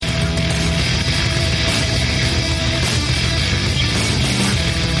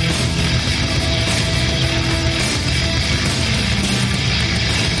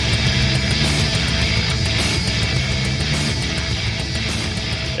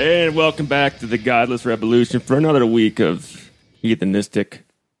And welcome back to the Godless Revolution for another week of heathenistic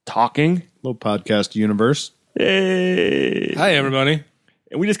talking. Little podcast universe. Hey. Hi, everybody.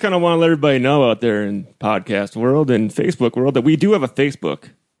 And we just kind of want to let everybody know out there in podcast world and Facebook world that we do have a Facebook.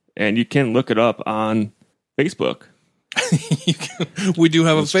 And you can look it up on Facebook. We do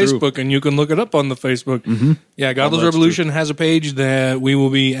have That's a Facebook, and you can look it up on the Facebook. Mm-hmm. Yeah, Godless Revolution has a page that we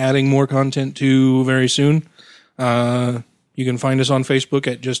will be adding more content to very soon. You can find us on Facebook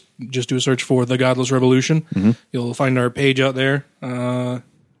at just do a search for The Godless Revolution. Mm-hmm. You'll find our page out there.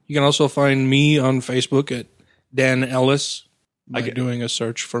 You can also find me on Facebook at Dan Ellis by doing a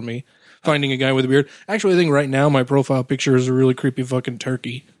search for me. Finding a guy with a beard. Actually, I think right now my profile picture is a really creepy fucking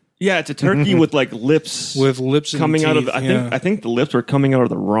turkey. Yeah, it's a turkey with like lips. With lips and coming out of teeth, I think the lips are coming out of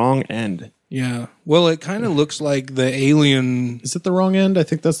the wrong end. Yeah. Well, it kind of looks like the alien. Is it the wrong end? I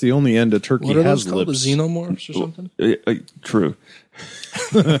think that's the only end a turkey What are has those called? lips. The xenomorphs or something? True.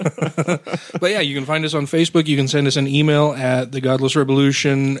 But yeah, you can find us on Facebook. You can send us an email at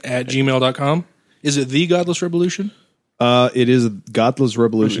thegodlessrevolution@gmail.com. Is it The Godless Revolution? It is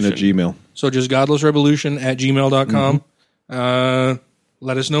godlessrevolution at Gmail. So just godlessrevolution@gmail.com.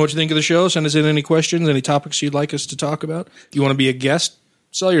 Let us know what you think of the show. Send us in any questions, any topics you'd like us to talk about. If you want to be a guest,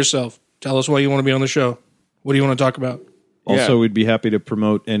 sell yourself. Tell us why you want to be on the show. What do you want to talk about? Also, we'd be happy to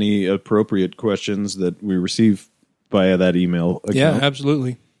promote any appropriate questions that we receive via that email account. Yeah,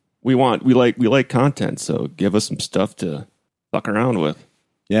 absolutely. We like content, so give us some stuff to fuck around with.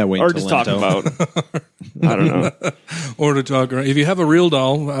 Yeah, wait or till just talk Lento. about. I don't know. Or to talk around. If you have a real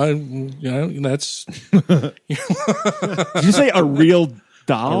doll, that's... Did you say a real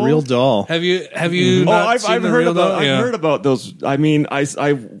doll? A real doll. Have you not I've seen the heard real about doll? Yeah. I've heard about those. I mean, I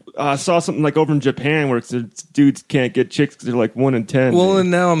saw something like over in Japan where it's dudes can't get chicks because they're like 1 in 10. Well, and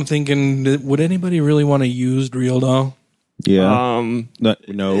now I'm thinking, would anybody really want a used real doll? Yeah.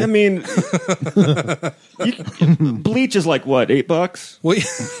 No. I mean, bleach is like what, $8 Wait,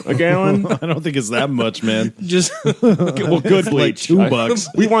 a gallon? I don't think it's that much, man. just Well, good bleach. $2.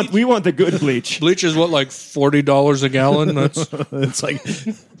 We want the good bleach. bleach is what, like $40 a gallon? That's It's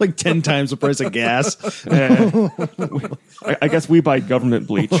like 10 times the price of gas. I guess we buy government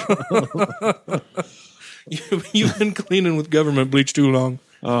bleach. you've been cleaning with government bleach too long.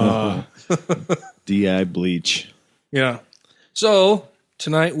 DI bleach. Yeah. So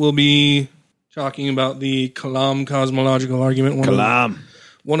tonight we'll be talking about the Kalam cosmological argument.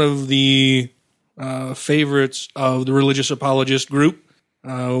 One of the favorites of the religious apologist group.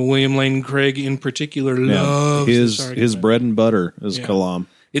 William Lane Craig in particular loves this argument. His bread and butter is Kalam.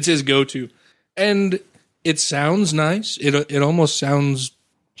 It's his go-to. And it sounds nice. It almost sounds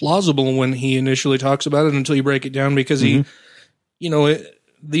plausible when he initially talks about it until you break it down because the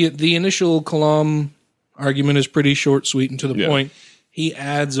initial Kalam argument is pretty short, sweet, and to the point. He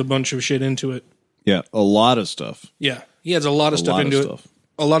adds a bunch of shit into it. Yeah, a lot of stuff. Yeah, he adds a lot of stuff into it.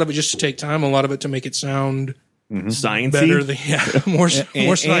 A lot of it just to take time, a lot of it to make it sound Sciencey? better, more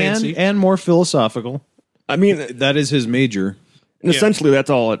sciencey. And more philosophical. I mean, That is his major. and essentially that's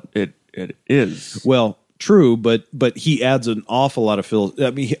all it is. Well, true, but he adds an awful lot of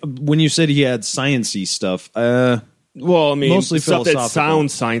I mean, when you said he adds sciencey stuff, Well, I mean, mostly stuff that philosophical.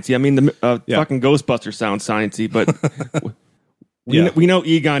 sounds sciencey. I mean, the fucking Ghostbusters sounds sciencey, but we know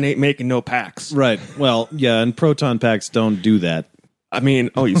Egon ain't making no packs. right? Well, yeah, and proton packs don't do that. I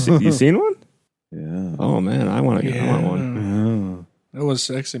mean, you seen one? Yeah. Oh man, I want one. That was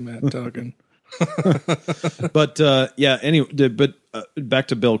sexy, Matt talking. But anyway, back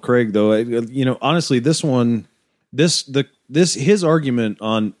to Bill Craig though. Honestly, this one, his argument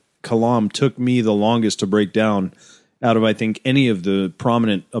on Kalam took me the longest to break down out of I think any of the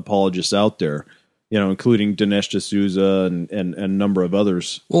prominent apologists out there. Including Dinesh D'Souza and a number of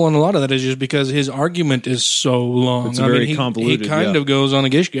others. Well, and a lot of that is just because his argument is so long. It's very convoluted. He kind of goes on a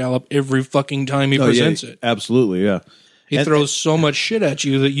gish gallop every fucking time he presents it. Absolutely, yeah. He throws so much shit at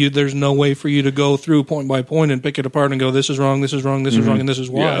you that there's no way for you to go through point by point and pick it apart and go, this is wrong, this is wrong, this is wrong, and this is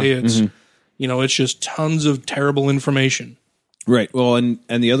why. Yeah. It's it's just tons of terrible information. Right. Well, and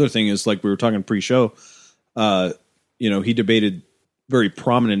the other thing is, like we were talking pre-show, he debated very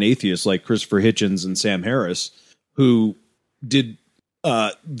prominent atheists like Christopher Hitchens and Sam Harris, who did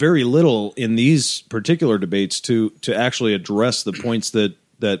very little in these particular debates to actually address the points that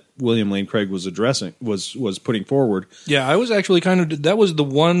William Lane Craig was addressing, was putting forward. Yeah, I was actually that was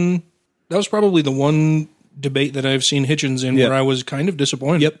probably the one debate that I've seen Hitchens in where I was kind of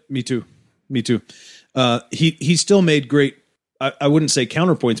disappointed. Yep, me too. He still made great I wouldn't say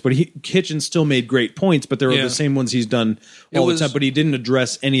counterpoints, but Hitchens still made great points, but there are the same ones he's done all the time. But he didn't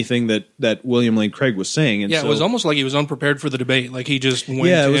address anything that William Lane Craig was saying. And it was almost like he was unprepared for the debate. Like he just went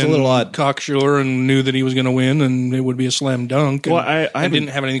it was a little odd. Cocksure and knew that he was going to win and it would be a slam dunk. And, I didn't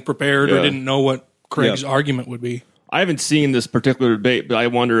have anything prepared or didn't know what Craig's argument would be. I haven't seen this particular debate, but I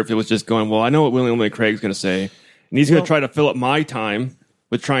wonder if it was just going, well, I know what William Lane Craig's going to say, and he's going to try to fill up my time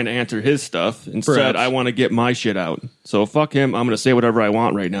with trying to answer his stuff. Instead, I want to get my shit out. So fuck him. I'm going to say whatever I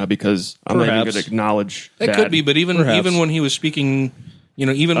want right now because I'm not even going to acknowledge that. It could be, but even when he was speaking,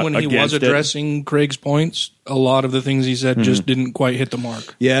 even when he was addressing Craig's points, a lot of the things he said just didn't quite hit the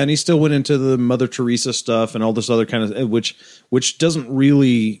mark. Yeah, and he still went into the Mother Teresa stuff and all this other kind of which doesn't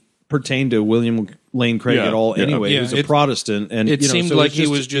really pertain to William Lane Craig at all. Anyway, he was a Protestant, and it seemed like he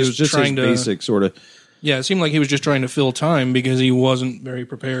was just trying to basic sort of. Yeah, it seemed like he was just trying to fill time because he wasn't very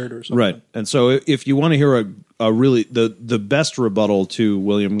prepared or something. Right. And so if you want to hear a really the best rebuttal to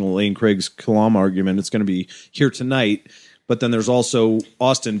William Lane Craig's Kalam argument, it's going to be here tonight. But then there's also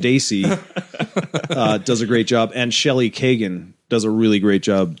Austin Dacey does a great job, and Shelley Kagan does a really great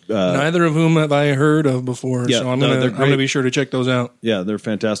job. Neither of whom have I heard of before, so I'm going to be sure to check those out. Yeah, they're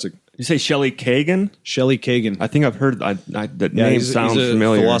fantastic. You say Shelley Kagan? Shelley Kagan. I think I've heard that name sounds he's a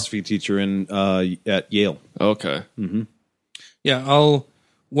familiar. Philosophy teacher at Yale. Okay. Mm-hmm. Yeah,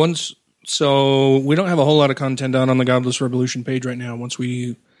 so we don't have a whole lot of content out on the Godless Revolution page right now. Once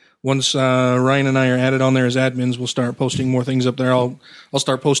Ryan and I are added on there as admins, we'll start posting more things up there. I'll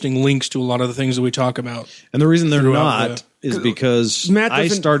start posting links to a lot of the things that we talk about. And the reason they're not is because I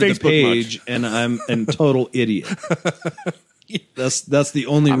started the page and I'm a total idiot. That's the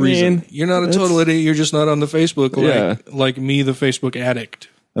only reason. You're not a total idiot. You're just not on the Facebook like me, the Facebook addict.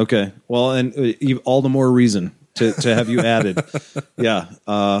 Okay. Well, and all the more reason to have you added. Yeah.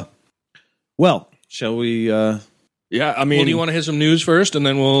 Well, shall we? Yeah. I mean, do you want to hit some news first, and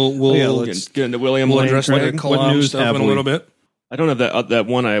then we'll get into William Lane address Craig. What news stuff in a little bit. I don't have that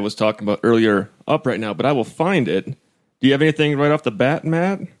one I was talking about earlier up right now, but I will find it. Do you have anything right off the bat,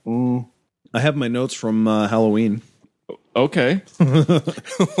 Matt? I have my notes from Halloween. Okay.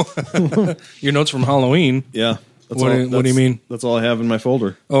 Your notes from Halloween? Yeah. What do you mean? That's all I have in my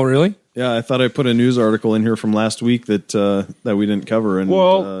folder. Oh, really? Yeah, I thought I put a news article in here from last week that we didn't cover, and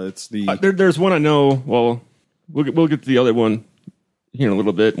it's the there's one I know. Well, we'll get to the other one here in a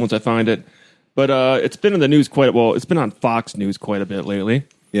little bit once I find it. But it's been in the news It's been on Fox News quite a bit lately.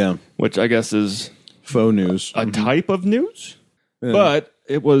 Yeah, which I guess is faux news, a type of news. Yeah. But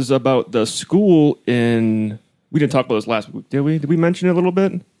it was about the school in. We didn't talk about this last week, did we? Did we mention it a little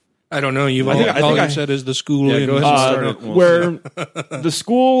bit? I don't know. All you said is the school. Yeah, go ahead and start it. Where the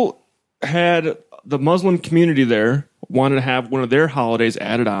school had the Muslim community there wanted to have one of their holidays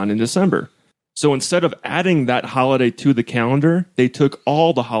added on in December. So instead of adding that holiday to the calendar, they took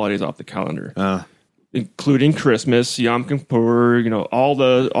all the holidays off the calendar, including Christmas, Yom Kippur. All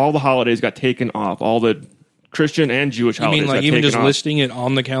the holidays got taken off. All the Christian and Jewish holidays. You mean like even just listing it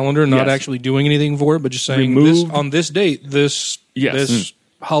on the calendar, not actually doing anything for it, but just saying this, on this date, this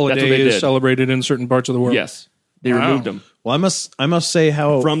holiday is celebrated in certain parts of the world? Yes, they removed them. Well, I must say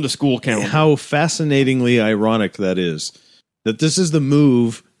from the school calendar, how fascinatingly ironic that is. That this is the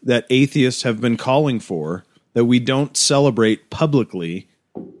move that atheists have been calling for, that we don't celebrate publicly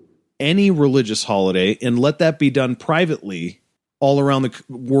any religious holiday and let that be done privately all around the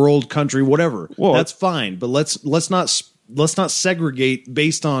world, country, whatever. Well, that's fine, but let's not segregate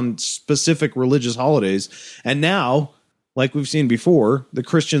based on specific religious holidays. And now, like we've seen before, the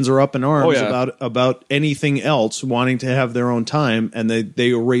Christians are up in arms about anything else, wanting to have their own time, and they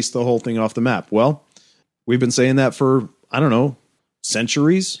erase the whole thing off the map. Well, we've been saying that for, I don't know,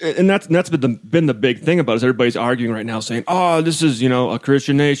 centuries. And that's been the big thing about it, is everybody's arguing right now saying, oh, this is, a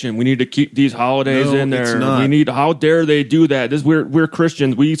Christian nation. We need to keep these holidays in there. How dare they do that? We're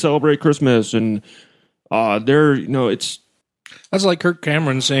Christians. We celebrate Christmas. And it's. That's like Kirk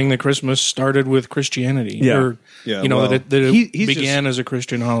Cameron saying that Christmas started with Christianity. Yeah. That it began as a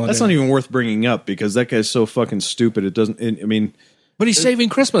Christian holiday. That's not even worth bringing up because that guy's so fucking stupid. It doesn't, I mean. But he's saving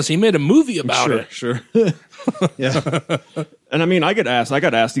Christmas. He made a movie about it. Sure. Yeah. And I mean, I got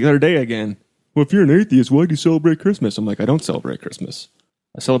asked the other day again, well, if you're an atheist, why do you celebrate Christmas? I'm like, I don't celebrate Christmas.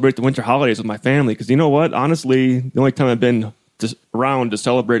 I celebrate the winter holidays with my family because you know what? Honestly, the only time I've been around to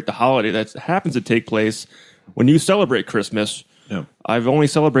celebrate the holiday that happens to take place when you celebrate Christmas, I've only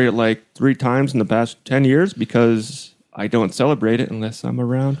celebrated like 3 times in the past 10 years because I don't celebrate it unless I'm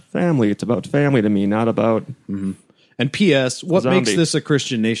around family. It's about family to me, not about... Mm-hmm. And P.S., what makes this a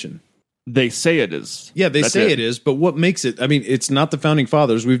Christian nation? They say it is. Yeah, they That's say it is, but what makes it? I mean, it's not the founding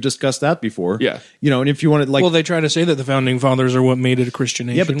fathers. We've discussed that before. Yeah. And if you want to Well, they try to say that the founding fathers are what made it a Christian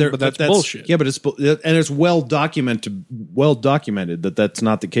nation, but that's bullshit. Yeah, but it's well documented that that's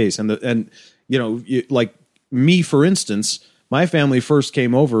not the case. Like me, for instance, my family first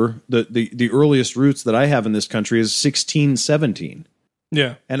came over. The earliest roots that I have in this country is 1617.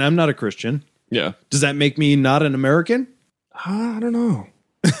 Yeah, and I'm not a Christian. Yeah. Does that make me not an American? I don't know.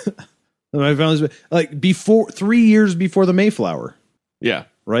 My family's like 3 years before the Mayflower. Yeah.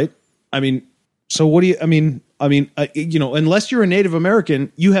 Right. I mean, so what do you? I mean, unless you're a Native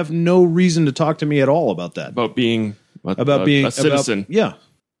American, you have no reason to talk to me at all about that. About being a citizen. Yeah.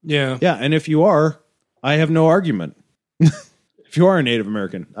 And if you are, I have no argument. If you are a Native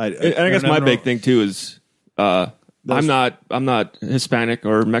American, I guess my big thing too is I'm not Hispanic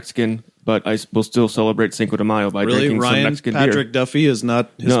or Mexican, but I will still celebrate Cinco de Mayo by drinking some Mexican Patrick beer. Duffy is not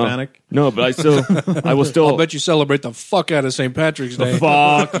Hispanic. No, but I will still. I'll bet you celebrate the fuck out of St. Patrick's Day.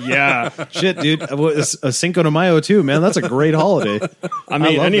 Fuck yeah, shit, dude! A Cinco de Mayo too, man. That's a great holiday. I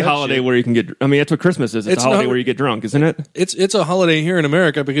mean, any holiday where you can get. I mean, that's what Christmas is. It's a holiday where you get drunk, isn't it? It's a holiday here in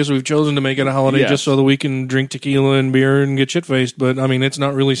America because we've chosen to make it a holiday just so that we can drink tequila and beer and get shit faced. But I mean, it's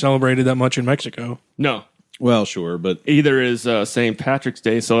not really celebrated that much in Mexico. No. Well, sure, but either is St. Patrick's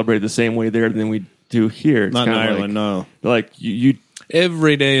Day celebrated the same way there than we do here. It's not in Ireland, no. Like you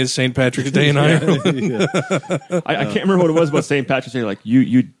every day is St. Patrick's Day in Ireland. I can't remember what it was about St. Patrick's Day. Like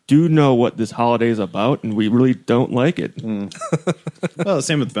you do know what this holiday is about, and we really don't like it. Well, the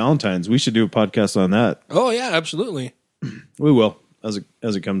same with Valentine's. We should do a podcast on that. Oh yeah, absolutely. We will as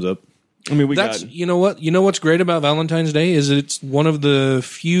it comes up. I mean, you know what's great about Valentine's Day is that it's one of the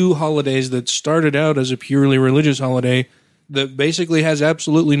few holidays that started out as a purely religious holiday that basically has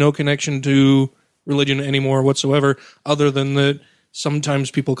absolutely no connection to religion anymore whatsoever, other than that sometimes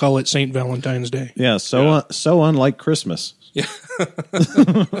people call it Saint Valentine's Day. Yeah, so unlike Christmas. Yeah.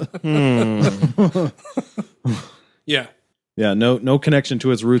 Yeah. Yeah, no connection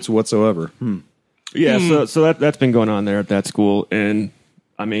to its roots whatsoever. Yeah, so that's been going on there at that school, and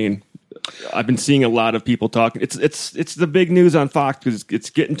I mean, I've been seeing a lot of people talking. It's the big news on Fox because it's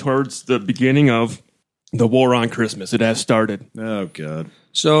getting towards the beginning of the war on Christmas. It has started. Oh God!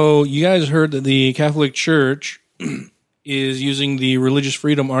 So you guys heard that the Catholic Church is using the religious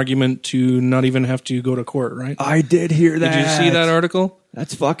freedom argument to not even have to go to court, right? I did hear that. Did you see that article?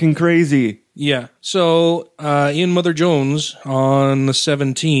 That's fucking crazy. Yeah. So in Mother Jones on the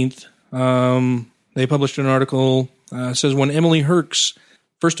 17th, they published an article. Says when Emily Herx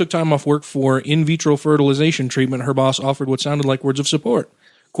first took time off work for in vitro fertilization treatment, her boss offered what sounded like words of support.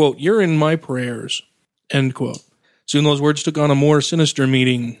 Quote, "You're in my prayers." End quote. Soon those words took on a more sinister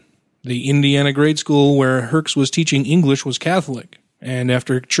meaning. The Indiana grade school where Herx was teaching English was Catholic, and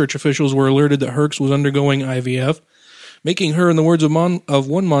after church officials were alerted that Herx was undergoing IVF, making her, in the words of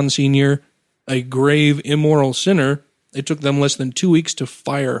one Monsignor, a grave immoral sinner, it took them less than 2 weeks to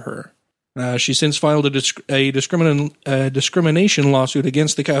fire her. She since filed a discrimination lawsuit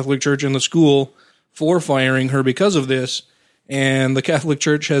against the Catholic Church and the school for firing her because of this, and the Catholic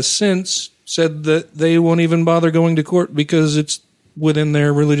Church has since said that they won't even bother going to court because it's within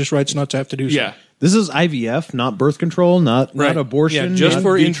their religious rights not to have to do so. Yeah. This is IVF, not birth control, not abortion. Yeah, just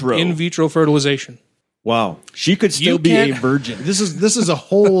for in vitro fertilization. Wow. She could still be a virgin. This is a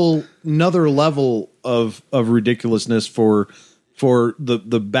whole another level of ridiculousness for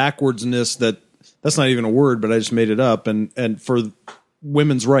the backwardsness that's not even a word, but I just made it up, and for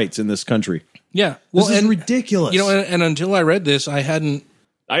women's rights in this country. Yeah. Well, this is ridiculous. And until I read this, I hadn't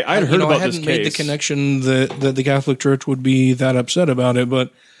I'd heard about this case. made the connection that the Catholic Church would be that upset about it,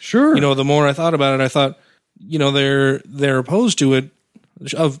 but sure. The more I thought about it, I thought, they're opposed to it,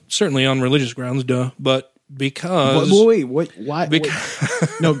 certainly on religious grounds, but because wait, why?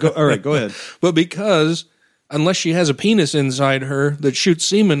 No, go. All right, go ahead. But because unless she has a penis inside her that shoots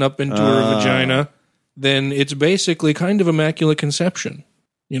semen up into her vagina, then it's basically kind of immaculate conception.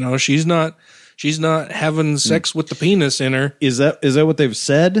 She's not having sex with the penis in her. Is that what they've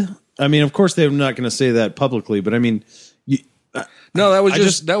said? I mean, of course they're not going to say that publicly, but I mean, no, that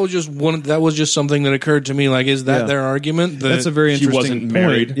was just something that occurred to me. Like, is that their argument? That's a very interesting she wasn't point.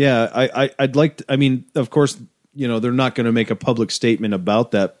 Married. Yeah, I'd like to, I mean, of course, they're not going to make a public statement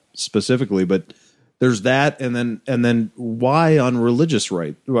about that specifically, but there's that, and then why on religious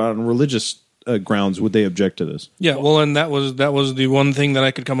grounds would they object to this? Yeah, well, and that was the one thing that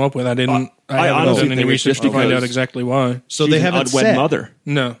I could come up with. I haven't honestly done any research to find out exactly why. So she's they haven't an unwed mother.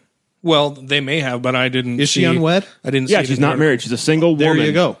 No. Well, they may have, but I didn't. Is she unwed? I didn't. Yeah, see she's not married. She's a single woman. There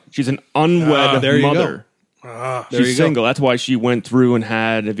you go. She's an unwed there you mother. There She's you go. single. That's why she went through and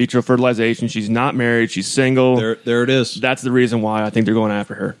had in vitro fertilization. She's not married. She's single. There it is. That's the reason why I think they're going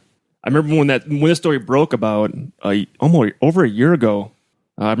after her. I remember when this story broke about almost over a year ago.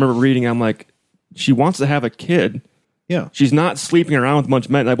 I remember reading. I'm like, she wants to have a kid. Yeah. She's not sleeping around with a bunch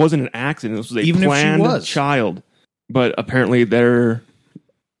of men. That wasn't an accident. This was a Even if she planned was. child. But apparently, their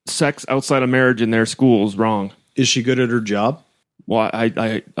sex outside of marriage in their school is wrong. Is she good at her job? Well,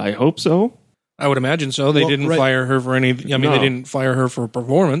 I hope so. I would imagine so. They didn't fire her for any. I mean, No. they didn't fire her for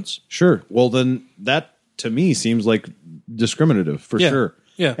performance. Sure. Well, then that to me seems like discriminative for sure.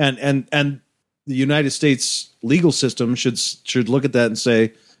 Yeah. And the United States legal system should look at that and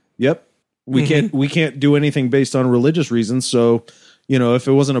say, "Yep, we can't do anything based on religious reasons." So, if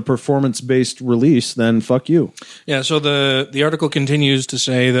it wasn't a performance-based release, then fuck you. Yeah, so the article continues to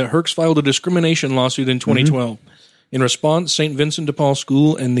say that Herx filed a discrimination lawsuit in 2012. In response, St. Vincent de Paul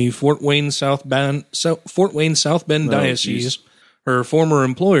School and the Fort Wayne South Bend Diocese, her former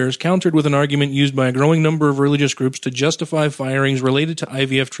employers, countered with an argument used by a growing number of religious groups to justify firings related to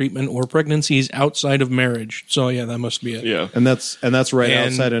IVF treatment or pregnancies outside of marriage. So yeah, that must be it. Yeah. And that's right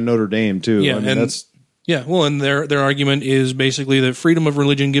outside of Notre Dame too. Yeah, I mean, and that's yeah, well, and their argument is basically that freedom of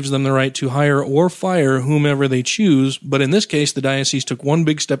religion gives them the right to hire or fire whomever they choose. But in this case, the diocese took one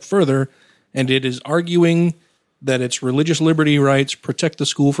big step further, and it is arguing that its religious liberty rights protect the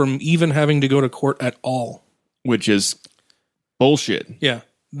school from even having to go to court at all. Which is bullshit. Yeah,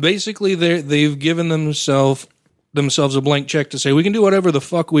 basically, they've given themselves a blank check to say we can do whatever the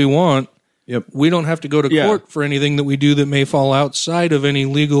fuck we want. Yep. We don't have to go to court for anything that we do that may fall outside of any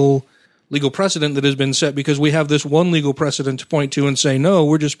legal precedent that has been set, because we have this one legal precedent to point to and say, no,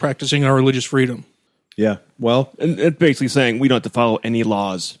 we're just practicing our religious freedom. yeah. Well, And it's basically saying we don't have to follow any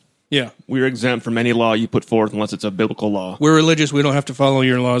laws. Yeah. We're exempt from any law you put forth unless it's a biblical law. We're religious. We don't have to follow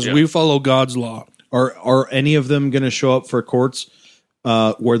your laws. Yeah. We follow God's law. are any of them going to show up for courts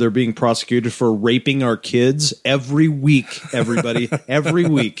where they're being prosecuted for raping our kids every week? Everybody, every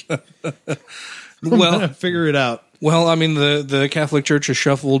week. Well, Figure it out. well, I mean, the Catholic Church has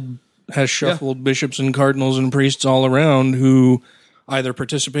shuffled bishops and cardinals and priests all around who either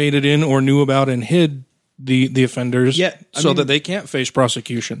participated in or knew about and hid the offenders, Yeah, I so mean- that they can't face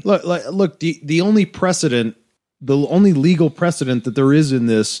prosecution. Look. The only precedent, the only legal precedent that there is in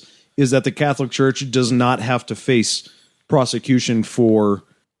this is that the Catholic Church does not have to face prosecution for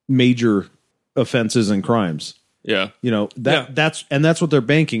major offenses and crimes. Yeah. That's what they're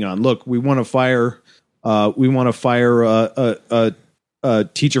banking on. Look, we want to fire a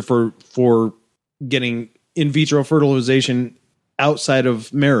teacher for getting in vitro fertilization outside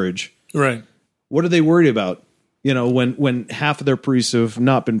of marriage. Right. What are they worried about? When half of their priests have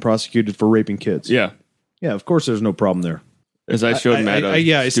not been prosecuted for raping kids. Yeah. Yeah, of course there's no problem there. As I showed Matt.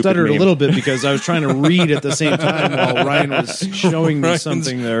 I stuttered a little bit because I was trying to read at the same time while Ryan was showing me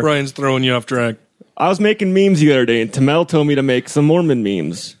something there. Ryan's throwing you off track. I was making memes the other day, and Tamel told me to make some Mormon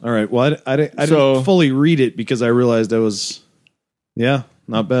memes. All right. Well, I didn't fully read it because I realized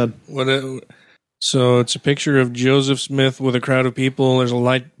not bad. So it's a picture of Joseph Smith with a crowd of people. There's a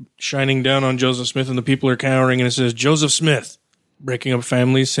light shining down on Joseph Smith, and the people are cowering, and it says, Joseph Smith, breaking up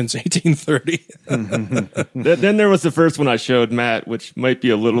families since 1830. Then there was the first one I showed Matt, which might be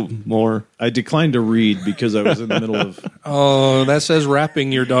a little more. I declined to read because I was in the middle of. Oh, that says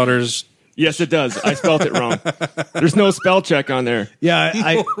wrapping your daughter's. Yes, it does. I spelled it wrong. There's no spell check on there.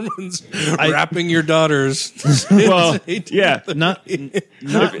 Yeah, Mormons wrapping your daughters. Well, yeah. not it meant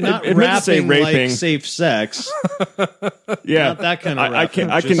to say rapping raping. like safe sex. Yeah, Not that kind of I can.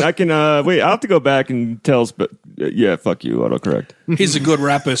 rapping, Wait, I'll have to go back and tell. But yeah, fuck you. Autocorrect. He's a good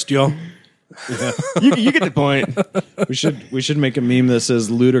rapist, yo. You get the point. We should make a meme that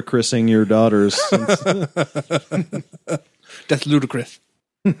says ludicrousing your daughters. That's ludicrous.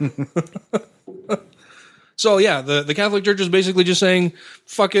 So yeah, the Catholic Church is basically just saying,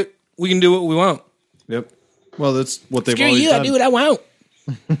 "Fuck it, we can do what we want." Yep. Well, that's what they've Screw always you, done. I do what I want.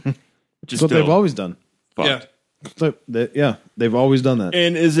 That's what they've always done. Fucked. Yeah. They've always done that.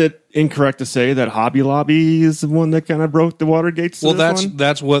 And is it incorrect to say that Hobby Lobby is the one that kind of broke the Watergate? Well,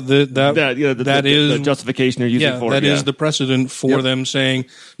 that's what that is the justification they're using for that it. is the precedent for them saying,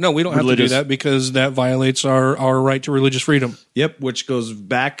 no, we don't have to do Religious. that because that violates our right to religious freedom. Yep, which goes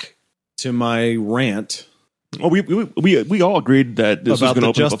back to my rant Oh, we all agreed that this was about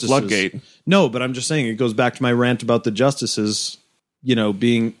going to the open up a justices. floodgate. No, but I'm just saying it goes back to my rant about the justices,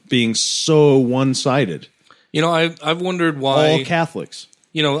 being so one-sided. I've wondered why. All Catholics.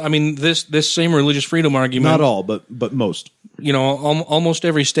 I mean, this same religious freedom argument. Not all, but most. Almost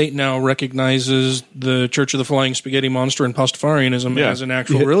every state now recognizes the Church of the Flying Spaghetti Monster and Pastafarianism as an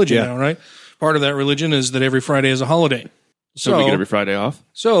actual religion now, right? part of that religion is that every Friday is a holiday. So we get every Friday off.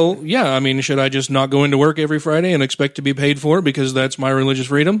 So, yeah, I mean, should I just not go into work every Friday and expect to be paid for it because that's my religious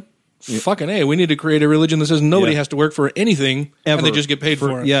freedom? Yeah. Fucking A. We need to create a religion that says nobody has to work for anything ever, and they just get paid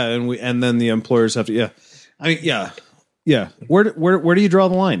for it. Yeah, and then the employers have to. Yeah, I mean, yeah. Where do you draw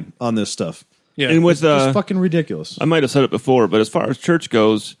the line on this stuff? Yeah, and with it's fucking ridiculous. I might have said it before, but as far as church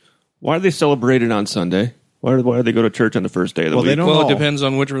goes, why do they celebrate it on Sunday? Why do they go to church on the first day of the week? It depends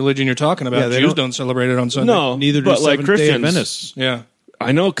on which religion you're talking about. Jews don't celebrate it on Sunday. No, neither do Seventh-day Adventists. Yeah,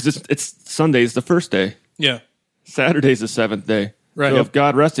 I know because it's Sunday's the first day. Yeah, Saturday's the seventh day. Right. So if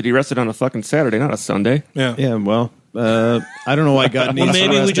God rested, he rested on a fucking Saturday, not a Sunday. Yeah. Yeah. Well, I don't know why God needs. Well,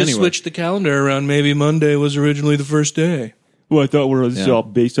 maybe to rest we just anyway. switched the calendar around. Maybe Monday was originally the first day. Well, I thought this is all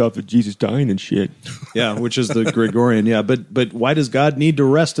based off of Jesus dying and shit. Yeah, which is the Gregorian. Yeah, but why does God need to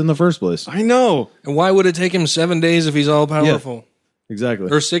rest in the first place? I know. And why would it take him 7 days if he's all powerful? Yeah, exactly.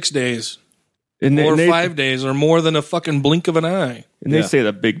 Or 6 days. Or 5 days, or more than a fucking blink of an eye. And they say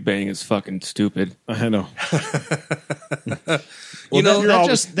the Big Bang is fucking stupid. I know.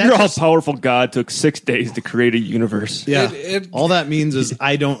 Your all-powerful God took 6 days to create a universe. Yeah. All that means is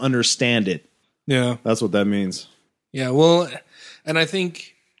I don't understand it. Yeah. That's what that means. Yeah, well, and I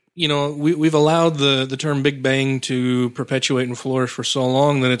think, we've allowed the term Big Bang to perpetuate and flourish for so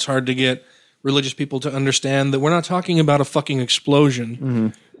long that it's hard to get religious people to understand that we're not talking about a fucking explosion. Mm-hmm.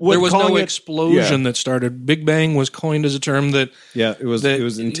 There was no explosion that started. Big Bang was coined as a term that... Yeah, it was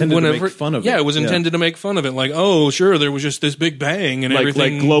intended to make fun of it. Yeah, it was intended to make fun of it. Like, oh, sure, there was just this Big Bang and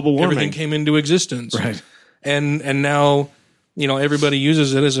everything... Like global warming. Everything came into existence. Right. And now... everybody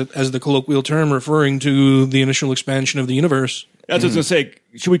uses it as the colloquial term referring to the initial expansion of the universe. That's what I was going to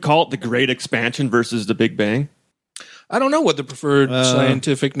say. Should we call it the Great Expansion versus the Big Bang? I don't know what the preferred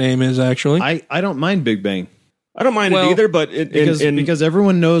scientific name is, actually. I don't mind Big Bang. I don't mind it either, but because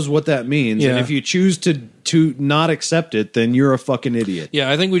everyone knows what that means. Yeah. And if you choose to not accept it, then you're a fucking idiot.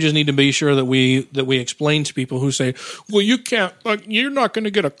 Yeah, I think we just need to be sure that we explain to people who say, well, you can't, you're not going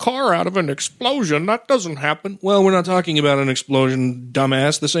to get a car out of an explosion. That doesn't happen. Well, we're not talking about an explosion,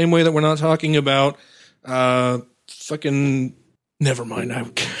 dumbass, the same way that we're not talking about fucking... Never mind. I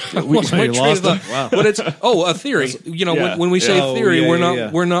lost my train of thought. Wow. But it's a theory. When we say theory,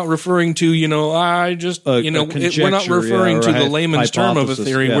 we're not referring to we're not referring to the layman's term of a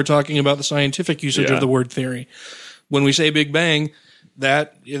theory. Yeah. We're talking about the scientific usage of the word theory. When we say Big Bang,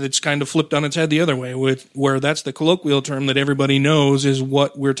 that it's kind of flipped on its head the other way, where that's the colloquial term that everybody knows is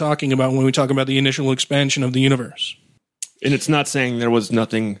what we're talking about when we talk about the initial expansion of the universe. And it's not saying there was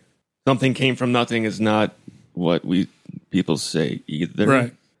nothing. Something came from nothing is not what people say either.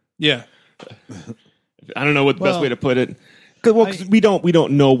 Right. Yeah. I don't know what the best way to put it. Because we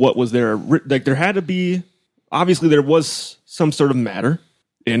don't know what was there. Like there had to be. Obviously, there was some sort of matter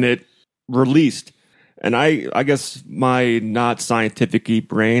in it released, and I guess my not scientific-y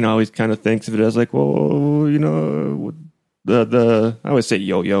brain always kind of thinks of it as like, well, the I always say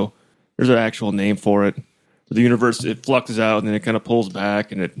yo-yo. There's an actual name for it. The universe, it fluxes out and then it kind of pulls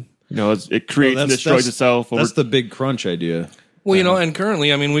back and it. It creates and destroys itself. That's the big crunch idea. Well, and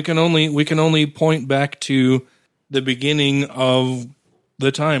currently, I mean, we can only point back to the beginning of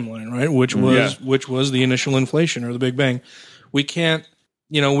the timeline, right? Which was the initial inflation or the Big Bang. We can't,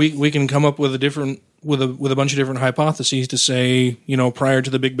 we can come up with with a bunch of different hypotheses to say, prior to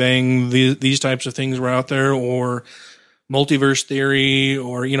the Big Bang, these types of things were out there, or multiverse theory,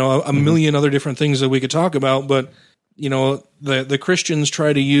 or a million other different things that we could talk about, but. The Christians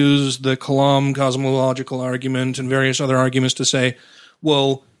try to use the Kalam cosmological argument and various other arguments to say,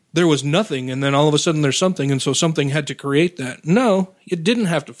 well, there was nothing, and then all of a sudden there's something, and so something had to create that. No, it didn't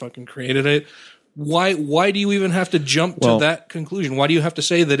have to fucking create it. Why do you even have to jump to that conclusion? Why do you have to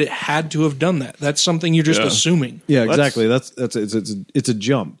say that it had to have done that? That's something you're just assuming. Yeah, exactly. It's a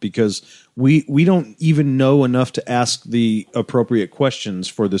jump because we don't even know enough to ask the appropriate questions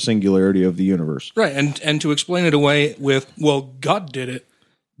for the singularity of the universe. Right, and to explain it away with, well, God did it.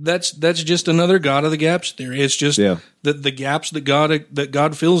 That's just another God of the gaps theory. It's just that the gaps that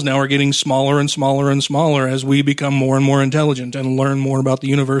God fills now are getting smaller and smaller and smaller as we become more and more intelligent and learn more about the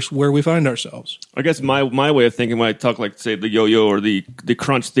universe where we find ourselves. I guess my way of thinking when I talk like say the yo-yo or the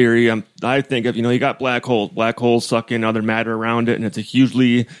crunch theory, I think of you got black holes. Black holes suck in other matter around it, and it's a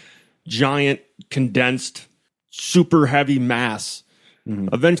hugely giant condensed super heavy mass.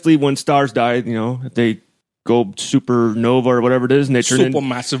 Mm-hmm. Eventually, when stars die, if they go supernova or whatever it is, and they turn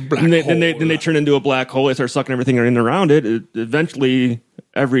supermassive black hole. Then they turn into a black hole. They start sucking everything in around it. Eventually,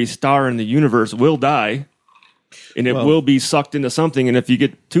 every star in the universe will die, and it will be sucked into something. And if you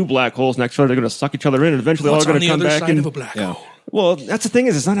get two black holes next to each other, they're going to suck each other in, and eventually all are going to come back. Of a black hole? Well, that's the thing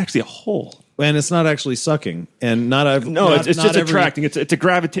is, it's not actually a hole. and it's not actually sucking, and not every it's just attracting. It's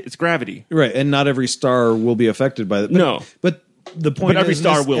gravity. Right, and not every star will be affected by that. But the point, every is,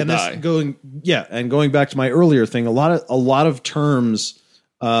 star will die. Going back to my earlier thing, a lot of terms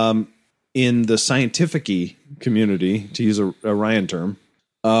in the scientific community, to use a Ryan term,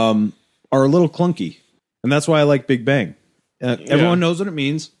 are a little clunky, and that's why I like Big Bang. Everyone knows what it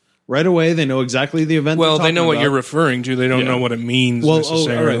means right away. They know exactly the event. Well, they know what you're referring to. They don't know what it means. Well,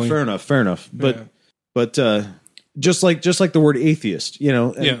 necessarily. all right, fair enough. But just like the word atheist,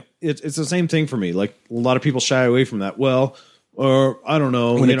 it's the same thing for me. Like a lot of people shy away from that. Well, or I don't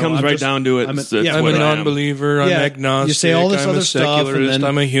know. When it comes down to it, I'm a non-believer. I'm agnostic. You say all this other stuff, and then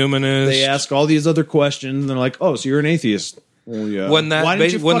I'm a humanist. They ask all these other questions, and they're like, "Oh, so you're an atheist?" Well, yeah. When that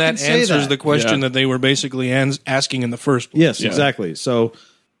answers the question that they were basically asking in the first place. Yes, exactly. So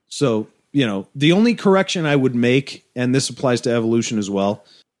the only correction I would make, and this applies to evolution as well.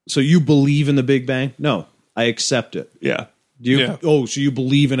 So you believe in the Big Bang? No, I accept it. Yeah. So you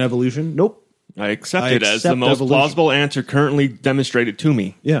believe in evolution? Nope. I accept it as the most plausible answer currently demonstrated to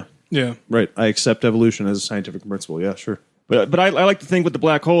me. Yeah. Yeah. Right. I accept evolution as a scientific principle. Yeah, sure. But I like to think with the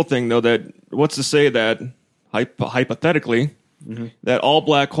black hole thing, though, that what's to say that hypothetically, that all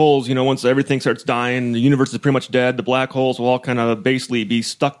black holes, once everything starts dying, the universe is pretty much dead, the black holes will all kind of basically be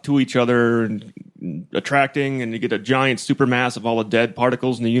stuck to each other and attracting, and you get a giant supermass of all the dead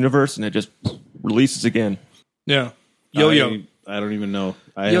particles in the universe, and it just releases again. Yeah. Yo-yo. I don't even know.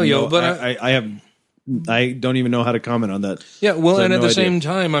 I don't even know how to comment on that. Yeah, well, and at the same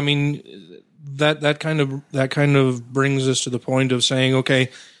time, I mean, that kind of brings us to the point of saying, okay,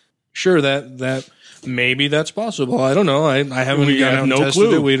 sure, that maybe that's possible. I don't know. I haven't gone out and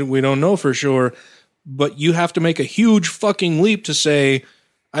tested it. We don't know for sure. But you have to make a huge fucking leap to say,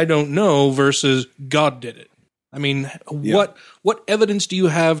 I don't know, versus God did it. I mean, what evidence do you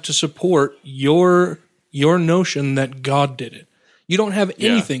have to support your notion that God did it? You don't have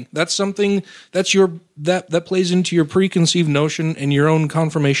anything. That's something that plays into your preconceived notion and your own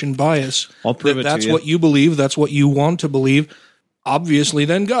confirmation bias. I'll prove it to you. That's what you believe. That's what you want to believe. Obviously,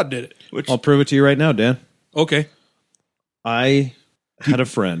 then God did it. I'll prove it to you right now, Dan. Okay. I had a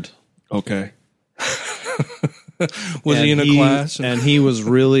friend. Okay. Was he in a class? And he was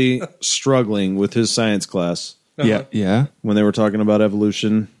really struggling with his science class. Uh-huh. Yeah. When they were talking about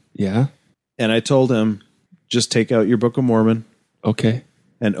evolution. Yeah. And I told him, just take out your Book of Mormon. Okay.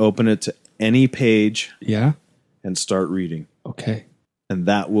 And open it to any page. Yeah. And start reading. Okay. And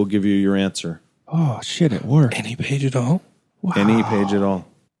that will give you your answer. Oh, shit, it worked. Any page at all? Wow. Any page at all.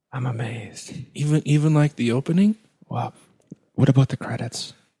 I'm amazed. Even like the opening? Wow. What about the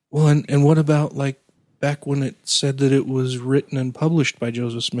credits? Well, and what about like back when it said that it was written and published by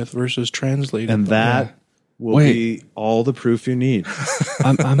Joseph Smith versus translated? And that will be all the proof you need.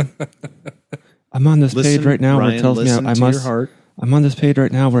 I'm on this page right now where it tells me I must. I'm on this page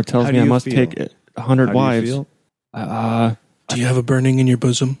right now where it tells me I must take 100 wives. Do you have a burning in your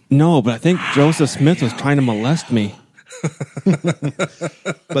bosom? No, but I think Joseph Smith was trying to molest me.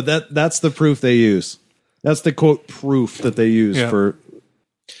 But that's the proof they use. That's the quote proof that they use for.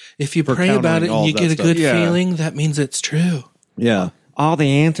 If you pray about it and you get a good feeling, that means it's true. Yeah. All the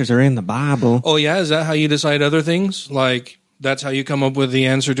answers are in the Bible. Oh yeah, is that how you decide other things? Like that's how you come up with the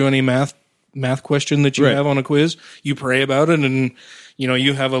answer to any math question that you have on a quiz? You pray about it and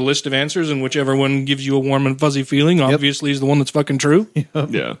you have a list of answers, and whichever one gives you a warm and fuzzy feeling obviously is the one that's fucking true.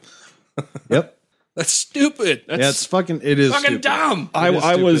 Yeah. Yep. That's stupid. It is fucking stupid. Dumb. I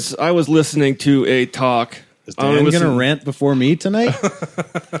was listening to a talk. Is Dan going to rant before me tonight?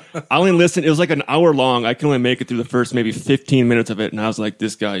 I only listened. It was like an hour long. I can only make it through the first maybe 15 minutes of it, and I was like,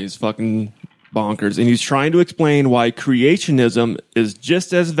 this guy is fucking bonkers. And he's trying to explain why creationism is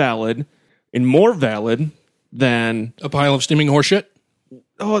just as valid and more valid than a pile of steaming horseshit.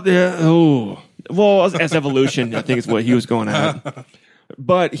 Well, as evolution, I think is what he was going at.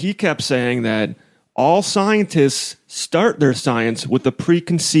 But he kept saying that all scientists start their science with a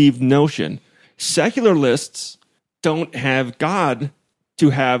preconceived notion. Secularists don't have God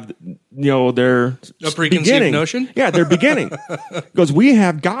to have, their a preconceived beginning. Notion? Yeah, their beginning. Because we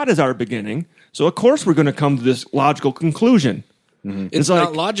have God as our beginning. So, of course, we're going to come to this logical conclusion. Mm-hmm. It's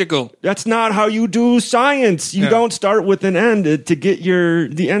not logical. That's not how you do science. You don't start with an end to get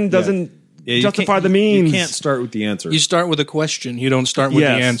the end doesn't justify the means. You can't start with the answer. You start with a question. You don't start with the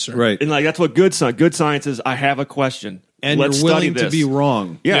answer. Right. And that's what good science is. I have a question. And let's you're willing study this. To be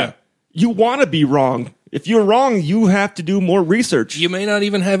wrong. Yeah. You want to be wrong. If you're wrong, you have to do more research. You may not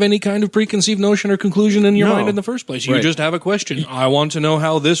even have any kind of preconceived notion or conclusion in your mind in the first place. You just have a question. I want to know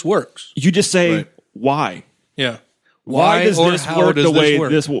how this works. You just say, why? Yeah. Why does this work the way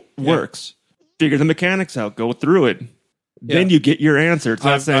this works? figure the mechanics out, go through it. Then Yeah. you get your answer. It's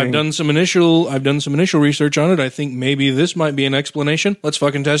not I've saying, done some initial research on it. I think maybe this might be an explanation. Let's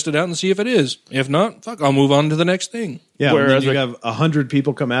fucking test it out and see if it is. If not, fuck, I'll move on to the next thing. Yeah, Whereas whereas you have 100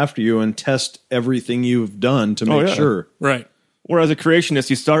 people come after you and test everything you've done to make yeah. sure Right. whereas a creationist,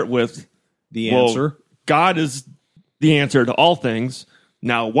 you start with, the well, answer. God is the answer to all things.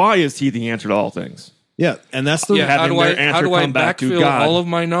 Now, why is he the answer to all things? Yeah, and that's the Yeah, how having do their I answer come back to backfill God. all of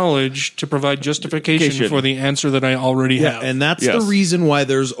my knowledge to provide justification Justification. for the answer that I already Yeah, have? and that's Yes. the reason why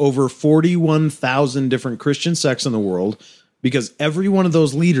there's over 41,000 different Christian sects in the world, because every one of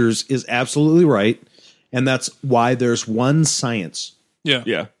those leaders is absolutely right, and that's why there's one science. yeah.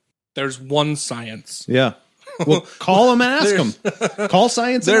 Yeah. There's one science. Yeah. Well, call them and ask them. Call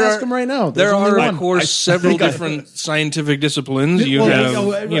science and ask them right now. There's There only are, one. of course, several different scientific disciplines. You Well, have,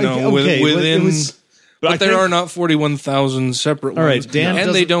 okay, within. it was- But I there think- are not 41,000 separate All right, ones, Dan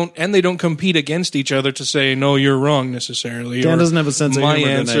and they don't compete against each other to say no, you're wrong necessarily. Dan or doesn't have a sense of my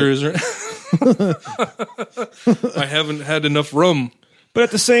humor answers are. I haven't had enough rum. But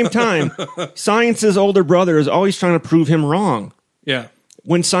at the same time, science's older brother is always trying to prove him wrong. Yeah,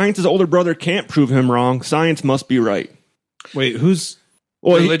 When science's older brother can't prove him wrong, science must be right. Wait, who's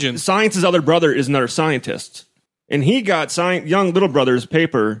Well, Religion. Science's other brother is another scientist. And he got young little brother's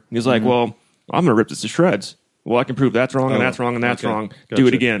paper. And he's like, well, I'm going to rip this to shreds. Well, I can prove that's wrong, and Oh, that's wrong, and that's okay. wrong. Gotcha. Do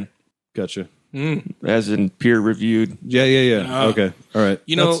it again. Gotcha. As in peer-reviewed. Yeah. Okay. All right.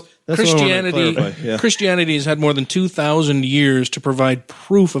 you know, That's what I wanted to Christianity. clarify. Yeah. Christianity has had more than 2,000 years to provide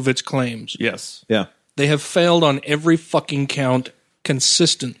proof of its claims. Yes. Yeah. They have failed on every fucking count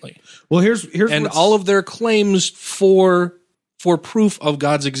consistently. Well, here's And what's- all of their claims for proof of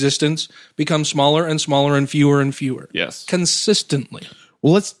God's existence become smaller and smaller and fewer Yes. consistently.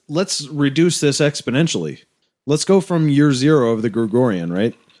 Well, let's reduce this exponentially. Let's go from year 0 of the Gregorian,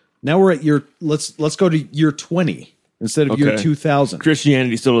 right? Now we're at let's go to year 20 instead of year Okay. 2000.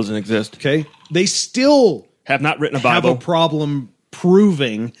 Christianity still doesn't exist. Okay? They still Have not written a have Bible. a problem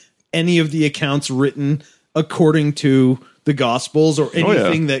proving any of the accounts written according to the Gospels or yeah.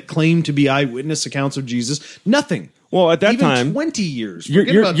 anything that claim to be eyewitness accounts of Jesus. Nothing. Well, at that Even time, 20 years. you're-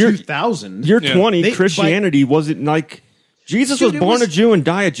 Forget you're- about you're- 2000. year Yeah. 20, They- Christianity wasn't like... Jesus Dude, was it born was- a Jew and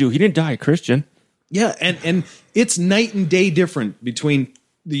die a Jew. He didn't die a Christian. Yeah, and it's night and day different between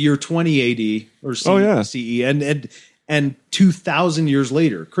the year 20 AD or Oh, yeah. CE and 2,000 years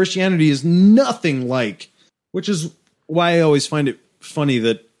later. Christianity is nothing like, which is why I always find it funny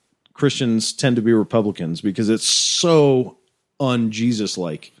that Christians tend to be Republicans, because it's so un-Jesus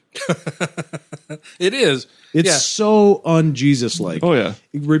like. It is. It's yeah. so un-Jesus like. Oh, yeah.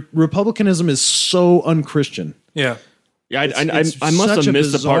 Republicanism is so un-Christian. Yeah. Yeah, It's I must such have a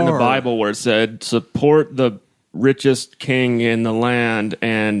missed the part in the bizarre- Bible where it said, support the richest king in the land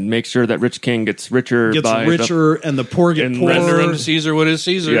and make sure that rich king gets richer Gets by... richer and the poor get and poorer. Render unto Caesar what is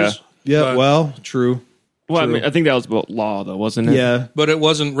Caesar's. Yeah. Yeah, well, true. Well, I mean, I think that was about law, though, wasn't it? Yeah. But it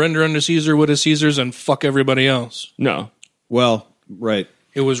wasn't render unto Caesar what is Caesar's and fuck everybody else. No. Well, right.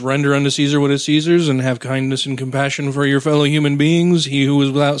 It was render unto Caesar what is Caesar's and have kindness and compassion for your fellow human beings. He who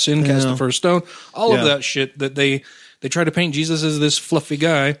is without sin cast the first stone. All Yeah. of that shit that they try to paint Jesus as this fluffy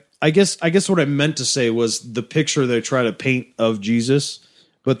guy. I guess what I meant to say was the picture they try to paint of Jesus,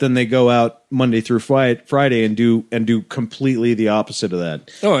 but then they go out Monday through Friday and do completely the opposite of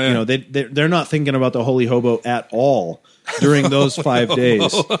that. Oh, yeah. You know, they're not thinking about the holy hobo at all during those 5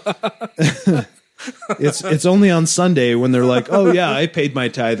 days. It's only on Sunday when they're like, "Oh yeah, I paid my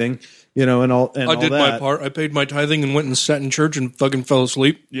tithing," you know, and all. And I all did that. my part. I paid my tithing and went and sat in church and fucking fell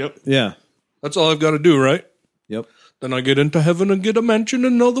asleep. Yep. Yeah. That's all I've got to do, right? Yep. Then I get into heaven and get a mansion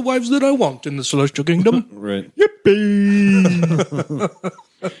and all the wives that I want in the celestial kingdom. Right. Yippee!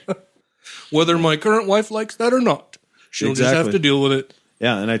 Whether my current wife likes that or not. She'll just have Exactly. to deal with it.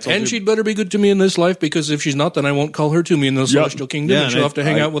 Yeah, and I told And you, she'd better be good to me in this life, because if she's not, then I won't call her to me in the celestial kingdom, Yeah, and and she'll I- have to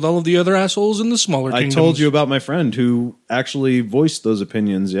hang I- out with all of the other assholes in the smaller I kingdoms. told you about my friend who actually voiced those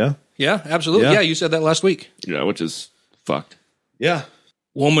opinions. Yeah. Yeah, absolutely. Yeah. Yeah, you said that last week. Yeah, which is fucked. Yeah.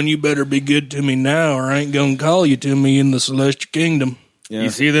 Woman, you better be good to me now, or I ain't gonna call you to me in the celestial kingdom. Yeah. You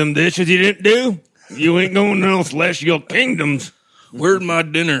see them dishes you didn't do? You ain't going to no celestial kingdoms. Where's my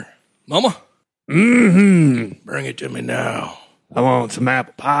dinner? Mama? Mm-hmm. Bring it to me now. I want some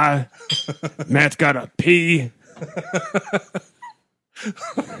apple pie. Matt's got a pee.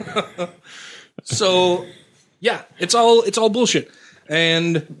 So, yeah, it's all bullshit.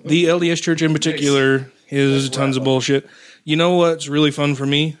 And the LDS Church in particular is tons of bullshit. You know what's really fun for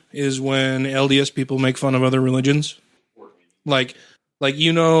me is when LDS people make fun of other religions. Like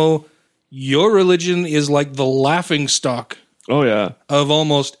you know, your religion is like the laughing stock Oh, yeah. of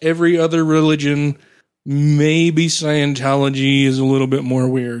almost every other religion. Maybe Scientology is a little bit more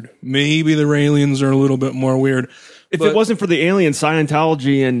weird. Maybe the Raelians are a little bit more weird. If it wasn't for the alien,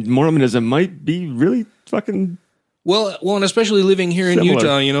 Scientology and Mormonism might be really fucking... Well, and especially living here in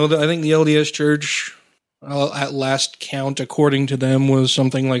Similar. Utah, I think the LDS Church, at last count, according to them, was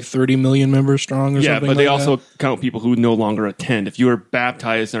something like 30 million members strong or Yeah, something but they like also that. count people who no longer attend. If you are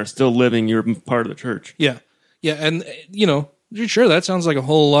baptized and are still living, you're part of the church. Yeah. Yeah, and, sure, that sounds like a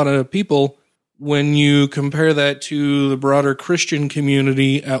whole lot of people. When you compare that to the broader Christian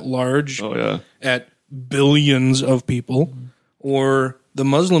community at large, Oh, yeah. at billions of people, or the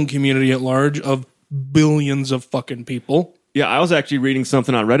Muslim community at large of billions of fucking people. Yeah, I was actually reading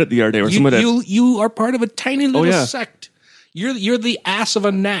something on Reddit the other day where someone You are part of a tiny little yeah. sect. You're the ass of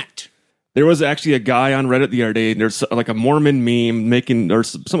a gnat. there was actually a guy on Reddit the other day, and there's like a Mormon meme making, or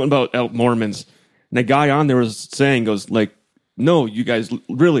something about Mormons. And a guy on there was saying, no, you guys,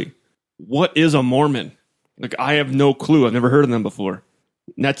 really, what is a Mormon? Like, I have no clue. I've never heard of them before.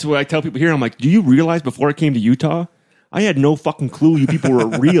 And that's what I tell people here. I'm like, do you realize before I came to Utah, I had no fucking clue you people were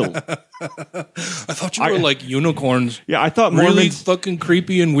real. I thought you were like unicorns. Yeah, I thought Mormons... Really fucking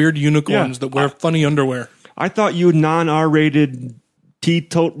creepy and weird unicorns that wear funny underwear. I thought you non-R-rated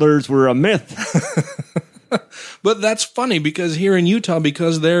teetotalers were a myth. But that's funny because here in Utah,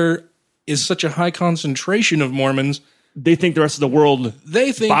 because there is such a high concentration of Mormons, They think the rest of the world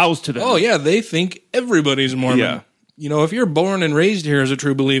they think bows to them. Oh yeah, they think everybody's Mormon. Yeah. If you're born and raised here as a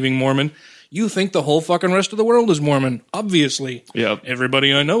true believing Mormon, you think the whole fucking rest of the world is Mormon. Obviously. Yep.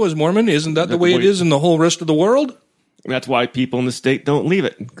 Everybody I know is Mormon. Isn't that the way it is in the whole rest of the world? And that's why people in the state don't leave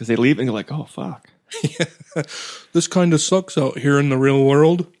it, because they leave it and they're like, oh, fuck. This kind of sucks out here in the real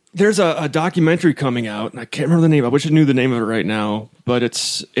world. There's a documentary coming out, and I can't remember the name. I wish I knew the name of it right now, but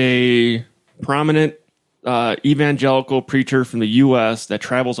it's a prominent evangelical preacher from the U.S. that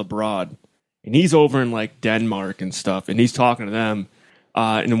travels abroad. And he's over in like Denmark and stuff, and he's talking to them.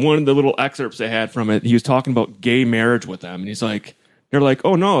 And in one of the little excerpts they had from it, he was talking about gay marriage with them, and he's like, they're like,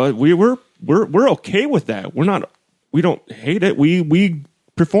 oh no, we're okay with that. We don't hate it. We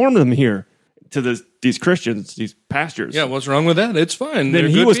perform them here to these Christians, these pastors. Yeah, what's wrong with that? It's fine. Then They're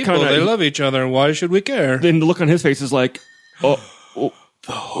he good was people. kinda- They love each other. Why should we care? Then the look on his face is like, oh,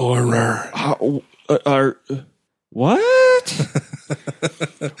 The horror. what?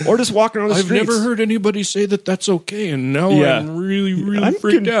 Or just walking around the I've streets. never heard anybody say that that's okay, and now Yeah. I'm really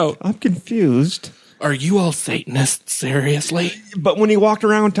freaked out. I'm confused. Are you all Satanists? Seriously? But when he walked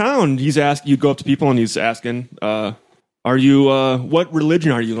around town, you go up to people and he's asking, are you, what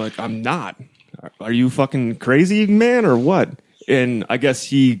religion are you? Like, I'm not. Are you fucking crazy, man, or what? And I guess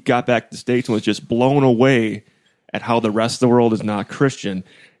he got back to the States and was just blown away at how the rest of the world is not Christian.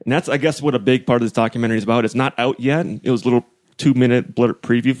 And that's, I guess, what a big part of this documentary is about. It's not out yet. It was a little 2-minute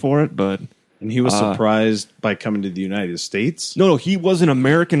preview for it, but... And he was surprised by coming to the United States? No, he was an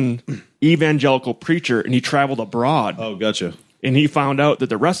American evangelical preacher, and he traveled abroad. Oh, gotcha. And he found out that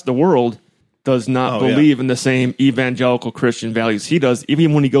the rest of the world does not Oh, believe in the same evangelical Christian values he does.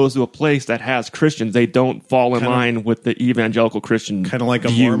 Even when he goes to a place that has Christians, they don't fall in line with the evangelical Christian Kind of like a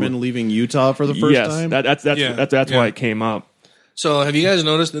view. Mormon leaving Utah for the first Yes, time? that's why it came up. So, have you guys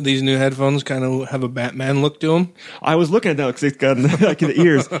noticed that these new headphones kind of have a Batman look to them? I was looking at that because it's got like the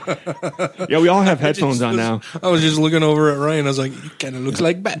ears. Yeah, we all have headphones on now. I was just looking over at Ryan. I was like, he kind of looks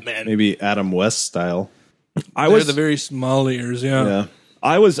like Batman. Maybe Adam West style. They're the very small ears, Yeah.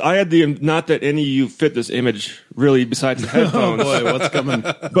 I had the, not that any of you fit this image really besides the headphones. Boy, what's coming?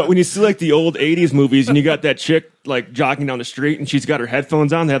 But when you see like the old 80s movies and you got that chick like jogging down the street and she's got her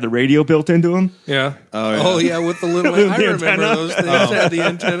headphones on, they have the radio built into them. Yeah. Oh, yeah. With the little... With I the remember antenna. those things that had the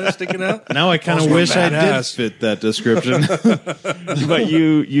antenna sticking out. Now I kind Those of were wish I did badass. fit that description. But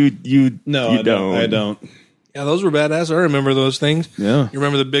you No, you I don't. I don't. Yeah, those were badass. I remember those things. Yeah. You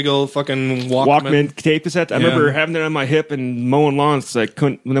remember the big old fucking Walkman tape cassette. I Yeah. remember having it on my hip and mowing lawns. So I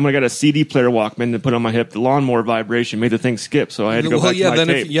couldn't. When I got a CD player Walkman to put on my hip, the lawnmower vibration made the thing skip. So I had to go back to my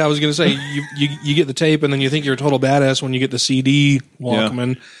tape. I was going to say, you get the tape and then you think you're a total badass when you get the CD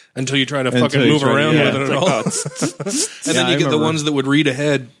Walkman until you try to Until fucking you move try to- around yeah, with it it's at like, all. oh, And then Yeah, you I get the remember. ones that would read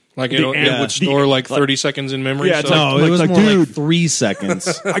ahead. Like, it would store like 30 seconds in memory. Yeah, it's so like- No, it was like, more dude. like 3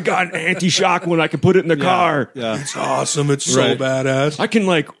 seconds. I got an anti-shock when I can put it in the car. Yeah. it's awesome. It's so Right. badass. I can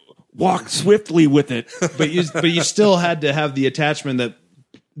like walk swiftly with it. But you still had to have the attachment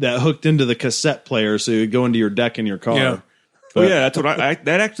that hooked into the cassette player so you would go into your deck in your car. Yeah. Oh yeah, that's what that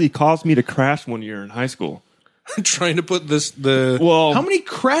actually caused me to crash one year in high school. Trying to put Well, How many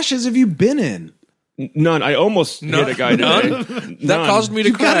crashes have you been in? None. I almost hit a guy today. That caused me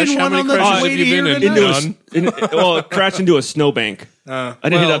to crash. in How one many on the crashes way have you to been here in? tonight? None. I crashed into a snowbank. I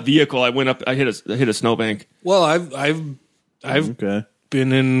didn't hit a vehicle. I went up. I hit a snowbank. Well, I've Okay.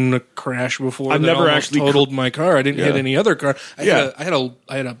 been in a crash before. I've that never almost actually totaled my car. I didn't hit Yeah. any other car. I Yeah. had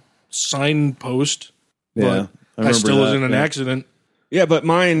a signpost. Yeah. But I remember still was that, in an yeah. accident. Yeah, but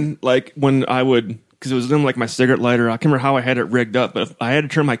mine, like when I would, because it was in like my cigarette lighter. I can't remember how I had it rigged up, but if I had to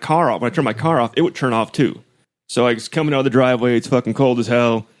turn my car off. When I turned my car off, it would turn off too. So I was coming out of the driveway. It's fucking cold as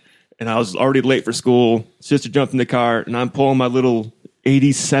hell, and I was already late for school. Sister jumped in the car, and I'm pulling my little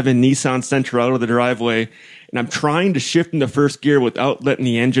 '87 Nissan Sentra out of the driveway, and I'm trying to shift into first gear without letting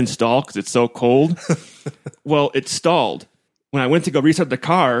the engine stall because it's so cold. Well, it stalled. When I went to go restart the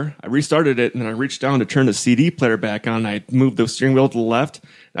car, I restarted it, and then I reached down to turn the CD player back on. I moved the steering wheel to the left.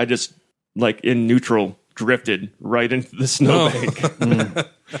 I just, like in neutral, drifted right into the snowbank.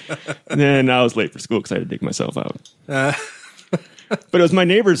 And then I was late for school because I had to dig myself out. But it was my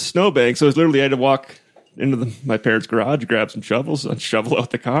neighbor's snowbank, so it was literally I had to walk into my parents' garage, grab some shovels, and shovel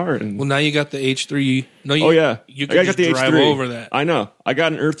out the car. And Well, now you got the H3. No, you, oh yeah, you can just drive over that. I know. I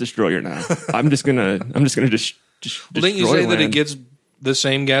got an Earth Destroyer now. I'm just gonna just Well, didn't you say that it gets the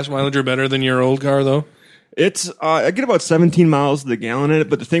same gas mileage or better than your old car, though? It's I get about 17 miles to the gallon in it,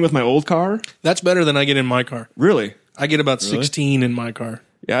 but the thing with my old car, That's better than I get in my car. really, I get about 16 in my car.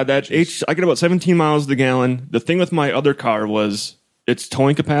 yeah, I get about 17 miles to the gallon. The thing with my other car was its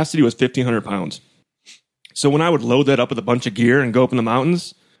towing capacity was 1,500 pounds. So when I would load that up with a bunch of gear and go up in the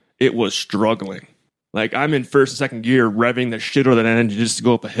mountains, it was struggling. Like I'm in first and second gear, revving the shit out of that engine just to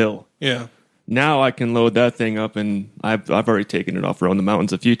go up a hill. Yeah. Now I can load that thing up, and I've already taken it off road in the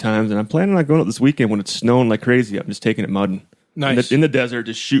mountains a few times, and I'm planning on going up this weekend when it's snowing like crazy. I'm just taking it mudding. Nice. In the desert,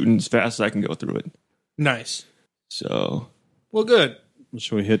 just shooting as fast as I can go through it. Nice. So, Well, good.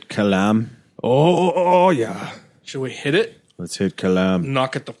 Should we hit Kalam? oh yeah. Should we hit it? Let's hit Kalam.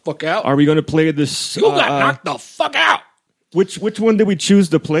 Knock it the fuck out? Are we going to play this? You got knocked the fuck out. Which one did we choose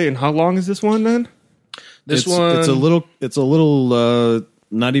to play, and how long is this one then? This one. It's a little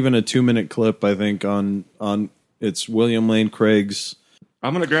not even a 2-minute clip, I think, on it's William Lane Craig's.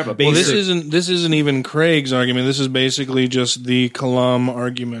 I'm going to grab a Well, basic. this isn't even Craig's argument. This is basically just the Kalam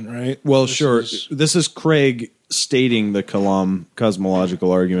argument, right? Well, sure. This is Craig stating the Kalam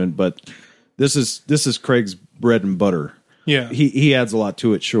cosmological argument, but this is Craig's bread and butter. Yeah. He adds a lot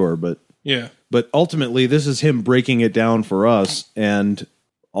to it, sure, but Yeah. ultimately this is him breaking it down for us, and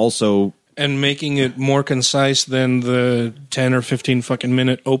also And making it more concise than the 10 or 15 fucking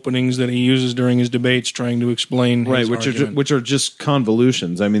minute openings that he uses during his debates trying to explain his argument. which are just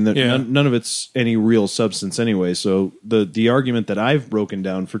convolutions. I mean, Yeah. none of it's any real substance anyway. So the argument that I've broken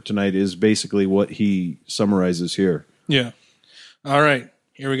down for tonight is basically what he summarizes here. Yeah. All right.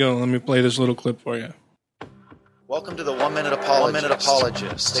 Here we go. Let me play this little clip for you. Welcome to the 1 Minute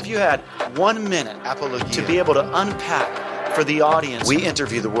Apologist. If you had 1 minute to be able to unpack for the audience, we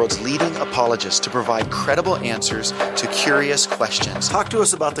interview the world's leading apologists to provide credible answers to curious questions. Talk to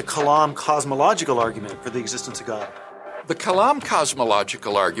us about the Kalam cosmological argument for the existence of God. The Kalam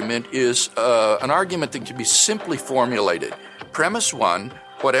cosmological argument is an argument that can be simply formulated. Premise one,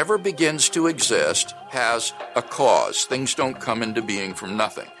 whatever begins to exist has a cause. Things don't come into being from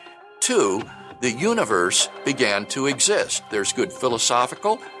nothing. Two, the universe began to exist. There's good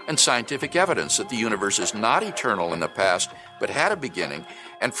philosophical and scientific evidence that the universe is not eternal in the past, but had a beginning.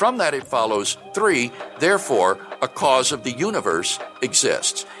 And from that it follows, three, therefore, a cause of the universe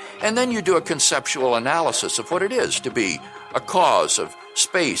exists. And then you do a conceptual analysis of what it is to be a cause of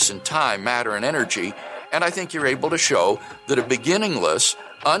space and time, matter and energy. And I think you're able to show that a beginningless,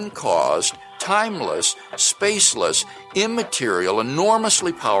 uncaused, timeless, spaceless, immaterial,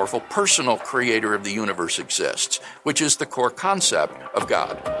 enormously powerful personal creator of the universe exists, which is the core concept of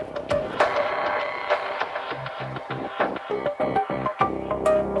God.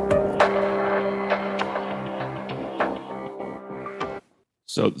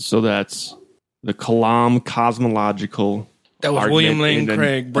 So that's the Kalam cosmological. That was argument William Lane in a-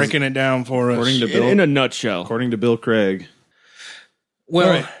 Craig breaking it down for us. According to Bill, in a nutshell. according to Bill Craig. Well,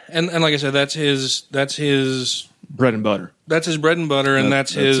 All right. and like I said, that's his Bread and butter. bread and butter, and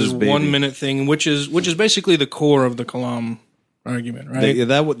that's That's his his baby. 1 minute thing, which is basically the core of the Kalam argument, right?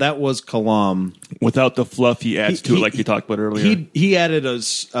 That was Kalam. Without the fluff he adds to it, like you talked about earlier. He added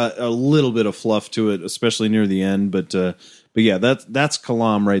a little bit of fluff to it, especially near the end. But yeah, that's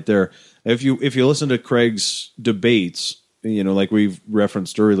Kalam right there. If you listen to Craig's debates, you know, like we've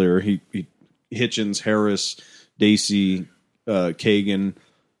referenced earlier, he Hitchens, Harris, Dacey, Kagan.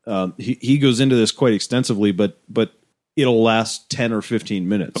 He goes into this quite extensively, but it'll last 10 or 15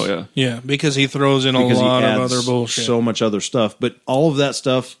 minutes. Oh yeah. Yeah, because he throws in Because a he lot of adds other bullshit. so much other stuff, but all of that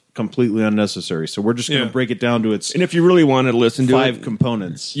stuff completely unnecessary. So we're just going to Yeah. break it down to its And if you really wanted to listen to 5 it,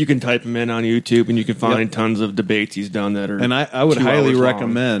 components. you can type him in on YouTube and you can find Yep. tons of debates he's done that are. And I would 2 highly hours long.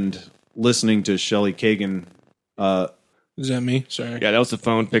 recommend listening to Shelley Kagan. Is that me? Sorry. Yeah, that was the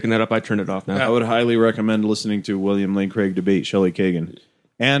phone picking that up. I turned it off now. I would highly recommend listening to William Lane Craig debate Shelley Kagan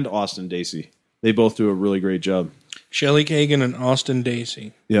and Austin Dacey. They both do a really great job. Shelley Kagan and Austin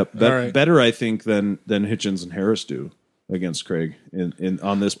Dacey. Yep, All right. better I think than Hitchens and Harris do against Craig in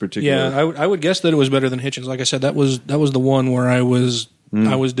on this particular. Yeah, I would guess that it was better than Hitchens. Like I said, that was the one where I was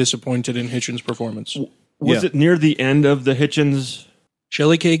disappointed in Hitchens' performance. Was Yeah. it near the end of the Hitchens?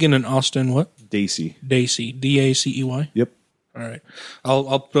 Shelley Kagan and Austin Dacey. Dacey, Dacey. Yep, All right,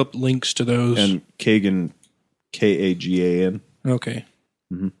 I'll put up links to those. and Kagan, Kagan. Okay.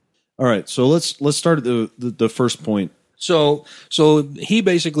 All right, so let's start at the first point. So he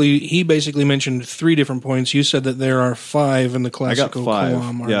basically mentioned 3 different points. You said that there are 5 in the I got classical 5. Kalam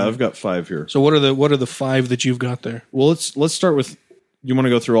argument. Yeah, I've got 5 here. So what are the 5 that you've got there? Well, let's start with. Do you want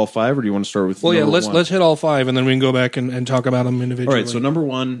to go through all 5, or do you want to start with? Well, yeah, number let's 1? let's hit all 5, and then we can go back and talk about them All individually. right, so number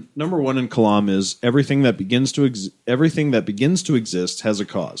one in Kalam is everything that begins to exist has a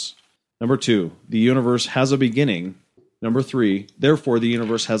cause. Number 2, the universe has a beginning. Number 3, therefore the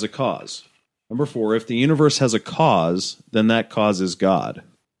universe has a cause. Number 4, if the universe has a cause, then that cause is God.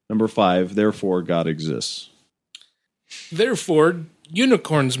 Number 5, therefore God exists. Therefore,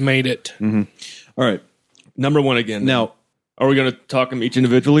 unicorns made it. All right, Number 1 again. now Are we going to talk them each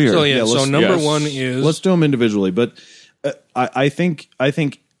individually? Or? So yeah, so let's- number yes. 1 is let's do them individually. But I think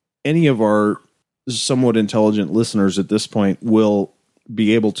any of our somewhat intelligent listeners at this point will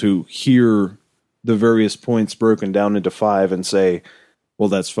be able to hear the various points broken down into 5 and say, well,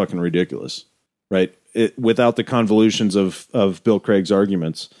 that's fucking ridiculous, right? Without the convolutions of Bill Craig's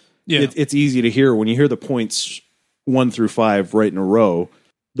arguments. Yeah. It's easy to hear when you hear the points 1 through 5 right in a row.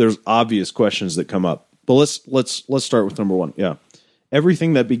 There's obvious questions that come up. But let's start with number 1. Yeah,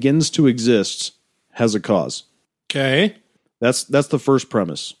 everything that begins to exist has a cause. okay. That's the first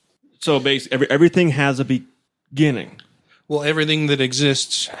premise. So basically, everything has a beginning. Well, everything that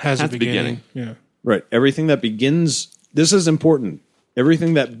exists has a Has a beginning. Yeah. Right. Everything that begins. This is important.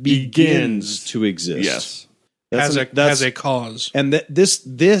 Everything that begins Begins. to exist. Yes. Has a cause. And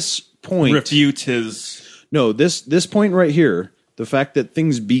this point Refute his. No, this point right here, the fact that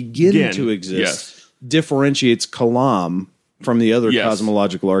things begin to exist, yes. differentiates Kalam from the other Yes.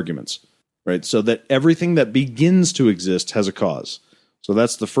 cosmological arguments, right? So that everything that begins to exist has a cause. So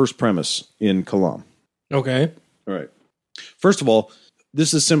that's the first premise in Kalam. Okay. All right. First of all,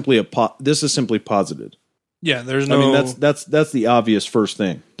 this is simply posited. Yeah, there's I no mean, that's the obvious first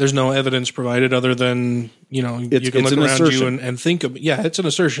thing. there's no evidence provided other than, you can It's look an around assertion. you and think of, yeah, it's an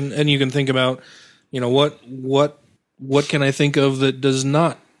assertion, and you can think about, what can I think of that does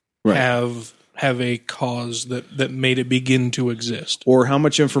not Right. have a cause that made it begin to exist. Or how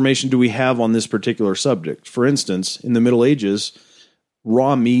much information do we have on this particular subject? For instance, in the Middle Ages,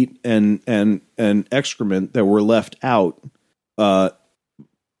 raw meat and excrement that were left out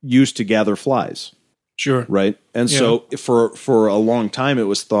used to gather flies, Sure. right? And so for a long time, it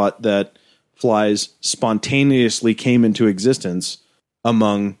was thought that flies spontaneously came into existence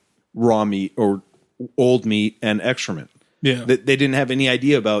among raw meat or old meat and excrement. Yeah. They didn't have any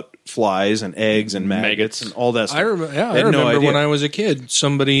idea about flies and eggs and maggots and all that stuff. I remember. Yeah, I They had no remember idea. when I was a kid,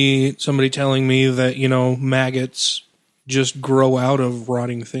 somebody telling me that maggots just grow out of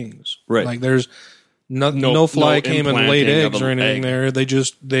rotting things. Right. Like there's no fly no came and laid implanting of eggs or an anything egg.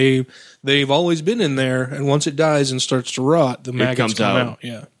 there. They've always been in there, and once it dies and starts to rot, the maggots comes come out. out.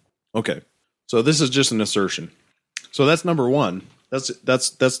 Yeah. Okay. So this is just an assertion. So that's number 1. That's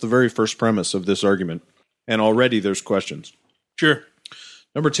the very first premise of this argument. And already there's questions. Sure.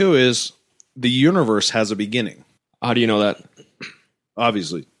 Number 2 is the universe has a beginning. How do you know that?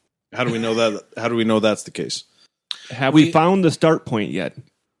 Obviously. How do we know that? How do we know that's the case? Have we found the start point yet?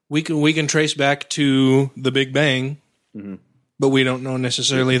 We can trace back to the Big Bang, but we don't know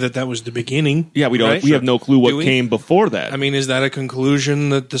necessarily that was the beginning. Yeah, we don't. right? We have no clue Do what we? came before that. I mean, is that a conclusion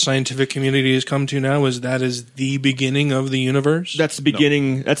that the scientific community has come to now? Is the beginning of the universe? that's the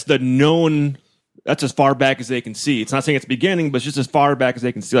beginning. That's the known. That's as far back as they can see. It's not saying it's beginning, but it's just as far back as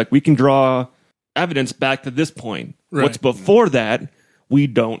they can see. Like we can draw evidence back to this point. Right. What's before that, we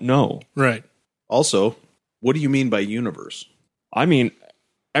don't know. right. Also, what do you mean by universe? I mean,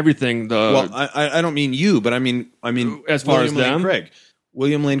 everything. Well, I don't mean you, but I mean As far as William Lane them? Craig.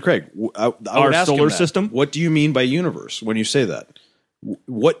 William Lane Craig. I would Our ask him solar that. system? What do you mean by universe when you say that?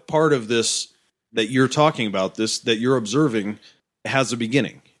 What part of this that you're talking about, this that you're observing, has a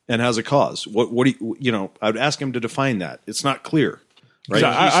beginning and has a cause. What do you I'd ask him to define that. It's not clear. Right?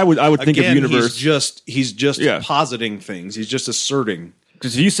 I would think of universe. He's just positing things. He's just asserting.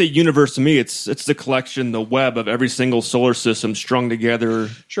 Because if you say universe to me, it's the collection, the web of every single solar system strung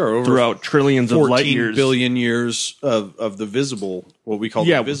together over throughout trillions of light 14 years. billion years of the visible, what we call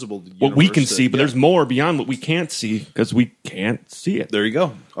the visible universe. What we can see, but there's more beyond what we can't see because we can't see it. There you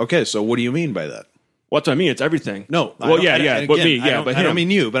go. Okay, so what do you mean by that? What's I mean? It's everything. No. But me, yeah. But I don't mean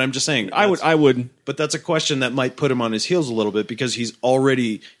you, but I'm just saying. I would. But that's a question that might put him on his heels a little bit because he's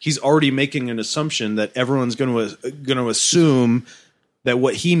already making an assumption that everyone's going to assume that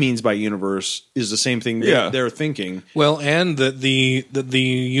what he means by universe is the same thing they're thinking. Well, and that the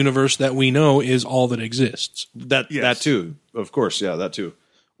universe that we know is all that exists. That too, of course, that too.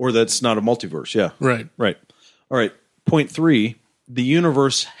 Or that's not a multiverse, Right. All right. Point 3, the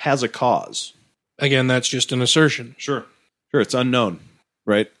universe has a cause. Again, that's just an assertion. Sure, it's unknown,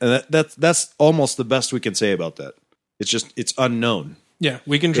 right? And that's almost the best we can say about that. It's unknown. Yeah,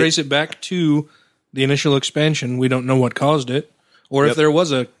 we can trace it back to the initial expansion. We don't know what caused it. Or if there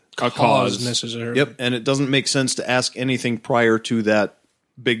was a cause necessarily. Yep, and it doesn't make sense to ask anything prior to that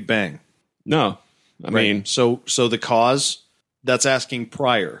Big Bang. No. I mean... So the cause, that's asking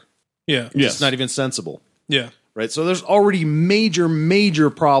prior. Yeah. Yes. It's not even sensible. Yeah. Right? So there's already major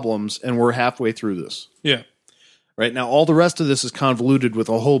problems, and we're halfway through this. Yeah. Right? Now, all the rest of this is convoluted with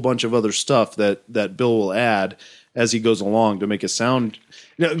a whole bunch of other stuff that Bill will add as he goes along to make it sound...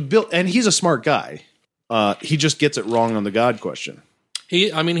 Bill, and he's a smart guy. He just gets it wrong on the God question.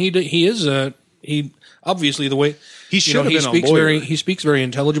 He obviously the way he should have been a lawyer. He speaks very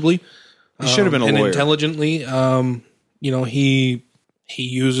intelligibly. He should have been a lawyer. Intelligently. He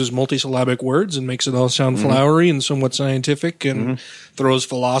uses multisyllabic words and makes it all sound flowery and somewhat scientific, and throws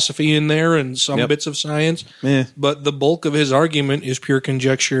philosophy in there and some bits of science. But the bulk of his argument is pure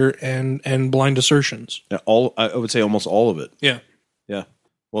conjecture and blind assertions. Yeah, I would say almost all of it. Yeah. Yeah.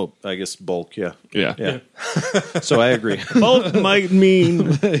 Well, I guess bulk, yeah. So I agree. Bulk might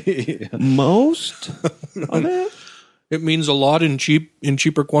mean most of it. It means a lot in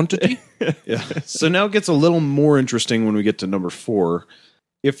cheaper quantity. Yeah. So now it gets a little more interesting when we get to number 4.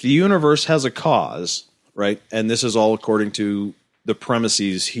 If the universe has a cause, right, and this is all according to the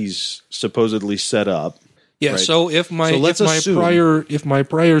premises he's supposedly set up. Yeah. Right? So if my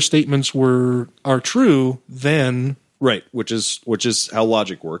prior statements are true, then. Right, which is how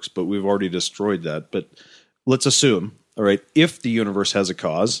logic works, but we've already destroyed that. But let's assume, all right, if the universe has a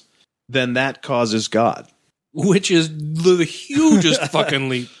cause, then that cause is God. Which is the hugest fucking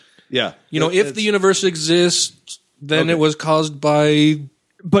leap. Yeah. If the universe exists, then it was caused by...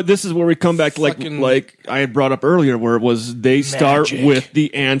 But this is where we come back to like I had brought up earlier, where it was they start with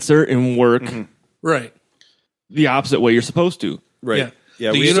the answer and work right the opposite way you're supposed to. Right.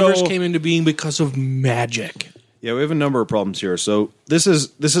 Yeah. The universe came into being because of magic. Yeah, we have a number of problems here. So this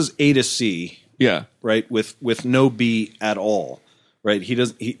is A to C. Yeah. Right. With no B at all. Right.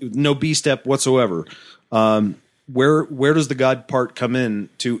 No B step whatsoever. Where does the God part come in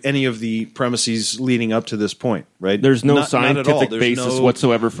to any of the premises leading up to this point? Right. There's no scientific basis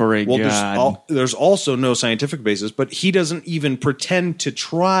whatsoever for a God. There's also no scientific basis, but he doesn't even pretend to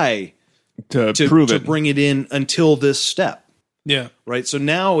try to prove it, to bring it in until this step. Yeah. Right. So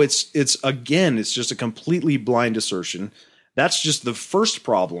now it's just a completely blind assertion. That's just the first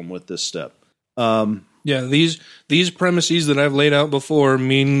problem with this step. These premises that I've laid out before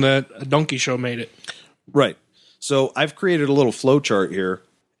mean that a donkey show made it. Right. So I've created a little flow chart here.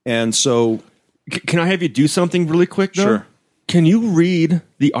 And so can I have you do something really quick though? Sure. Can you read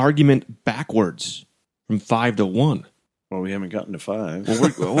the argument backwards from 5 to 1? Well, we haven't gotten to 5.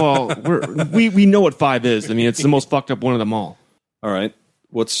 We know what 5 is. I mean, it's the most fucked up one of them all. All right.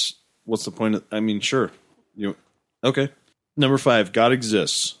 What's the point of, sure. Okay. Number 5, God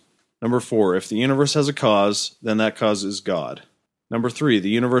exists. Number 4, if the universe has a cause, then that cause is God. Number 3, the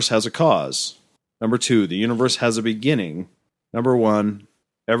universe has a cause. Number 2, the universe has a beginning. Number 1,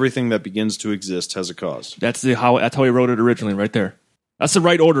 everything that begins to exist has a cause. That's how he wrote it originally, right there. That's the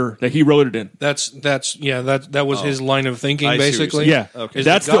right order that he wrote it in. That was his line of thinking, basically. Yeah, okay.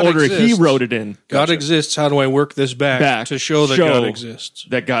 That's the order he wrote it in. God exists. How do I work this back to show that God exists?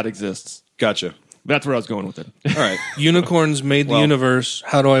 That God exists. Gotcha. That's where I was going with it. All right. Unicorns made the universe.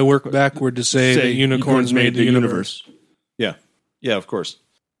 How do I work backward to say that unicorns made the universe? Yeah. Yeah, of course.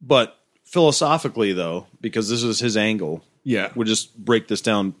 But philosophically, though, because this is his angle, we'll just break this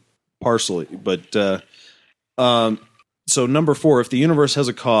down partially. But so number 4, if the universe has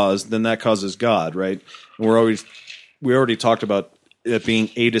a cause, then that cause is God, right? And we already talked about it being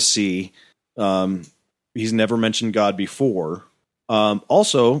A to C. He's never mentioned God before.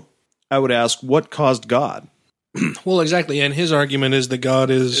 Also, I would ask, what caused God? Well, exactly, and his argument is that God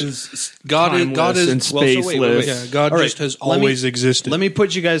is timeless and spaceless. Yeah, God All just right, has always existed. Let me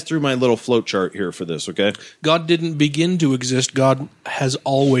put you guys through my little flow chart here for this, okay? God didn't begin to exist. God has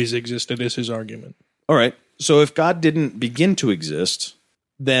always existed. Is his argument? All right. So if God didn't begin to exist,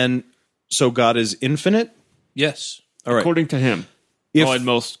 then so God is infinite? Yes. All right. According to him. If- in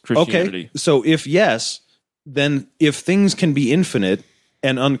most Christianity. Okay. So if yes, then if things can be infinite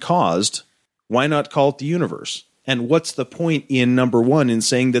and uncaused, why not call it the universe? And what's the point in number 1 in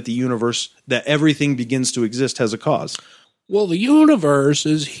saying that the universe, that everything begins to exist has a cause? Well, the universe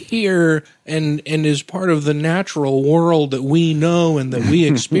is here and is part of the natural world that we know and that we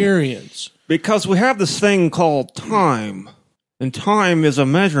experience. Because we have this thing called time. And time is a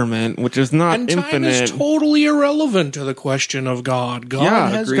measurement which is not And time infinite. is totally irrelevant to the question of God. God Yeah,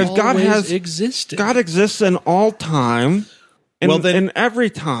 has agreed. always God has- existed. God exists in all time. And, Well, then- in every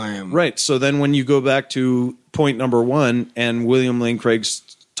time. Right. So then when you go back to point number 1 and William Lane Craig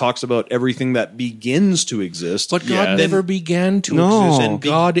talks about everything that begins to exist. But God Yes. never began to No. exist. And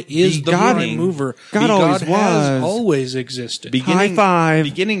God is the prime beginning. mover. God always has was. always existed. High five.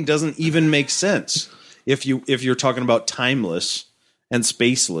 Beginning doesn't even make sense if you're talking about timeless and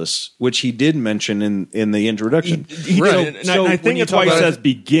spaceless, which he did mention in the introduction. He Right. did. And So I when think you that's why he talk about- says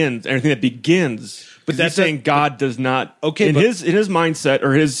begins. Everything that begins. But that's that's saying God does not. Okay, in but- his mindset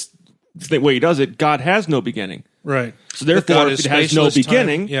or his the way he does it, God has no beginning. Right. So therefore, God if is it has no spaceless,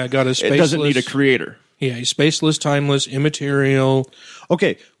 beginning, yeah, God is it doesn't need a spaceless. creator. Yeah, he's spaceless, timeless, immaterial.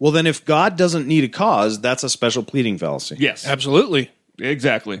 Okay, well then if God doesn't need a cause, that's a special pleading fallacy. Yes, Absolutely.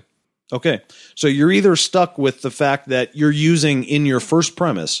 exactly. Okay, so you're either stuck with the fact that you're using in your first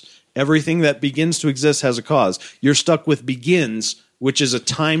premise, everything that begins to exist has a cause. You're stuck with begins, which is a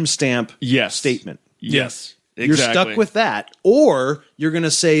timestamp Yes. statement. Yes, You're exactly. stuck with that. Or you're going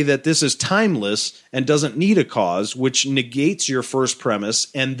to say that this is timeless and doesn't need a cause, which negates your first premise,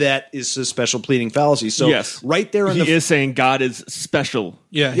 and that is a special pleading fallacy. So yes, right there in he the is saying God is special.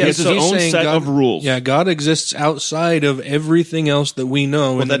 Yeah, he has his he's own saying set God, of rules. Yeah, God exists outside of everything else that we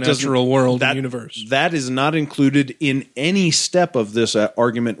know in the that doesn't- natural world that, and universe. That is not included in any step of this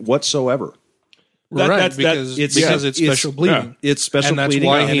argument whatsoever. Right, because it's special pleading. It's special And that's pleading,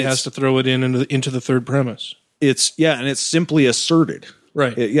 why and he it's- has to throw it into the third premise. and it's simply asserted.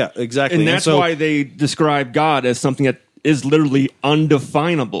 Right. Yeah, exactly. And that's so, why they describe God as something that is literally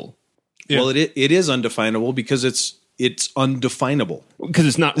undefinable well, it is undefinable because it's undefinable. because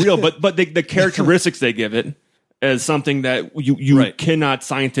it's not real. but the characteristics they give it as something that you Right. cannot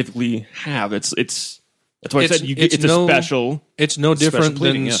scientifically have. It's that's why I said it's a no- special. It's no different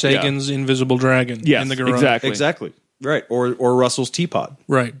pleading, than yeah. Sagan's invisible dragon Yes, in the garage. exactly. Exactly. Right. Or Russell's teapot.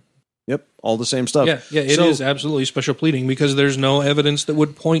 Right. Yep. All the same stuff. Yeah, it is absolutely special pleading because there's no evidence that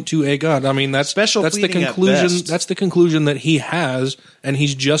would point to a God. I mean, that's Special that's the pleading at conclusion. best. That's the conclusion that he has, and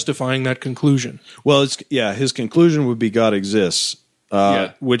he's justifying that conclusion. Well, his conclusion would be God exists,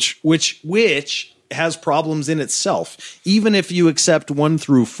 Yeah. which has problems in itself. Even if you accept 1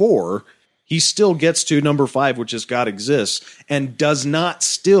 through 4, he still gets to number 5, which is God exists, and does not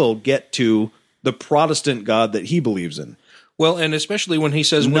still get to the Protestant God that he believes in. Well, and especially when he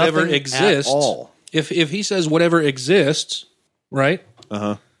says whatever Nothing exists. at all. If he says whatever exists, right?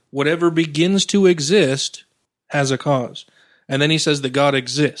 Whatever begins to exist has a cause, and then he says that God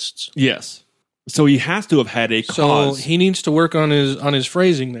exists. Yes. So he has to have had a So cause. he needs to work on his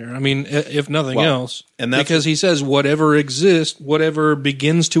phrasing there. I mean, if nothing else, and that's because he says whatever exists, whatever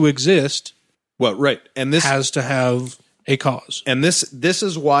begins to exist, Well, right, and this has to have a cause. And this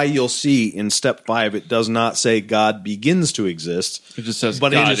is why you'll see in step 5 it does not say God begins to exist. It just says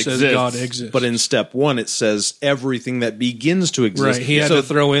But it God It just exists. says God exists. But in step 1 it says everything that begins to exist. Right, he had to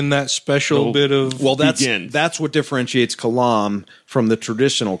throw in that special bit of Well, begins. that's what differentiates Kalam from the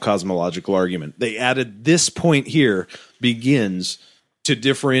traditional cosmological argument. They added this point here, begins, to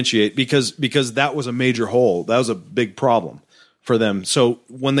differentiate because that was a major hole. That was a big problem for them. So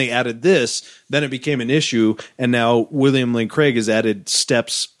when they added this, then it became an issue, and now William Lane Craig has added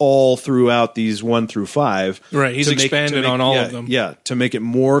steps all throughout these 1 through 5. Right, he's to make- expanded to make- on all yeah, of them. Yeah, to make it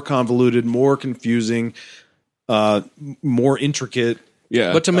more convoluted, more confusing, more intricate.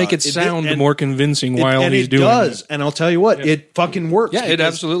 Yeah. but to make it it- sound and- more convincing while and he's it doing does, it. and I'll tell you what, it fucking works. Yeah, it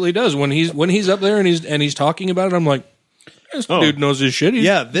because- absolutely does. When he's up there and he's talking about it, I'm like, this dude knows his shit.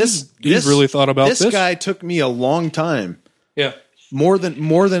 Yeah, he's really thought about this. This guy took me a long time, Yeah. more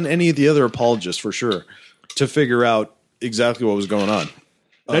than any of the other apologists for sure, to figure out exactly what was going on.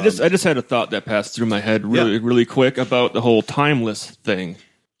 I just had a thought that passed through my head really quick about the whole timeless thing.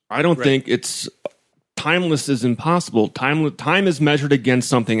 I don't think it's timeless is impossible. Time is measured against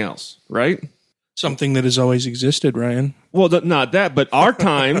something else, right? Something that has always existed, Ryan. Well, not that, but our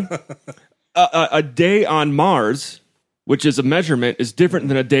time, a day on Mars, which is a measurement, is different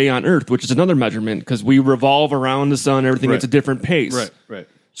than a day on Earth, which is another measurement because we revolve around the sun. Everything at a different pace. Right.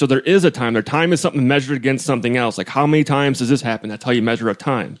 So there is a time. Their time is something measured against something else. Like how many times does this happen? That's how you measure a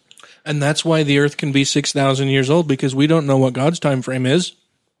time. And that's why the Earth can be 6,000 years old, because we don't know what God's time frame is.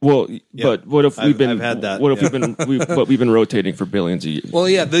 Well, but what if we've been? I've had that. What if we've been rotating for billions of years? Well,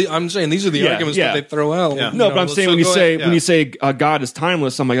 yeah, I'm saying these are the arguments that they throw out. Yeah. No, but I'm saying when you say God is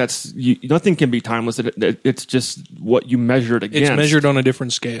timeless, I'm like nothing can be timeless. It's just what you measure it against. It's measured on a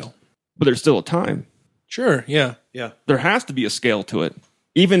different scale. But there's still a time. Sure. Yeah. There has to be a scale to it.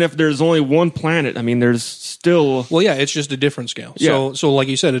 Even if there's only one planet, I mean, there's still... Well, yeah, it's just a different scale. Yeah. So like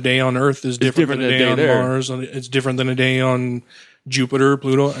you said, a day on Earth is different than a day on Mars. It's different than a day on Jupiter,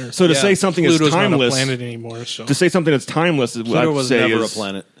 Pluto. So to say something Pluto's is timeless... not a planet anymore. So. To say something that's timeless is what Pluto I'd was say never is... a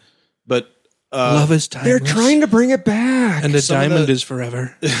planet. But... love is timeless. They're trying to bring it back. And a diamond is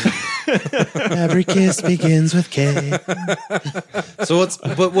forever. Every kiss begins with K. So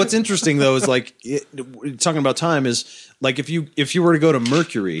what's interesting though is like talking about time is like if you were to go to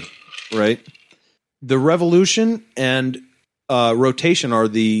Mercury, right? The revolution and rotation are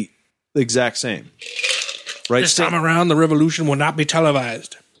the exact same, right? This time around, the revolution will not be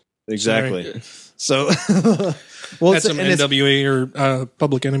televised. Exactly. So, well, that's some NWA or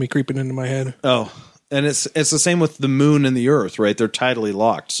Public Enemy creeping into my head. Oh. And it's the same with the moon and the Earth, right? They're tidally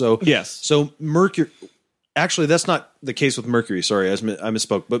locked. So yes. So Mercury, actually, that's not the case with Mercury. Sorry, I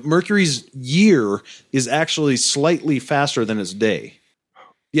misspoke. But Mercury's year is actually slightly faster than its day.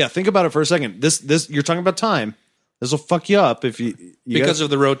 Yeah, think about it for a second. This you're talking about time. This will fuck you up if you because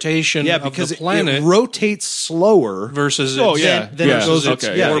of the rotation of the planet. It rotates slower versus than it goes orbit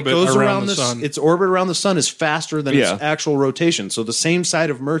it goes around the sun. Its orbit around the sun is faster than its actual rotation. So the same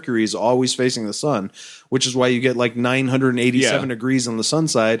side of Mercury is always facing the sun, which is why you get like 987 degrees on the sun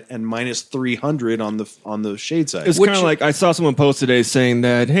side and minus 300 on the shade side. It's kind of like I saw someone post today saying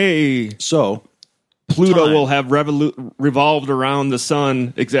that, hey, so Pluto will have revolved around the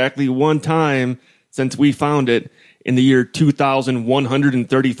sun exactly one time since we found it in the year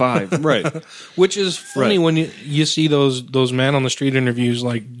 2135. Right. Which is funny when you see those man on the street interviews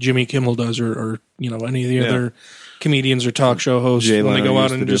like Jimmy Kimmel does or any of the other comedians or talk show hosts when they go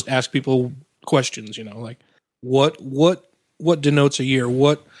out and just ask people questions, like what denotes a year?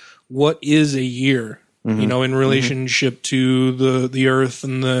 What is a year? Mm-hmm. In relationship to the earth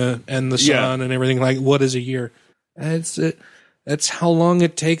and the sun and everything, like what is a year? That's how long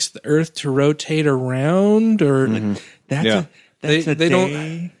it takes the Earth to rotate around, or they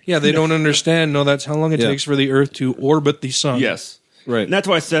don't understand. No, that's how long it takes for the Earth to orbit the sun. Yes, right. And that's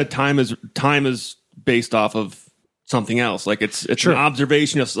why I said time is based off of something else. Like it's an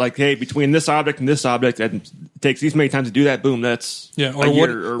observation. It's like, hey, between this object and this object, and it takes these many times to do that. Boom, that's or a what,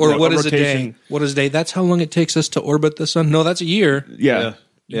 year. Or what is a day? What is a day? That's how long it takes us to orbit the sun. No, that's a year. Yeah.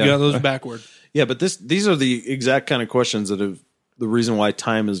 You got those backward. Yeah, but these are the exact kind of questions that have the reason why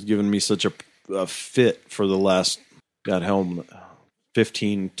time has given me such a fit for the last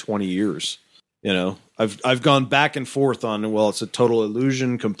 15, 20 years. I've gone back and forth on, it's a total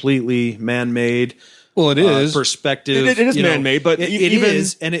illusion, completely man-made. Well, it is perspective. It is man-made, but it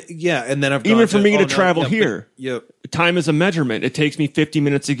is, and and then I've gone even for me to travel here. Yeah, time is a measurement. It takes me 50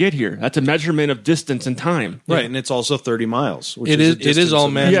 minutes to get here. That's a measurement of distance and time, right? And it's also 30 miles. Which it is all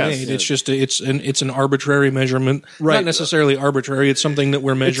man-made. Yes. It's just it's an arbitrary measurement, right? Not necessarily arbitrary. It's something that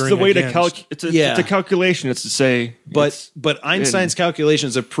we're measuring. It's the way against. to calculate. It's a calculation. It's to say, but Einstein's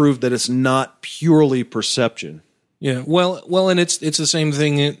calculations have proved that it's not purely perception. Yeah, well, and it's the same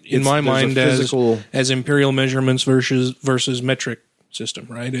thing in my mind as imperial measurements versus metric system,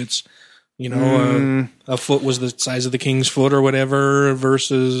 right? It's a foot was the size of the king's foot or whatever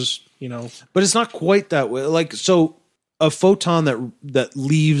versus But it's not quite that way. Like so, a photon that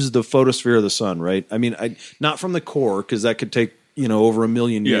leaves the photosphere of the sun, right? I mean, not from the core because that could take over 1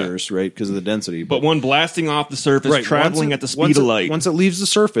 million years, right? Because of the density. But one blasting off the surface, traveling at the speed of light. Once it leaves the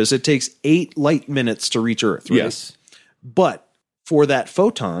surface, it takes 8 light minutes to reach Earth, right? Yes. But for that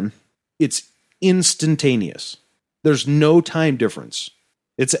photon, it's instantaneous. There's no time difference.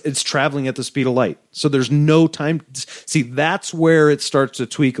 It's traveling at the speed of light. So there's no time. See, that's where it starts to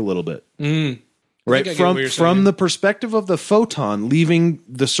tweak a little bit. Right? From the perspective of the photon leaving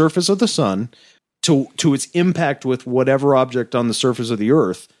the surface of the sun to its impact with whatever object on the surface of the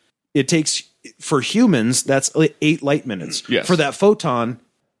Earth, it takes, for humans, that's 8 light minutes. Yes. For that photon,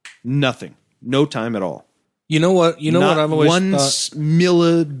 nothing. No time at all. You know what? You know Not what I've always one thought.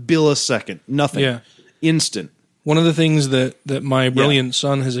 millisecond. Nothing. Yeah. Instant. One of the things that my brilliant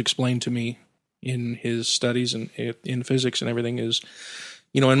son has explained to me in his studies and in physics and everything is,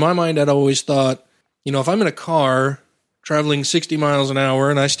 in my mind, I'd always thought, if I'm in a car traveling 60 miles an hour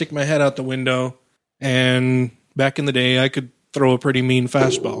and I stick my head out the window, and back in the day, I could throw a pretty mean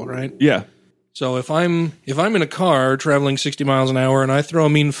fastball, right? Yeah. So if I'm in a car traveling 60 miles an hour and I throw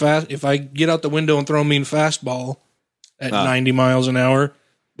if I get out the window and throw a mean fastball at 90 miles an hour,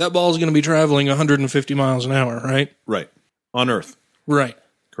 that ball is going to be traveling 150 miles an hour, right? Right. On Earth. Right.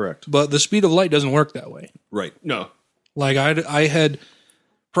 Correct. But the speed of light doesn't work that way. Right. No. Like I had,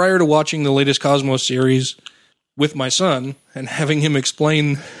 prior to watching the latest Cosmos series with my son and having him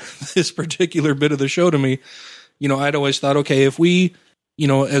explain this particular bit of the show to me, I'd always thought, okay, if we,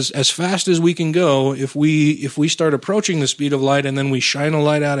 as fast as we can go, if we start approaching the speed of light and then we shine a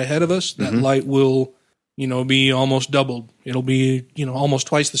light out ahead of us, that light will, be almost doubled. It'll be, almost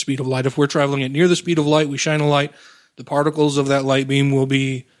twice the speed of light. If we're traveling at near the speed of light, we shine a light, the particles of that light beam will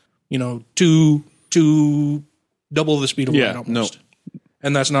be, two double the speed of light almost. No.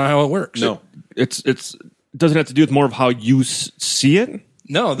 And that's not how it works. No. It doesn't have to do with more of how you see it.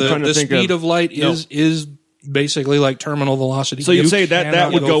 No, the speed of light is basically like terminal velocity. So you'd say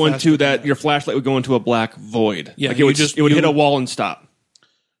that would go into that. your flashlight would go into a black void. Yeah, like it would hit a wall and stop.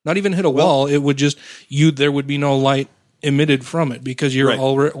 Not even hit a wall. It would just there would be no light emitted from it because you're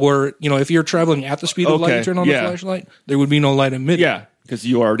already, or if you're traveling at the speed of light, you turn on the flashlight, there would be no light emitted. Yeah, because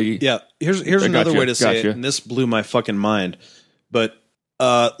you already. Yeah. Here's another way to say it, and this blew my fucking mind. But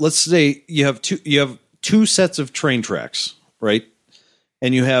let's say you have two sets of train tracks, right?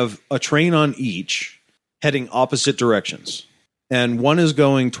 And you have a train on each heading opposite directions. And one is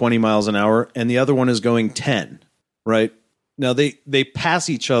going 20 miles an hour and the other one is going 10, right? Now they pass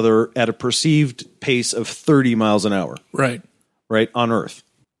each other at a perceived pace of 30 miles an hour. Right. Right, on Earth.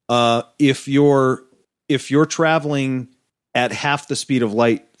 If you're traveling at half the speed of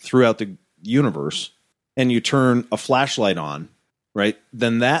light throughout the universe and you turn a flashlight on, right?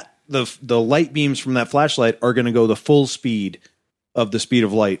 Then the light beams from that flashlight are going to go the full speed of the speed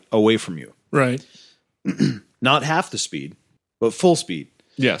of light away from you. Right. Not half the speed, but full speed.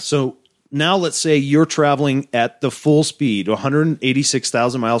 Yes. So now let's say you're traveling at the full speed,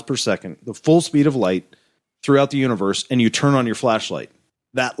 186,000 miles per second, the full speed of light throughout the universe, and you turn on your flashlight.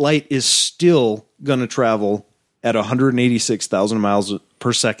 That light is still going to travel at 186,000 miles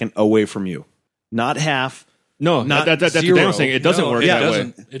per second away from you. Not half. No, not that's zero. what I'm saying. It doesn't work that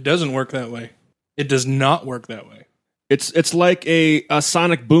way. It doesn't work that way. It does not work that way. It's like a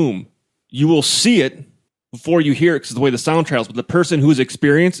sonic boom. You will see it before you hear it because of the way the sound travels. But the person who's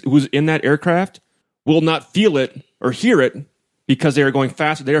in that aircraft will not feel it or hear it because they are going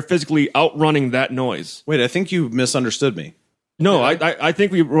faster. They are physically outrunning that noise. Wait, I think you misunderstood me. No, I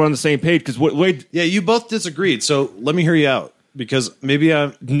think we were on the same page because Wade. Yeah, you both disagreed. So let me hear you out because maybe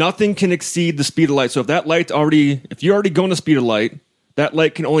nothing can exceed the speed of light. So if that light's if you're already going the speed of light, that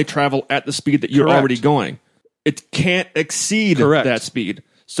light can only travel at the speed that you're already going. It can't exceed that speed.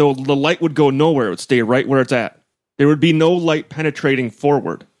 So the light would go nowhere. It would stay right where it's at. There would be no light penetrating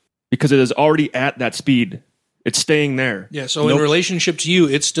forward because it is already at that speed. It's staying there. Yeah, so in relationship to you,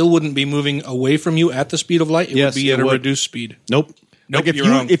 it still wouldn't be moving away from you at the speed of light. It would be at a reduced speed. Nope. Like you're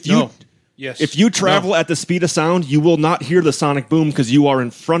wrong. If you travel at the speed of sound, you will not hear the sonic boom because you are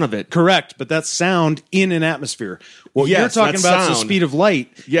in front of it. Correct, but that's sound in an atmosphere. What you're talking about is the speed of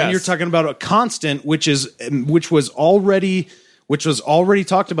light, and you're talking about a constant, which was already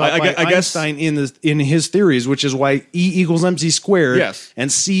talked about by Einstein in his theories, which is why E equals mc squared,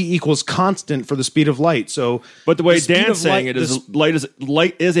 and C equals constant for the speed of light. So, but the way Dan's saying it is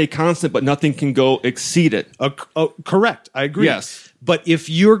light is a constant, but nothing can go exceed it. Correct, I agree. Yes. But if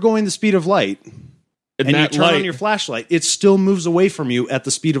you're going the speed of light and you turn on your flashlight, it still moves away from you at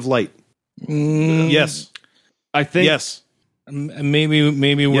the speed of light. Yes. I think. Yes.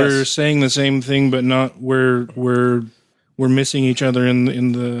 Maybe we're saying the same thing, but not we're missing each other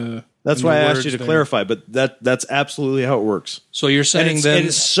in the. That's why I asked you to clarify, but that's absolutely how it works. So you're saying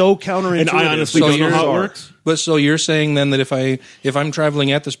it's so counterintuitive. And I honestly don't know how it works. But so you're saying then that if I'm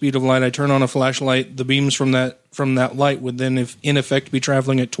traveling at the speed of light, I turn on a flashlight, the beams from that light would then, in effect, be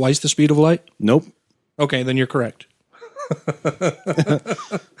traveling at twice the speed of light? Nope. Okay, then you're correct.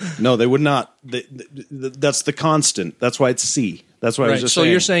 No, they would not. That's the constant. That's why it's C. That's why I was just saying.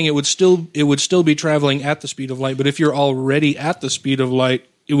 So you're saying it would still be traveling at the speed of light, but if you're already at the speed of light,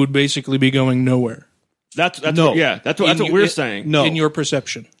 it would basically be going nowhere. That's what we're saying. No, in your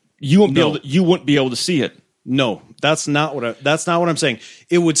perception, you won't be able to see it. No, that's not what I'm saying.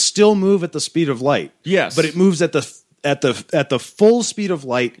 It would still move at the speed of light. Yes. But it moves at the full speed of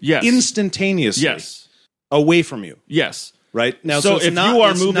light instantaneously. Yes. Away from you. Yes. Right? Now So it's if not, you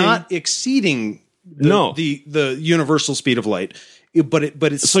are it's moving- not exceeding the universal speed of light. But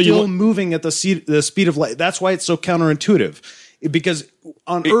it's So still moving at the speed of light. That's why it's so counterintuitive. Because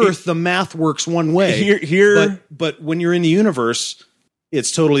on Earth the math works one way. But when you're in the universe,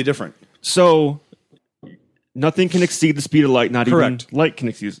 it's totally different. So nothing can exceed the speed of light, not Correct. even light can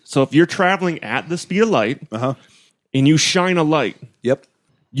exceed. So if you're traveling at the speed of light and you shine a light, Yep.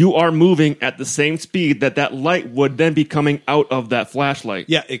 you are moving at the same speed that light would then be coming out of that flashlight.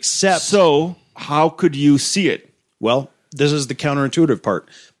 Yeah, except So how could you see it? well, this is the counterintuitive part.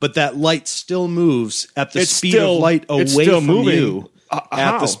 But that light still moves at the It's speed still- of light it's away still from moving. you at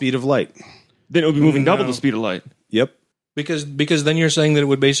How? the speed of light. Then it would be moving double the speed of light. Yep. Because then you're saying that it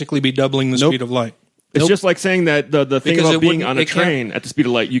would basically be doubling the Nope. speed of light. It's just like saying that the thing Because about it being wouldn't- on a it can't- train at the speed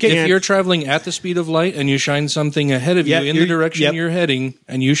of light, you If can't. you're traveling at the speed of light and you shine something ahead of you Yeah, in the you're- direction yep. you're heading,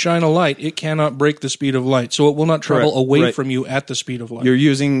 and you shine a light, it cannot break the speed of light. So it will not travel Correct. away Right. from you at the speed of light. You're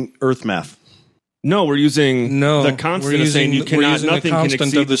using Earth math. No, we're using No, the constant we're of saying you using- we're cannot. using the Nothing can constant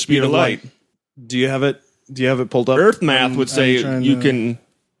exceed of the speed of light. Do you have it pulled up? Earth math would say trying you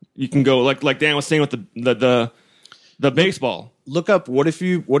to- can go like Dan was saying with the baseball. Look up what if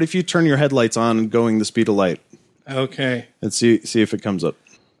you turn your headlights on going the speed of light Okay. and see if it comes up.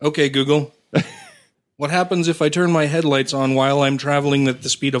 Okay, Google. What happens if I turn my headlights on while I'm traveling at the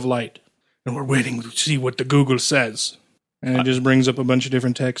speed of light? And we're waiting to see what the Google says. And it just brings up a bunch of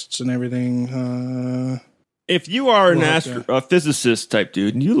different texts and everything. If you are We'll have to- a physicist type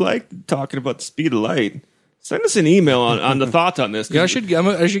dude and you like talking about the speed of light, send us an email on the thoughts on this. Yeah, I should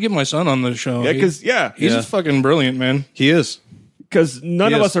get my son on the show. Yeah, because He's just fucking brilliant, man. He is. because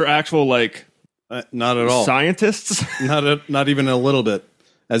none He of is. us are actual like Not at all. scientists. Not even a little bit,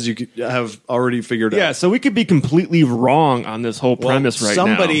 as you have already figured Yeah, out. so we could be completely wrong on this whole premise right now.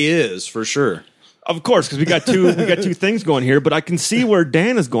 Somebody is for sure. Of course, because we got two things going here, but I can see where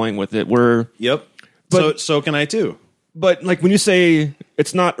Dan is going with it. Yep. But- so can I too. But like when you say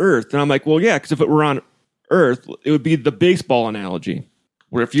it's not Earth, and I'm like, well, yeah, because if it were on Earth, it would be the baseball analogy,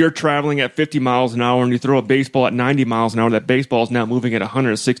 where if you're traveling at 50 miles an hour and you throw a baseball at 90 miles an hour, that baseball is now moving at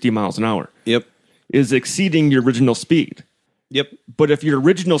 160 miles an hour, Yep. is exceeding your original speed. Yep. But if your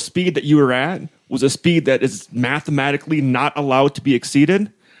original speed that you were at was a speed that is mathematically not allowed to be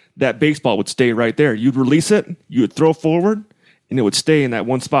exceeded, that baseball would stay right there. You'd release it, you would throw forward, and it would stay in that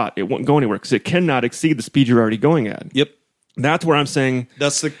one spot. It wouldn't go anywhere because it cannot exceed the speed you're already going at. Yep. That's where I'm saying.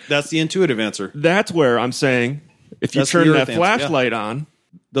 That's the intuitive answer. That's where I'm saying if you That's turn the that Earth answer, flashlight on,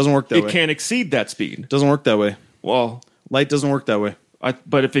 Doesn't work that it way. can't exceed that speed. Doesn't work that way. Well, Light doesn't work that way.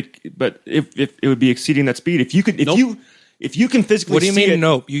 but if it would be exceeding that speed, if you can physically, What do you see mean? it,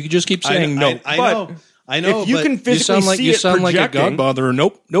 Nope. You just keep saying nope. I But know. I know. if you but can You physically sound like see you it sound like a projecting, god botherer.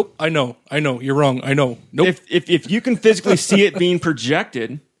 Nope. I know. You're wrong. I know. Nope. if you can physically see it being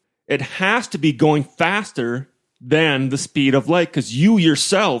projected, it has to be going faster than the speed of light because you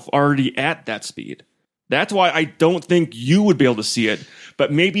yourself are already at that speed. That's why I don't think you would be able to see it,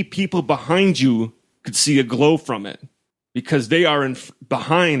 but maybe people behind you could see a glow from it because they are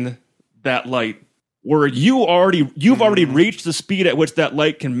behind that light. Where you've already reached the speed at which that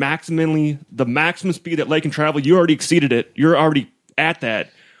light can the maximum speed that light can travel. You already exceeded it. You're already at that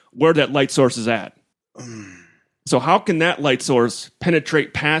where that light source is at. So how can that light source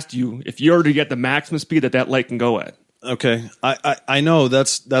penetrate past you if you already get the maximum speed that light can go at? Okay. I know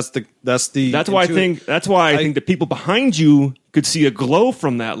that's why I think the people behind you could see a glow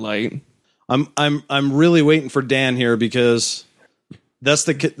from that light. I'm really waiting for Dan here because that's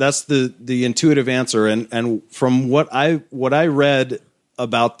the intuitive answer and from what I read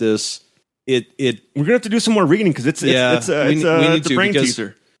about this we're gonna have to do some more reading because it's a brain because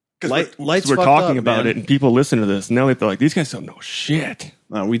teaser. Light's We're fucked talking up, about man. it and people listen to this and now they feel like these guys don't know shit.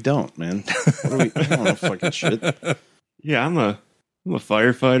 No, we don't, man. I don't know fucking shit. Yeah, I'm a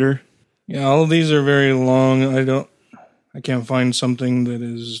firefighter. Yeah, all of these are very long. I can't find something that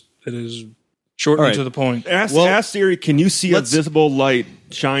is short All and right. to the point. Ask Siri, can you see a let's- visible light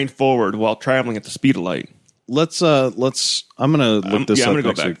shine forward while traveling at the speed of light? Let's I'm gonna look this up. I'm gonna go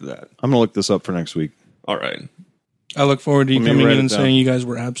next back week. to that. I'm gonna look this up for next week. All right. I look forward to you Let me coming write in it and down. saying you guys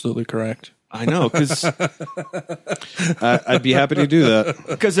were absolutely correct. I know, because I'd be happy to do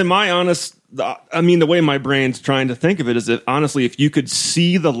that. in my honest, the way my brain's trying to think of it is that honestly, if you could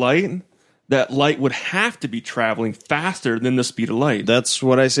see the light, that light would have to be traveling faster than the speed of light. That's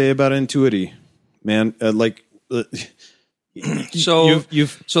what I say about intuity, man. So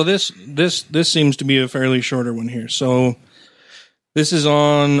this seems to be a fairly shorter one here. So this is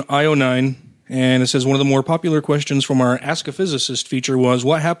on IO9, and it says one of the more popular questions from our Ask a Physicist feature was,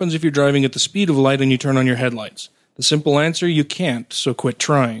 what happens if you're driving at the speed of light and you turn on your headlights? The simple answer, you can't, so quit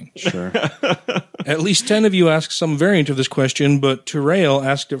trying. Sure. At least 10 of you asked some variant of this question, but Terrail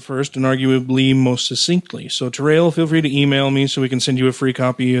asked it first and arguably most succinctly. So Terrail, feel free to email me so we can send you a free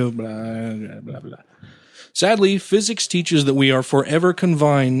copy of blah, blah, blah, blah. Sadly, physics teaches that we are forever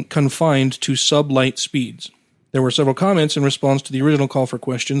confined to sublight speeds. There were several comments in response to the original call for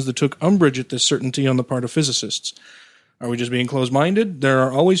questions that took umbrage at this certainty on the part of physicists. Are we just being closed-minded? There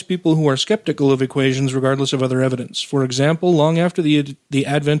are always people who are skeptical of equations regardless of other evidence. For example, long after the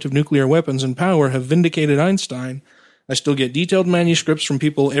advent of nuclear weapons and power have vindicated Einstein, I still get detailed manuscripts from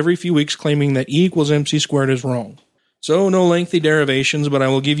people every few weeks claiming that E equals mc squared is wrong. So, no lengthy derivations, but I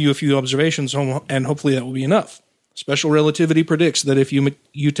will give you a few observations, and hopefully that will be enough. Special relativity predicts that if you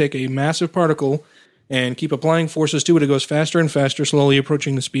take a massive particle and keep applying forces to it, it goes faster and faster, slowly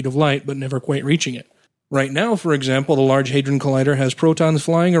approaching the speed of light, but never quite reaching it. Right now, for example, the Large Hadron Collider has protons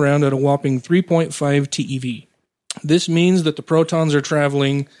flying around at a whopping 3.5 TeV. This means that the protons are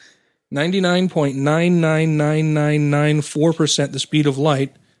traveling 99.999994% the speed of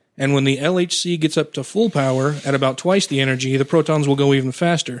light, and when the LHC gets up to full power at about twice the energy, the protons will go even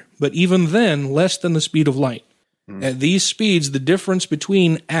faster, but even then, less than the speed of light. At these speeds, the difference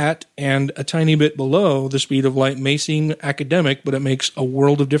between at and a tiny bit below the speed of light may seem academic, but it makes a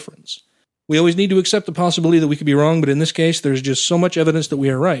world of difference. We always need to accept the possibility that we could be wrong, but in this case, there's just so much evidence that we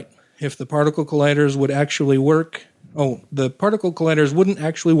are right. If the particle colliders would actually work... the particle colliders wouldn't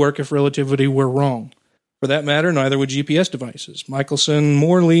actually work if relativity were wrong. For that matter, neither would GPS devices. Michelson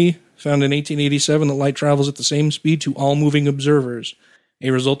Morley found in 1887 that light travels at the same speed to all moving observers, a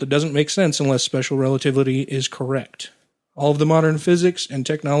result that doesn't make sense unless special relativity is correct. All of the modern physics and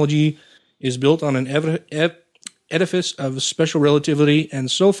technology is built on an edifice of special relativity, and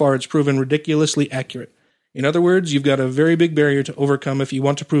so far it's proven ridiculously accurate. In other words, you've got a very big barrier to overcome if you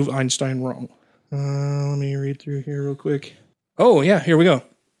want to prove Einstein wrong. Let me read through here real quick. Oh, yeah, here we go.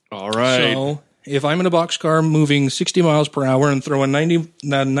 All right. So, if I'm in a boxcar moving 60 miles per hour and throw a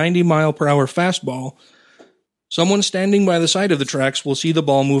 90 mile per hour fastball, someone standing by the side of the tracks will see the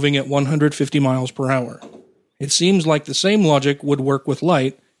ball moving at 150 miles per hour. It seems like the same logic would work with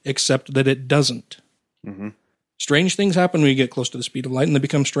light, except that it doesn't. Mm-hmm. Strange things happen when you get close to the speed of light, and they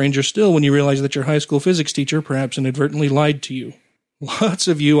become stranger still when you realize that your high school physics teacher perhaps inadvertently lied to you. Lots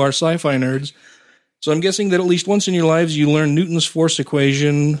of you are sci-fi nerds, so I'm guessing that at least once in your lives you learn Newton's force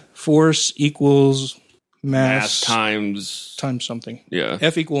equation, force equals mass times something. Yeah.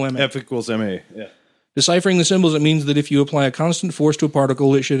 F equals ma. F equals ma. Yeah. Deciphering the symbols, it means that if you apply a constant force to a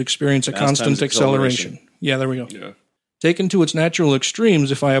particle, it should experience a Mass constant times acceleration. Yeah, there we go. Yeah. Taken to its natural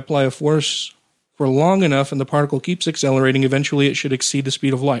extremes, if I apply a force for long enough and the particle keeps accelerating, eventually it should exceed the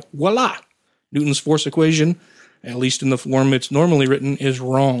speed of light. Voila! Newton's force equation, at least in the form it's normally written, is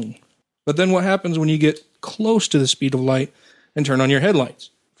wrong. But then what happens when you get close to the speed of light and turn on your headlights?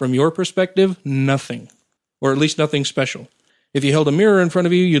 From your perspective, nothing. Or at least nothing special. If you held a mirror in front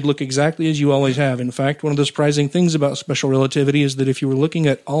of you, you'd look exactly as you always have. In fact, one of the surprising things about special relativity is that if you were looking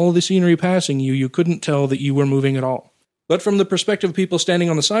at all the scenery passing you, you couldn't tell that you were moving at all. But from the perspective of people standing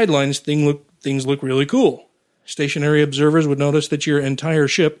on the sidelines, things look really cool. Stationary observers would notice that your entire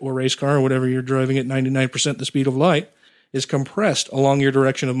ship, or race car, or whatever you're driving at 99% the speed of light, is compressed along your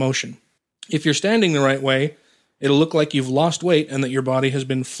direction of motion. If you're standing the right way, it'll look like you've lost weight and that your body has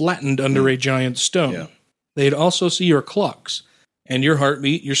been flattened under a giant stone. Yeah. They'd also see your clocks, and your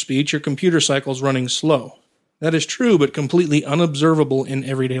heartbeat, your speech, your computer cycles running slow. That is true, but completely unobservable in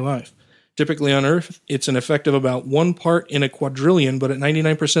everyday life. Typically on Earth, it's an effect of about 1 part in a quadrillion, but at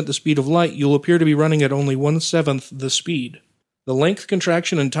 99% the speed of light, you'll appear to be running at only 1/7 the speed. The length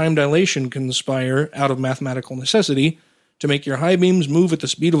contraction and time dilation conspire, out of mathematical necessity, to make your high beams move at the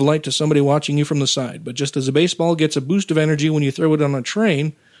speed of light to somebody watching you from the side. But just as a baseball gets a boost of energy when you throw it on a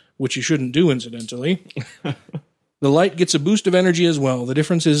train, which you shouldn't do incidentally, the light gets a boost of energy as well. The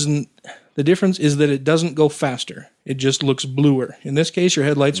difference is that it doesn't go faster. It just looks bluer. In this case, your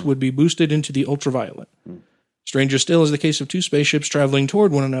headlights would be boosted into the ultraviolet. Stranger still is the case of two spaceships traveling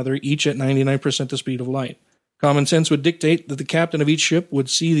toward one another, each at 99% the speed of light. Common sense would dictate that the captain of each ship would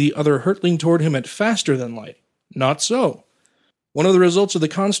see the other hurtling toward him at faster than light. Not so. One of the results of the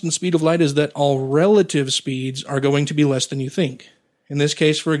constant speed of light is that all relative speeds are going to be less than you think. In this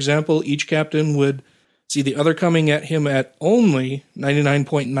case, for example, each captain would see the other coming at him at only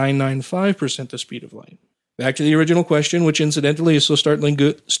 99.995% the speed of light. Back to the original question, which incidentally is so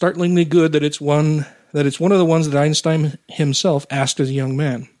startlingly good that it's one that it's one of the ones that Einstein himself asked as a young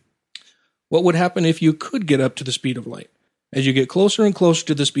man. What would happen if you could get up to the speed of light? As you get closer and closer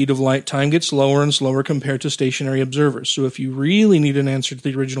to the speed of light, time gets slower and slower compared to stationary observers. So if you really need an answer to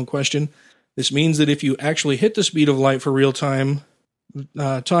the original question, this means that if you actually hit the speed of light for real time,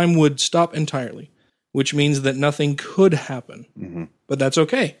 time would stop entirely, which means that nothing could happen. Mm-hmm. But that's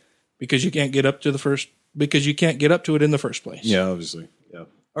okay, because you can't get up to it in the first place. Yeah, obviously. Yeah.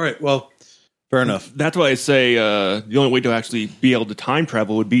 All right. Well, fair enough. That's why I say the only way to actually be able to time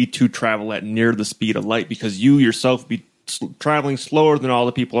travel would be to travel at near the speed of light, because you yourself be traveling slower than all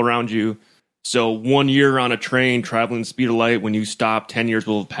the people around you. So 1 year on a train traveling the speed of light, when you stop, 10 years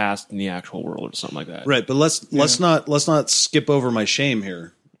will have passed in the actual world or something like that. Right, but let's not skip over my shame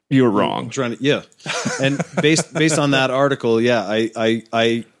here. You were wrong. And based on that article,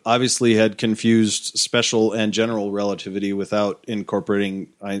 I obviously had confused special and general relativity without incorporating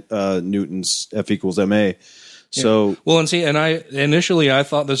Newton's F equals ma. So initially I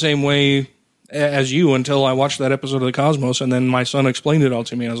thought the same way as you until I watched that episode of the Cosmos, and then my son explained it all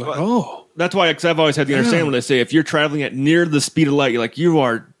to me. I was like, oh. That's why, because I've always had the understanding when they say if you're traveling at near the speed of light, you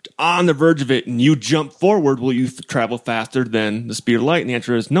are on the verge of it, and you jump forward, will you travel faster than the speed of light? And the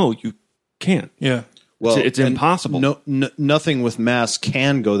answer is no, you can't. Yeah. Well, it's impossible. Nothing with mass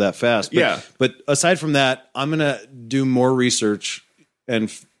can go that fast. But aside from that, I'm going to do more research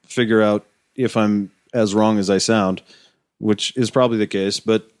and figure out if I'm as wrong as I sound, which is probably the case.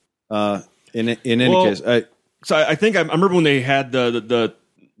 But in any case, I think I remember when they had the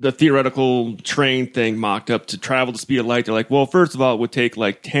theoretical train thing mocked up to travel the speed of light. They're like, well, first of all, it would take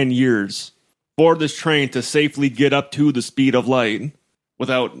 10 years for this train to safely get up to the speed of light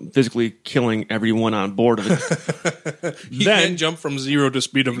without physically killing everyone on board of it. You can't jump from 0 to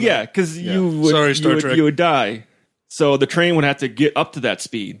speed of light. Yeah, because you would die. So the train would have to get up to that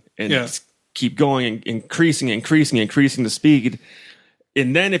speed and keep going and increasing the speed.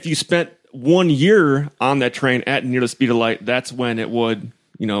 And then if you spent 1 year on that train at near the speed of light, that's when it would,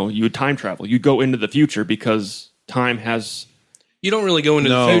 you would time travel. You'd go into the future because time has... You don't really go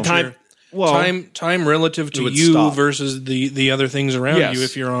into the future. Time relative to you stop. Versus the other things around you,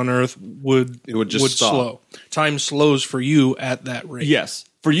 if you're on Earth, would slow. Time slows for you at that rate. Yes.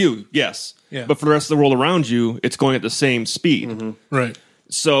 For you, yes. Yeah. But for the rest of the world around you, it's going at the same speed. Mm-hmm. Right.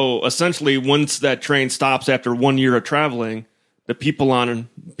 So essentially, once that train stops after 1 year of traveling, the people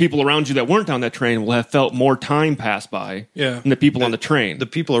around you that weren't on that train will have felt more time pass by than the people on the train. The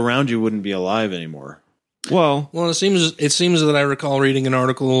people around you wouldn't be alive anymore. Well, it seems that I recall reading an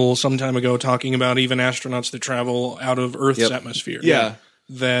article some time ago talking about even astronauts that travel out of Earth's atmosphere. Yeah.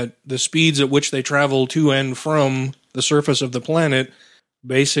 That the speeds at which they travel to and from the surface of the planet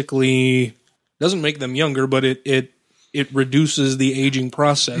basically doesn't make them younger, but it reduces the aging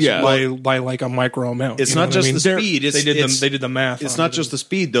process by like a micro amount. It's not just the speed. They did the math. It's not just the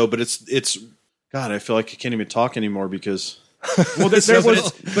speed though, but it's God. I feel like I can't even talk anymore because. Well, it's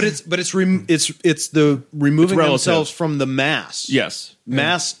the removing themselves from the mass. Yes,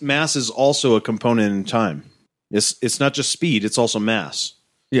 mass is also a component in time. It's not just speed; it's also mass.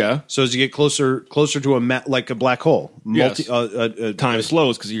 Yeah. So as you get closer to like a black hole, time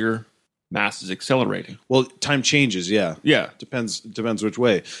slows because your mass is accelerating. Well, time changes. Yeah. Depends which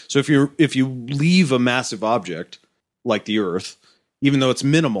way. So if you leave a massive object like the Earth, even though it's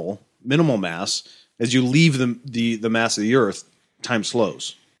minimal mass. As you leave the mass of the Earth, time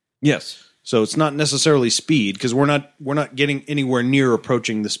slows. Yes. So it's not necessarily speed because we're not getting anywhere near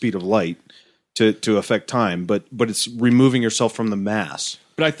approaching the speed of light to affect time, but it's removing yourself from the mass.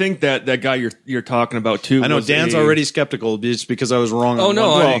 But I think that guy you're talking about too. I know Dan's already skeptical just because I was wrong. Oh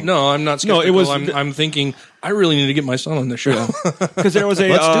no, I'm not skeptical. I'm thinking I really need to get my son on the show because there was a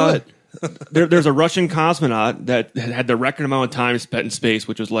let's do it. There's a Russian cosmonaut that had the record amount of time spent in space,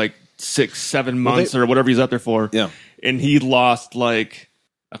 which was 6-7 months or whatever he's out there for. Yeah, and he lost a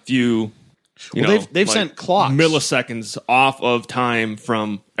few. They've sent clocks milliseconds off of time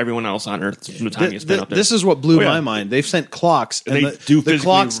from everyone else on Earth from the time he spent up there. This is what blew my mind. They've sent clocks, and the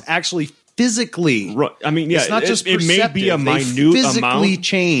clocks actually physically. I mean, it's not just it may be a minute physically amount.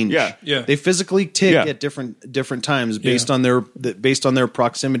 Change. Yeah. They physically tick at different times based on their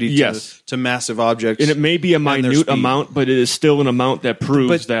proximity to massive objects. And it may be a minute amount, but it is still an amount that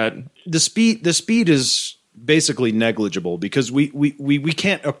proves that the speed is basically negligible because we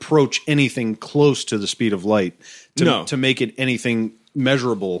can't approach anything close to the speed of light to make it anything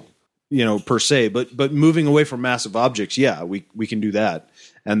measurable, per se. But moving away from massive objects, we can do that.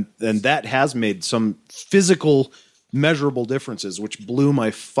 And that has made some physical measurable differences, which blew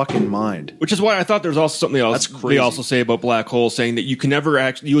my fucking mind. Which is why I thought there's also something else That's crazy. they also say about black holes, saying that you'll never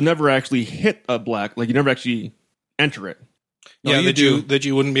actually hit a black, like you never actually enter it. No, yeah, you that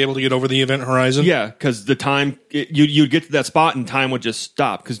you wouldn't be able to get over the event horizon. Yeah, because the time you'd get to that spot and time would just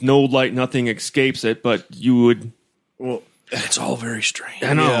stop because no light, nothing escapes it. But you would. Well, it's all very strange.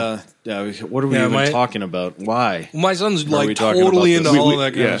 I know. Yeah. What are we even talking about? Why? My son's Why are we like talking totally about into this? all of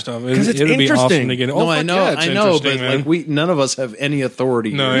that kind of stuff. Because it's It'd be awesome interesting. to get. No, I know, but man. like none of us have any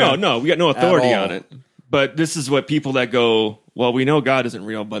authority. No, here. yeah. No, we got no authority all. on it. But this is what people that go, well, we know God isn't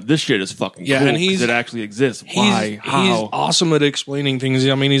real, but this shit is fucking cool and 'cause it actually exists. Why? How? He's awesome at explaining things.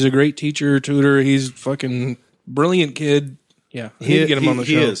 I mean, he's a great teacher, tutor. He's fucking brilliant kid. Yeah, he'd get him on the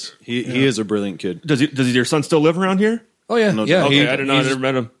show. He is a brilliant kid. Does your son still live around here? Oh yeah, No, yeah. Okay, I don't know. I he's never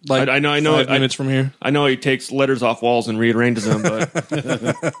met him. Like I know. 5 minutes from here. I know he takes letters off walls and rearranges them, but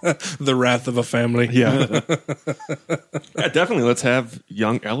The Wrath of a Family. yeah, definitely. Let's have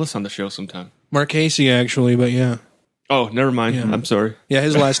young Ellis on the show sometime. Mark Casey, actually, but yeah. Oh, never mind. Yeah. I'm sorry. Yeah,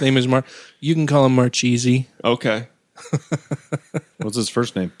 his last name is Mark. You can call him Marchese. Okay. What's his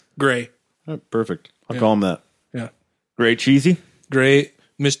first name? Gray. Oh, perfect. I'll call him that. Yeah. Great cheesy. Gray,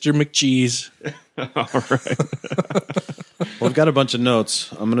 Mr. McCheese. All right. Well, I've got a bunch of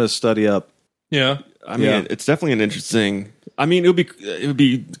notes. I'm going to study up. Yeah. I mean, Yeah. it's definitely an interesting. I mean, it would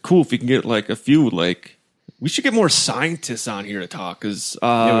be cool if we can get like a few. Like, we should get more scientists on here to talk. Because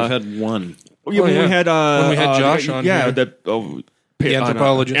Yeah, we've had one. when we had Josh on here. The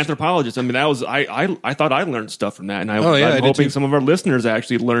anthropologist. Anthropologist. I mean, that was I thought I learned stuff from that, and Oh, yeah, I I'm did hoping too. some of our listeners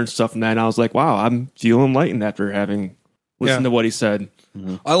actually learned stuff from that. And I was like, wow, I'm feeling enlightened after having listened Yeah. to what he said.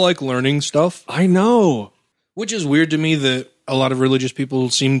 I like learning stuff, I know. which is weird to me that a lot of religious people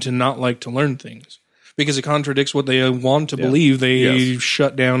seem to not like to learn things because it contradicts what they want to believe. They Yes.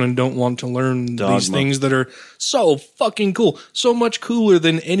 shut down and don't want to learn Dogma. these things that are so fucking cool, so much cooler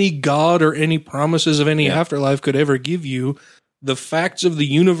than any god or any promises of any afterlife could ever give you. The facts of the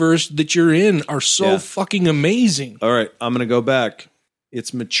universe that you're in are so Yeah. fucking amazing. All right, I'm going to go back.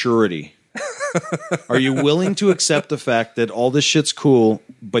 It's maturity. Are you willing to accept the fact that all this shit's cool,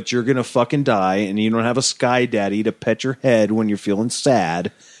 but you're going to fucking die and you don't have a sky daddy to pet your head when you're feeling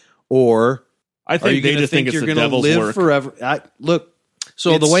sad? Or I are you think they going to just think it's you're the going to devil's live work. forever? Look,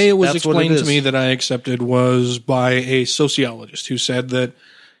 So the way it was that's what it explained to is. me that I accepted was by a sociologist who said that,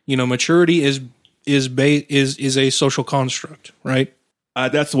 you know, maturity is a social construct, right?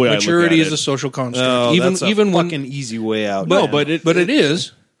 That's the way Maturity I look is at a it. social construct. Oh, that's a even when, fucking easy way out. No, man. but it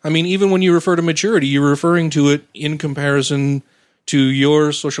is. I mean, even when you refer to maturity, you're referring to it in comparison to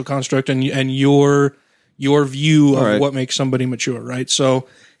your social construct and your view of All right. what makes somebody mature, right? So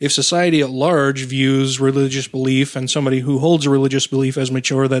if society at large views religious belief and somebody who holds a religious belief as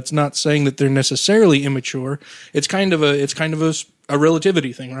mature, that's not saying that they're necessarily immature. It's kind of a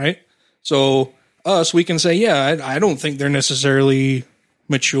relativity thing, right? So we can say, yeah, I don't think they're necessarily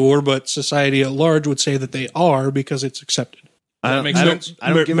mature, but society at large would say that they are because it's accepted. Does that make sense?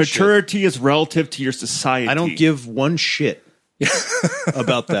 I don't give a shit. Maturity is relative to your society. I don't give one shit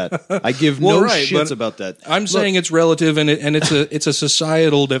about that. I give Well, no right, shits but about that. I'm saying it's relative and it's a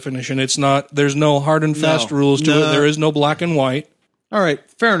societal definition. It's not. There's no hard and fast No. rules to No. it. There is no black and white. All right,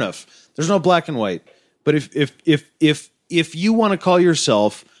 fair enough. There's no black and white. But if you want to call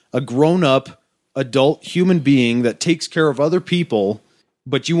yourself a grown-up adult human being that takes care of other people,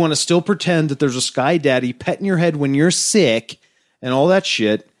 but you want to still pretend that there's a sky daddy petting your head when you're sick and all that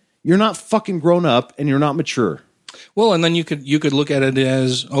shit, you're not fucking grown up and you're not mature. Well, and then you could look at it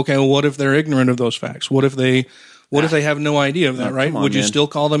as, okay, well, what if they're ignorant of those facts? What if they have no idea of that? Oh, Right? come on, Would you man. still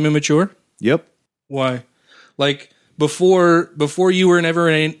call them immature? Yep. Why? Like before you were ever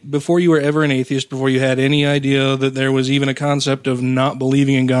an atheist, before you had any idea that there was even a concept of not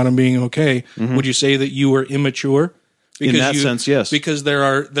believing in God and being okay, would you say that you were immature? In that sense, yes. Because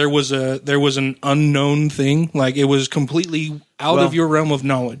there was an unknown thing, like it was completely out of your realm of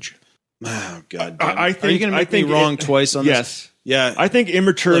knowledge. Oh God. Damn. I Are you think- going to I make me think wrong it- twice on this? Yes. Yeah. I think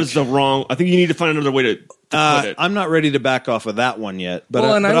immature is the wrong. I think you need to find another way to put it. I'm not ready to back off of that one yet, but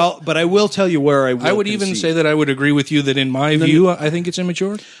Well, and I will tell you where I will. I would even concede. say that I would agree with you that in my view, I think it's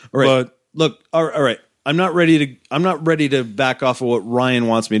immature. All right. But Look, all right. I'm not ready to back off of what Ryan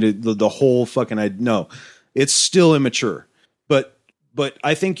wants me to. The whole fucking no, it's still immature. But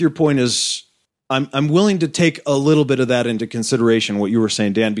I think your point is, I'm willing to take a little bit of that into consideration. What you were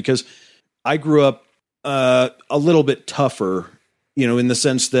saying, Dan, because I grew up a little bit tougher. You know, in the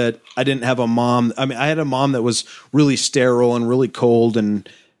sense that I didn't have a mom. I mean, I had a mom that was really sterile and really cold and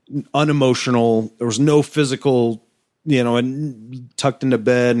unemotional. There was no physical and tucked into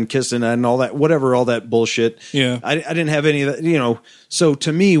bed and kissing and all that, whatever, all that bullshit. Yeah. I didn't have any of that, So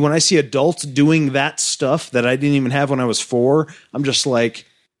to me, when I see adults doing that stuff that I didn't even have when I was 4, I'm just like,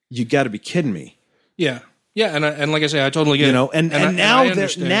 you got to be kidding me. Yeah. Yeah. And like I say, I totally get it. And I now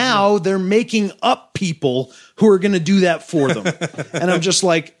understand. they're making up people who are going to do that for them. And I'm just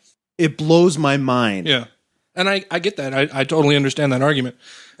like, it blows my mind. Yeah. And I get that. I totally understand that argument.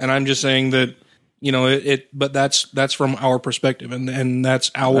 And I'm just saying that, but that's from our perspective, and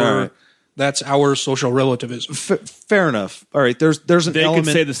that's our social relativism. Fair enough. All right. There's an They element.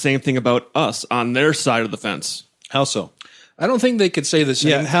 could say the same thing about us on their side of the fence. How so? I don't think they could say the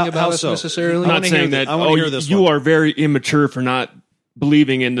same thing about us so? necessarily. I'm not wanna hear saying this- that. I wanna hear this you one. are very immature for not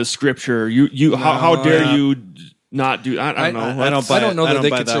believing in the scripture. How dare you not do? I don't know. I don't buy I don't know I that they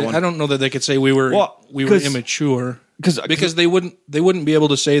buy could that say. one. I don't know that they could say we were 'cause- immature because they wouldn't be able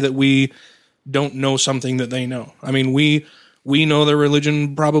to say that we don't know something that they know. I mean, we know their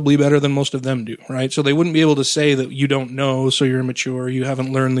religion probably better than most of them do, right? So they wouldn't be able to say that you don't know, so you're immature, you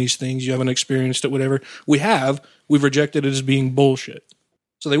haven't learned these things, you haven't experienced it, whatever. We've rejected it as being bullshit.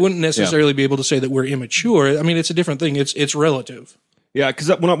 So they wouldn't necessarily be able to say that we're immature. I mean, it's a different thing. It's relative. Yeah, because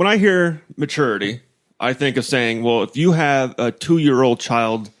when I hear maturity, I think of saying, well, if you have a 2-year-old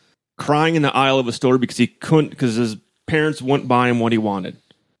child crying in the aisle of a store because he couldn't, because his parents wouldn't buy him what he wanted,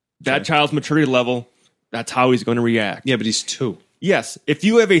 that child's maturity level, that's how he's going to react. Yeah, but he's 2. Yes, if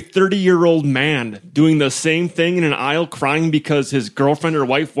you have a 30-year-old man doing the same thing in an aisle crying because his girlfriend or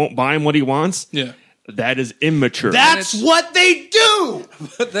wife won't buy him what he wants, Yeah. that is immature. That's what they do.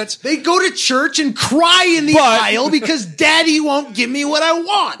 But that's They go to church and cry in the aisle because daddy won't give me what I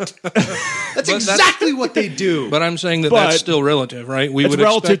want. That's exactly what they do. But I'm saying that But that's still relative, right? it's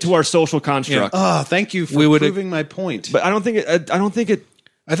relative to our social construct. Oh, thank you for We would- proving my point. But I don't think it.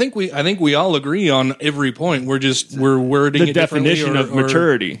 I think we all agree on every point. We're wording The it differently definition of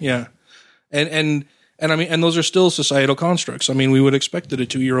maturity. Yeah, and I mean, and those are still societal constructs. I mean, we would expect that a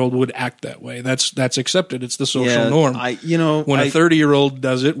 2-year-old would act that way. That's accepted. It's the social norm. When a 30-year-old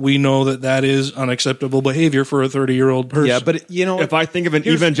does it, we know that is unacceptable behavior for a 30-year-old person. Yeah, but If I think of an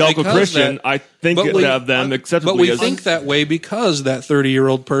evangelical because Christian, I think of them acceptably. But we as, think that way because that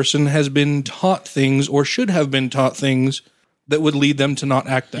 30-year-old person has been taught things or should have been taught things that would lead them to not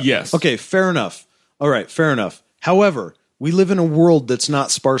act that way. yes. Okay, fair enough. All right, fair enough. However, we live in a world that's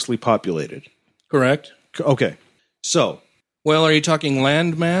not sparsely populated. Correct? Okay, so. Well, are you talking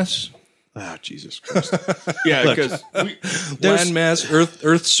land mass? Oh, Jesus Christ. Yeah, Look, because Land mass,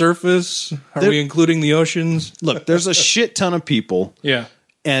 Earth surface? Are we including the oceans? Look, there's a shit ton of people, Yeah.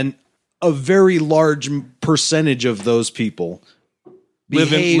 and a very large percentage of those people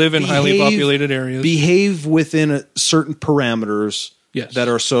Live in highly populated areas. behave within certain parameters Yes. that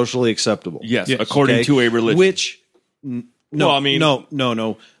are socially acceptable. yes, Yes. according Okay? to a religion. Which no,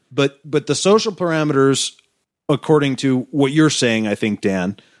 no. But the social parameters, according to what you're saying, I think,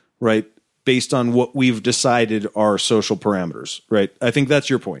 Dan, right, based on what we've decided are social parameters, right? I think that's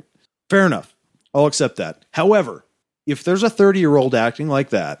your point. Fair enough. I'll accept that. However, if there's a 30-year-old acting like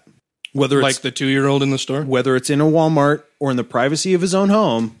that, whether like it's the 2-year-old in the store? whether it's in a Walmart or in the privacy of his own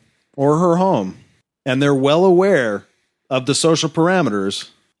home or her home, and they're well aware of the social parameters,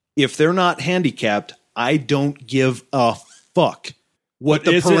 if they're not handicapped, I don't give a fuck what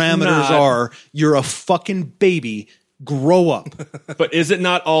But the is it parameters not- are. You're a fucking baby. Grow up. But is it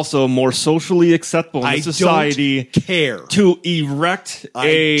not also more socially acceptable in I society don't care. to erect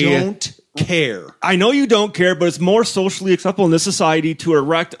I don't care. I know you don't care, but it's more socially acceptable in this society to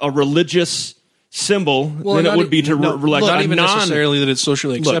erect a religious symbol than it would be to erect not a even non. necessarily that it's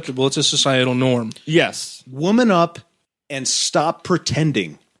socially acceptable. It's a societal norm. Yes. Woman up and stop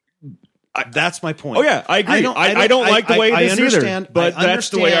pretending. That's my point. Oh yeah, I agree. I don't like the way it is either. But that's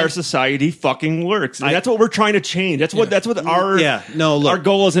the way our society fucking works. And that's what we're trying to change. That's what our our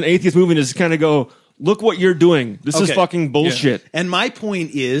goal as an atheist movement is to kind of go, look what you're doing. This is fucking bullshit. Yeah. And my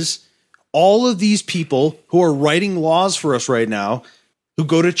point is, all of these people who are writing laws for us right now, who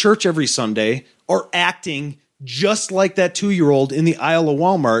go to church every Sunday, are acting just like that 2-year-old in the aisle of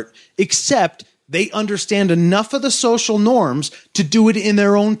Walmart, except they understand enough of the social norms to do it in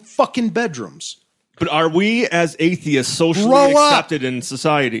their own fucking bedrooms. But are we as atheists socially Grow up. accepted in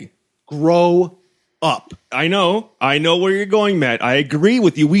society? Grow up. I know where you're going, Matt. I agree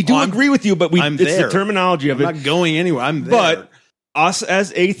with you. We do agree with you, but it's there. the terminology of it. I'm not going anywhere. I'm there. But us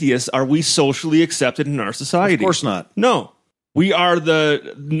as atheists, are we socially accepted in our society? Of course not. No. We are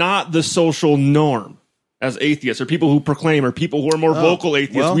not the social norm as atheists, or people who proclaim, or people who are more vocal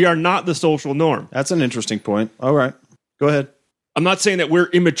atheists. well. We are not the social norm. That's an interesting point. All right. Go ahead. I'm not saying that we're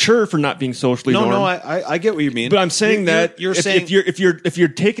immature for not being socially normed. No, I get what you mean. But I'm saying you're if, saying if you're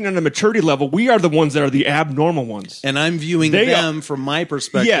taking on a maturity level, we are the ones that are the abnormal ones. and I'm viewing They them are- from my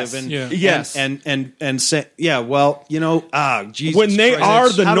perspective. Yes, and yeah. Yes. and say, yeah, well, Jesus when they Christ. are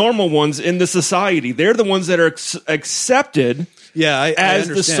the How do- normal ones in the society, they're the ones that are accepted I as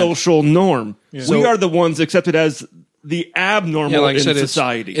the understand. social norm. We So- are the ones accepted as the abnormal like I in said,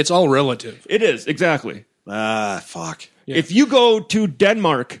 society. it's all relative. It is, exactly. Fuck. If you go to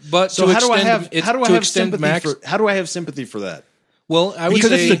Denmark, But So to how do I extend- have how do I to have extend sympathy Max, for how do I have sympathy for that? Well, I would because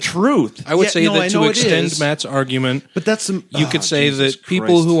say it's the truth. I would Yeah, say no, I that know to it extend is. Matt's argument, But that's some you could say Jesus that people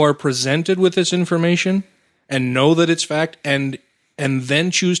Christ. who are presented with this information and know that it's fact and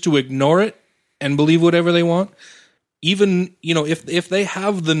then choose to ignore it and believe whatever they want, even if they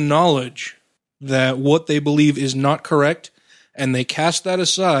have the knowledge that what they believe is not correct and they cast that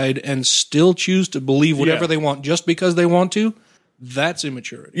aside and still choose to believe whatever Yeah. they want just because they want to, that's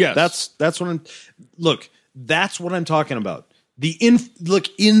immaturity. Yes. That's what I'm look, that's what I'm talking about. In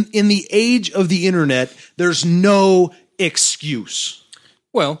the age of the internet, there's no excuse.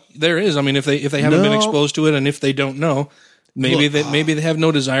 Well, there is. I mean, if they haven't been No. exposed to it and if they don't know, maybe they have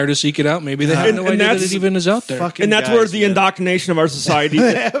no desire to seek it out. Maybe they have And- no and idea that that's it even is out there. fucking And that's guys, where the man. indoctrination of our society.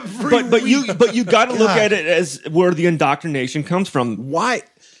 but you got to look at it as where the indoctrination comes from. Why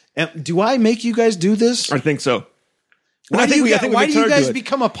do I make you guys do this? I think so. And Why I do think you we- I think we why make do you sure to guys do it.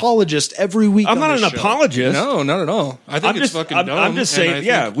 become apologists every week? I'm on not an this show? apologist. No, not at all. I think I'm it's just- fucking I'm- dumb. I'm just and saying, I think,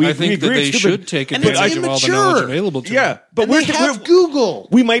 yeah, we I think that agree they it's stupid. should take And it's advantage of all the immature. knowledge available to Yeah, them. but And we're they have Google.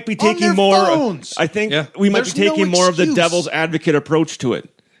 We might be on taking their more. phones. I think Yeah. we might There's be taking no more of the excuse. devil's advocate approach to it.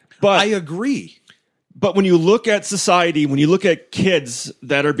 But I agree. But when you look at society, when you look at kids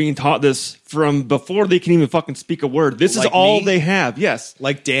that are being taught this from before they can even fucking speak a word, this is Like all me? they have. Yes,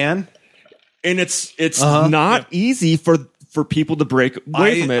 Like Dan, and it's not easy for people to break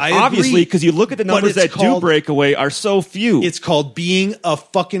away from it. I Obviously, agree. because you look at the But numbers it's that do called- break away are so few. it's called being a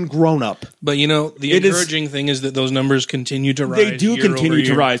fucking grown up. But the It is- encouraging thing is that those numbers continue to rise. They do year continue over to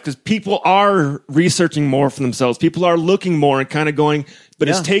year. rise because people are researching more for themselves. People are looking more and kind of going, but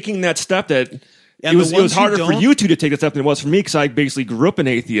it's Yeah. taking that step that And it was the ones who harder for don't- you two to take that step than it was for me because I basically grew up an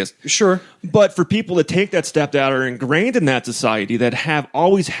atheist. Sure. But for people to take that step that are ingrained in that society, that have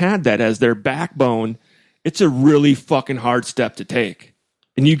always had that as their backbone, it's a really fucking hard step to take.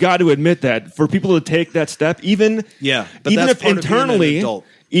 And you got to admit that for people to take that step, even Yeah, but even that's if part of being an internally, adult.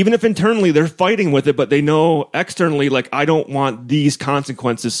 even if internally they're fighting with it, but they know externally, like, I don't want these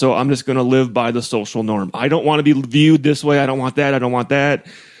consequences, so I'm just going to live by the social norm. I don't want to be viewed this way. I don't want that. I don't want that.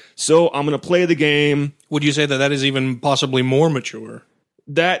 So I'm going to play the game. Would you say that is even possibly more mature?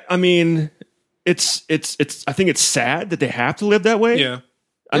 That, I mean, it's. I think it's sad that they have to live that way. Yeah.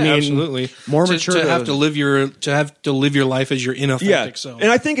 I mean, absolutely. more to, mature to to- have to live your life as your inauthentic Yeah, self.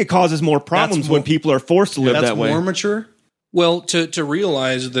 and I think it causes more problems more- when people are forced to live That's that way. more mature. Well, to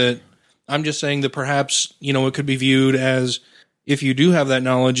realize that, I'm just saying that perhaps it could be viewed as, if you do have that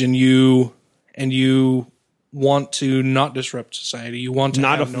knowledge and you want to not disrupt society, you want to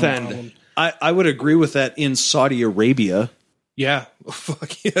Not have offend. No problem. I would agree with that in Saudi Arabia, Yeah,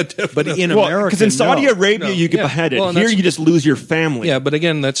 fuck yeah, definitely. but in Well, America, because in Saudi no. Arabia No. you get Yeah. beheaded. Well, and Here that's- you just lose your family. yeah, but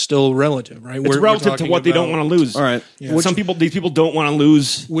again, that's still relative, right? It's relative to what they don't want to lose. All right. These people don't want to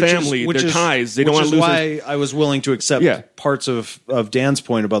lose Which is- family, which their is- ties. They don't which want to is lose. Their, why I was willing to accept Yeah. parts of Dan's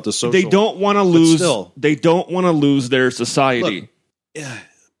point about the social. they don't want to lose. still. They don't want to lose their society. Look,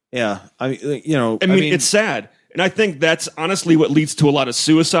 Yeah, I mean, I mean, it's sad. And I think that's honestly what leads to a lot of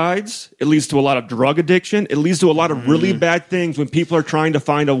suicides. It leads to a lot of drug addiction. It leads to a lot of really bad things when people are trying to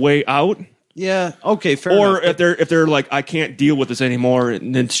find a way out. yeah. Okay, fair Or enough. if they're like, I can't deal with this anymore,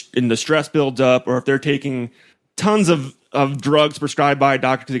 and then the stress builds up, or if they're taking tons of drugs prescribed by a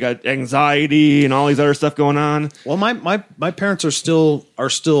doctor because they got anxiety and all these other stuff going on. Well, my parents are still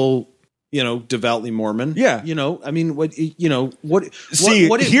devoutly Mormon. Yeah. I mean, what. See,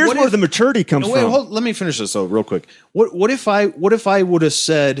 here's where the maturity comes Wait, from. let me finish this though, real quick. What if I would have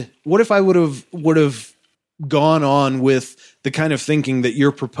said? What if I would have gone on with the kind of thinking that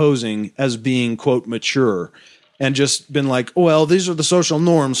you're proposing as being quote mature, and just been like, oh, well, these are the social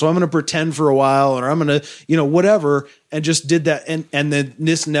norms, so I'm going to pretend for a while, or I'm going to whatever, and just did that, and then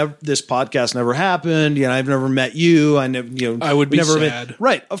this podcast never happened. I've never met you. I never I would be never sad.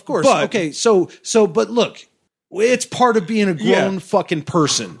 right? Of course. But- okay. So but look. It's part of being a grown Yeah. fucking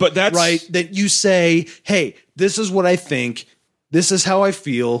person. But that's- right. That you say, hey, this is what I think. This is how I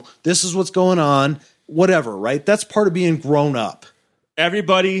feel. This is what's going on. Whatever, right? That's part of being grown up.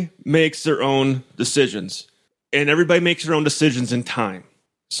 Everybody makes their own decisions, and everybody makes their own decisions in time.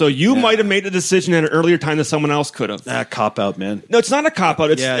 So you might have made a decision at an earlier time than someone else could have. Cop out, man. No, it's not a cop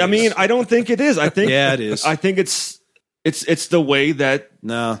out. Yeah, it I mean, is. I don't think it is. I think Yeah, it is. I think it's the way that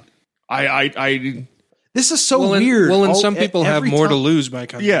No. I This is so Well, weird. and some people have Every more to time- lose by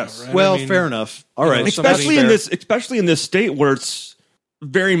coming Yes. out, right? Well, I mean, fair enough. All right. especially Fair. in this state where it's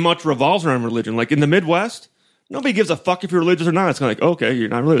very much revolves around religion. Like in the Midwest, nobody gives a fuck if you're religious or not. It's kind of like, okay, you're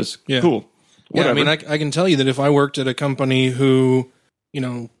not religious. Yeah. Cool. Yeah, Whatever. I mean, I can tell you that if I worked at a company who,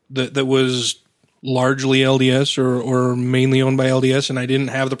 that was largely LDS or mainly owned by LDS, and I didn't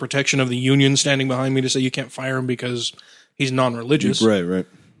have the protection of the union standing behind me to say you can't fire him because he's non-religious, Right.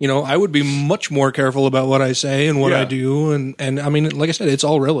 I would be much more careful about what I say and what I Yeah. do, and I mean, like I said, it's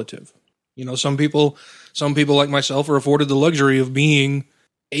all relative. Some people like myself are afforded the luxury of being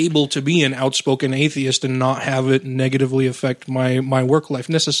able to be an outspoken atheist and not have it negatively affect my work life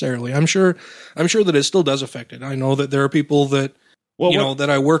necessarily. I'm sure that it still does affect it. I know that there are people that that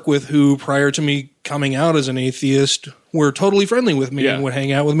I work with who, prior to me coming out as an atheist, were totally friendly with me and would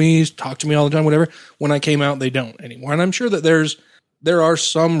hang out with me, talk to me all the time, whatever. When I came out, they don't anymore. And I'm sure that there are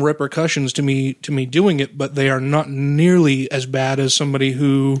some repercussions to me doing it, but they are not nearly as bad as somebody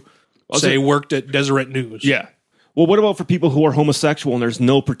who worked at Deseret News. Yeah. Well, what about for people who are homosexual and there's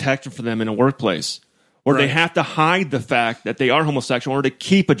no protection for them in a workplace? Or they have to hide the fact that they are homosexual or to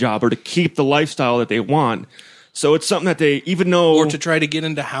keep a job or to keep the lifestyle that they want. So it's something that they, even though... Or to try to get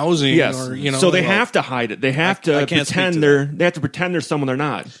into housing. Yes. Or, so they have to hide it. They have to pretend they have to pretend they're someone they're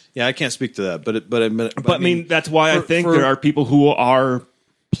not. Yeah, I can't speak to that, but I mean, that's why I think there are people who are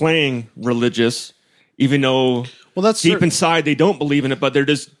playing religious, even though deep inside they don't believe in it, but they're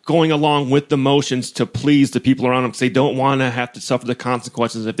just going along with the motions to please the people around them because they don't want to have to suffer the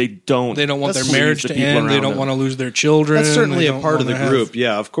consequences if they don't. They don't want their please marriage the to people end. They around don't them. want to lose their children. that's certainly They a don't part of the wanna group.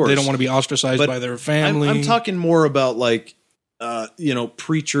 Yeah, of course. They don't want to be ostracized by their family. I'm talking more about like,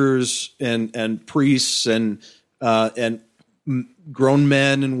 preachers and priests and grown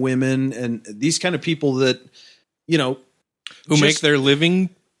men and women and these kind of people that, who make their living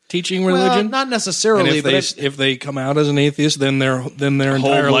teaching religion. Well, not necessarily, and if they come out as an atheist, then their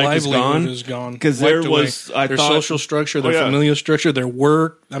entire life is livelihood gone? is gone. 'Cause there Wiped away. was- I their thought- social structure, their familial structure, their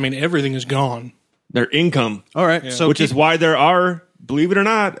work. I mean, everything is gone. Their income. All right. So which is why there are, believe it or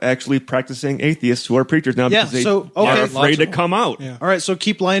not, actually practicing atheists who are preachers now because they are afraid to come out. Yeah. all right. So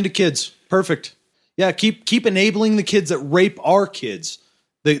keep lying to kids. Perfect. Yeah. Keep enabling the kids that rape our kids.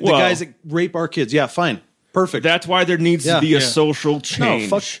 The guys that rape our kids. Yeah. Fine. Perfect. That's why there needs to be a social change.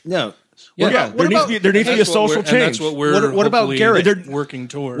 No. Fuck. No. There needs to be a social change. And that's what we're What about hopefully Garrett? working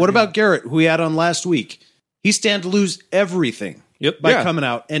toward. What about Garrett, who we had on last week? He stand to lose everything by coming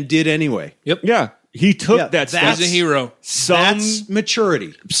out and did anyway. Yeah. He took that step. He's a hero. That's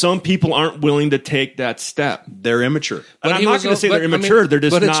maturity. Some people aren't willing to take that step. They're immature. And I'm not going to say they're immature. They're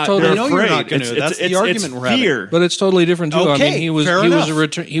just but it's not. totally- They're I know you're afraid. not gonna. That's the argument we're having. fear. But it's totally different too. I Okay, mean, he was fair a enough.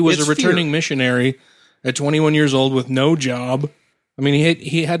 It's returning missionary at 21 years old with no job. I mean,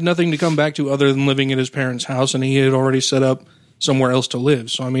 he had nothing to come back to other than living at his parents' house, and he had already set up somewhere else to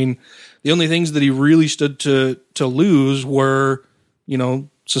live. So I mean, the only things that he really stood to lose were,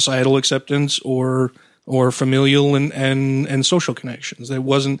 societal acceptance or familial and social connections. He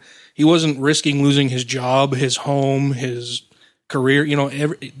wasn't risking losing his job, his home, his career.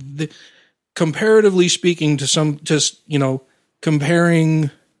 Comparatively speaking,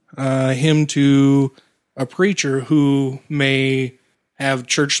 comparing him to a preacher who may have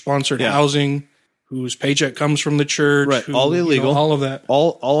church-sponsored housing, whose paycheck comes from the church, Right, all illegal, all of that,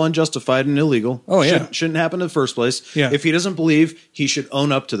 all unjustified and illegal. Oh yeah, shouldn't happen in the first place. Yeah. If he doesn't believe, he should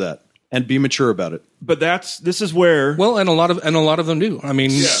own up to that and be mature about it. But this is where. Well, and a lot of them do. I mean,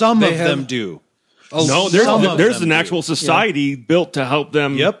 Some of them do. No, Some of there's them an actual society built to help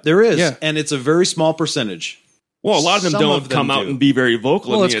them. Yep, there is, Yeah. and it's a very small percentage. Well, a lot of them Some don't of them come out do. and be very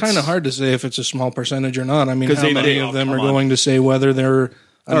vocal. Well, I it's mean, kind of hard to say if it's a small percentage or not. I mean, 'Cause how many of them are come on. going to say whether they're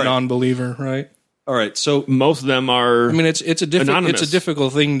a right. non-believer, right? All right, so Most of them are. I mean, it's a Anonymous.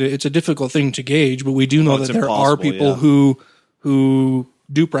 difficult thing to gauge, but we do know it's that there are impossible, people yeah. who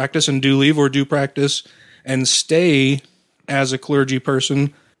do practice and do leave or do practice and stay as a clergy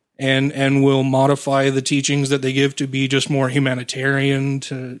person and will modify the teachings that they give to be just more humanitarian,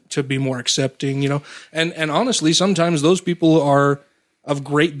 to be more accepting, And honestly, sometimes those people are of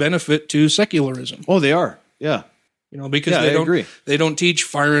great benefit to secularism. they are, yeah. Because Yeah, I agree. they don't teach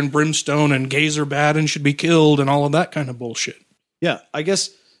fire and brimstone and gays are bad and should be killed and all of that kind of bullshit. Yeah, I guess,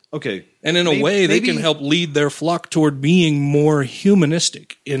 okay. And in a way, they can help lead their flock toward being more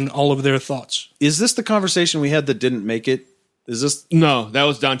humanistic in all of their thoughts. Is this the conversation we had that didn't make it? Is this... No, that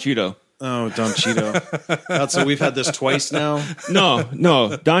was Don Cheeto. Oh, Don Cheeto. So we've had this twice now.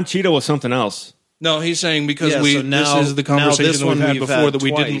 No, Don Cheeto was something else. No, he's saying because Yeah, so now- this is the now conversation this that one we've had we've before had that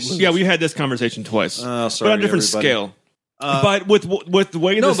we didn't twice. lose. Yeah, we had this conversation twice, Oh, but sorry, on a different everybody. scale. But with the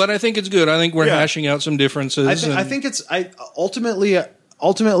way No, this, but I think it's good. I think we're Yeah. hashing out some differences. I think it's ultimately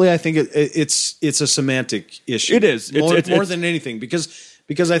I think it's a semantic issue. It is. more It's- than anything because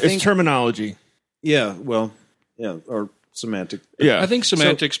I think it's terminology. or semantic. Yeah, I think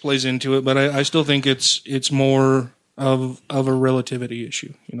semantics plays into it, but I still think it's more of a relativity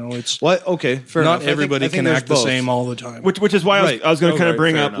issue. You know, it's What? Okay, fair not enough. I think- everybody I think can there's act the both. same all the time. which is why I was going to kind of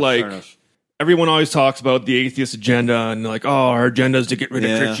bring fair up enough, like fair enough. everyone always talks about the atheist agenda and like, oh, our agenda is to get rid of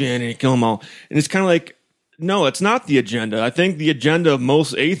Yeah. Christianity, kill them all, and it's kind of like, no, it's not the agenda. I think the agenda of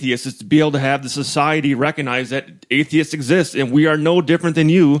most atheists is to be able to have the society recognize that atheists exist and we are no different than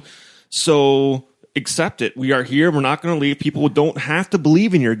you. So accept it. We are here. We're not going to leave. People don't have to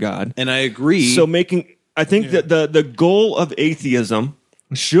believe in your God. And I agree. So I think that the goal of atheism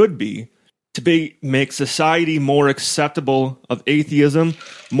should be to make society more acceptable of atheism,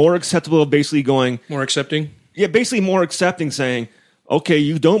 more acceptable of basically going, More accepting. yeah, basically more accepting, saying, okay,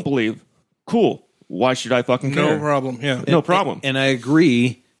 you don't believe. Cool. Why should I fucking care? No problem. Yeah. No problem. And I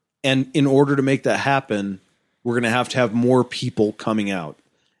agree. And in order to make that happen, we're going to have more people coming out.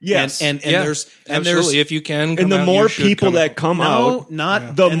 Yes. And Yeah, there's absolutely. If you can, come And the out, more you should people come that out. come no, out,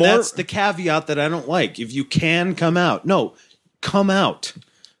 not the and more that's the caveat that I don't like. If you can come out, no, come out.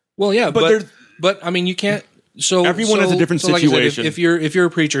 Well, yeah, there's- but I mean, you can't. So Everyone has a different like I said, situation. if you're a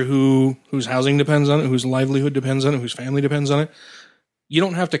preacher whose housing depends on it, whose livelihood depends on it, whose family depends on it, you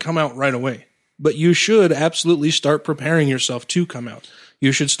don't have to come out right away. But you should absolutely start preparing yourself to come out.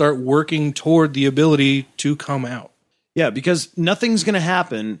 You should start working toward the ability to come out. Yeah, because nothing's going to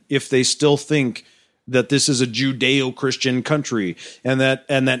happen if they still think that this is a Judeo-Christian country and that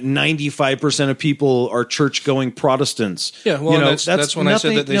 95% of people are church-going Protestants. Yeah, well, You know, that's when I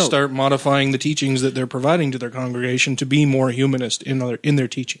said that they no. start modifying the teachings that they're providing to their congregation to be more humanist in their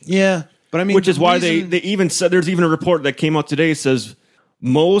teaching. Yeah, but I mean, which is the why reason- they even said, there's even a report that came out today that says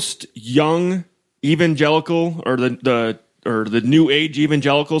most young evangelical or the new age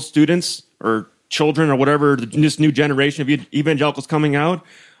evangelical students or children or whatever, this new generation of evangelicals coming out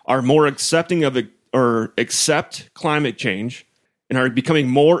are more accepting of it or accept climate change and are becoming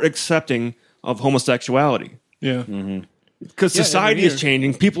more accepting of homosexuality. Yeah. Because Yeah, society every is year.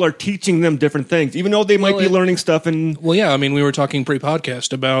 changing. People are teaching them different things, even though they might be learning stuff. And Well, yeah, I mean, we were talking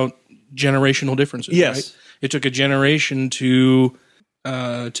pre-podcast about generational differences. Yes. Right? It took a generation to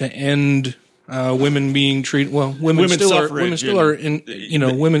end women being treated. Well, women Women's still are. suffrage Women still are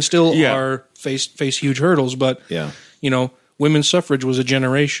in. Women still Yeah. are face huge hurdles. But Yeah. women's suffrage was a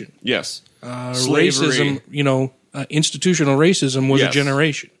generation. yes, Racism, institutional racism was a Yes.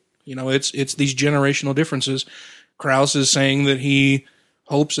 generation. It's these generational differences. Krauss is saying that he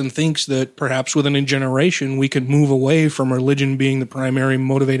hopes and thinks that perhaps within a generation we could move away from religion being the primary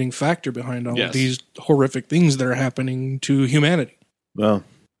motivating factor behind all Yes. of these horrific things that are happening to humanity. Well,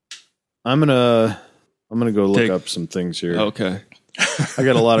 I'm gonna go look Take- up some things here. okay. I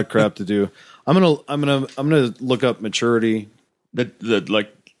got a lot of crap to do. I'm gonna look up maturity, The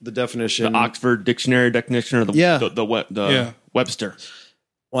the definition. the Oxford Dictionary definition or the Yeah. Yeah. Webster.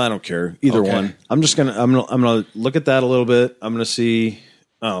 Well, I don't care either Okay. one. I'm gonna look at that a little bit. I'm gonna see.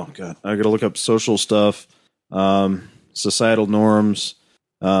 Oh god, I got to look up social stuff, societal norms.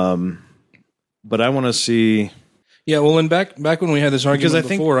 But I want to see. Yeah, well, and back when we had this argument I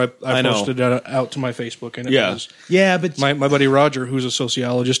think- before, I I know. posted that out to my Facebook, and it Yeah. was Yeah, but my buddy Roger, who's a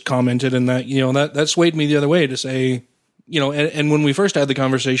sociologist, commented, and that swayed me the other way to say, and when we first had the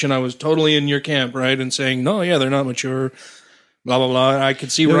conversation, I was totally in your camp, right, and saying, no, yeah, they're not mature, blah blah blah. I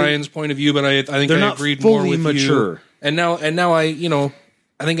could see Ryan's point of view, but I think they're I not agreed more fully with mature. you. And now I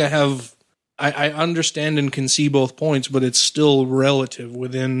think I understand and can see both points, but it's still relative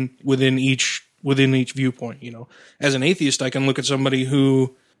within each viewpoint. As an atheist, I can look at somebody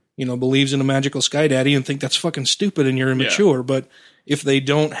who believes in a magical sky daddy and think that's fucking stupid and you're immature. But if they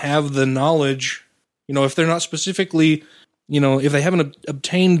don't have the knowledge, if they're not specifically, if they haven't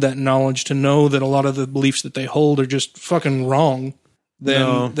obtained that knowledge to know that a lot of the beliefs that they hold are just fucking wrong,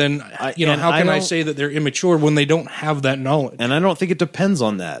 then how can I say that they're immature when they don't have that knowledge? and I don't think it depends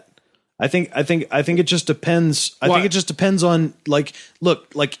on that. I think it just depends. I think it just depends on look,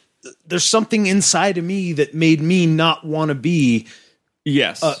 there's something inside of me that made me not want to be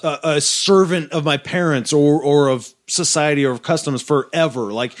Yes. a servant of my parents or of society or of customs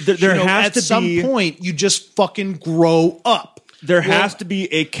forever. Like There has at to some be- point you just fucking grow up. There has to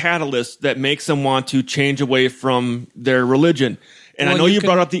be a catalyst that makes them want to change away from their religion. And I Well, know you you can-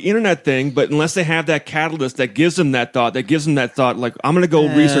 brought up the internet thing, but unless they have that catalyst that gives them that thought, like, I'm going to go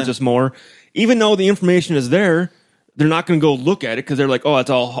research this more, even though the information is there, they're not going to go look at it because they're like, oh,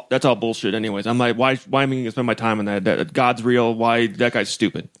 that's all bullshit anyways. I'm like, why am I going to spend my time on that God's real? Why that guy's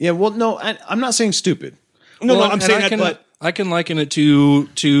stupid? Yeah, well, no, I'm not saying stupid. No, Well, I'm and saying I that, but I can liken it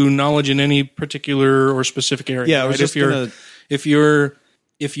to knowledge in any particular or specific area. Yeah, I was right? just gonna- if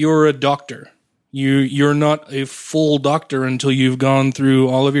you're a doctor, you're not a full doctor until you've gone through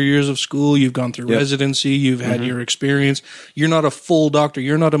all of your years of school, you've gone through residency, you've had your experience. You're not a full doctor.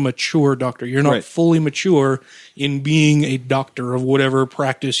 You're not a mature doctor. You're not Right. fully mature in being a doctor of whatever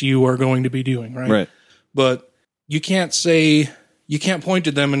practice you are going to be doing, right? Right. But you can't point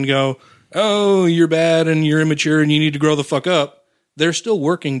to them and go, oh, you're bad and you're immature and you need to grow the fuck up. They're still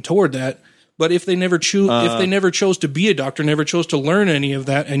working toward that. But if they never chose to be a doctor, never chose to learn any of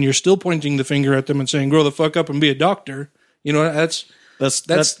that, and you're still pointing the finger at them and saying, grow the fuck up and be a doctor, you know, that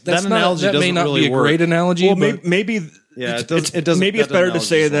analogy may doesn't not really be a work. great analogy. well, but maybe Yeah, it's, it doesn't- it doesn't- maybe it's that better to analogy's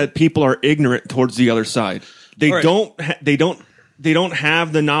say wrong. that people are ignorant towards the other side. They Right. they don't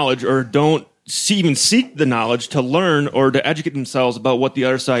have the knowledge or don't even seek the knowledge to learn or to educate themselves about what the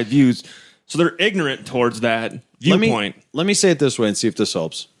other side views. So they're ignorant towards that viewpoint. Let me say it this way and see if this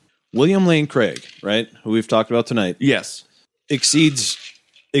helps. William Lane Craig, right, who we've talked about tonight, Yes. exceeds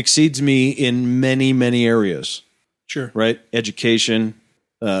me in many, many areas, sure. right? Education,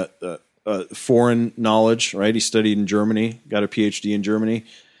 foreign knowledge, right? He studied in Germany, got a PhD in Germany,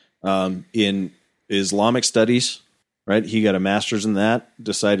 in Islamic studies, right? He got a master's in that,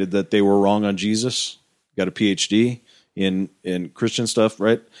 decided that they were wrong on Jesus, got a PhD in Christian stuff,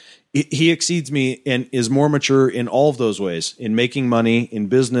 right? He exceeds me and is more mature in all of those ways, in making money, in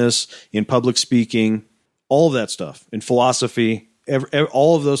business, in public speaking, all of that stuff, in philosophy,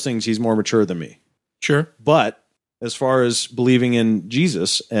 all of those things. He's more mature than me. Sure. But as far as believing in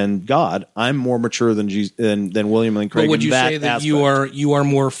Jesus and God, I'm more mature than William Lane Craig. But would in you say that aspect. you are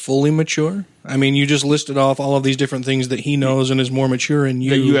more fully mature? I mean, you just listed off all of these different things that he knows and is more mature in you.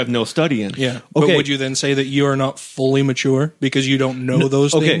 That you have no study in. Yeah. Okay. But would you then say that you are not fully mature because you don't know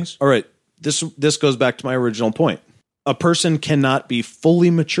those things? All right. This goes back to my original point. A person cannot be fully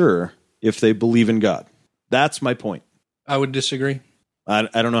mature if they believe in God. That's my point. I would disagree. I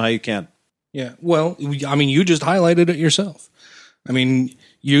don't know how you can. Yeah. Well, I mean, you just highlighted it yourself. I mean,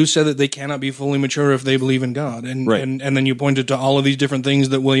 you said that they cannot be fully mature if they believe in God. And, Right. and then you pointed to all of these different things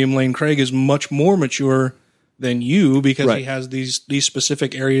that William Lane Craig is much more mature than you because Right. he has these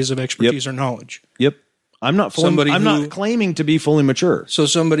specific areas of expertise or knowledge. Yep. I'm not not claiming to be fully mature. So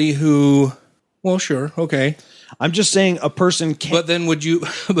somebody who, well, sure, okay. I'm just saying a person can't. But then would you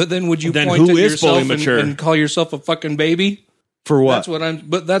Then point who at is yourself fully mature? and call yourself a fucking baby? For what?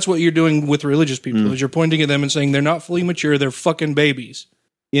 That's what you're doing with religious people is you're pointing at them and saying they're not fully mature, they're fucking babies.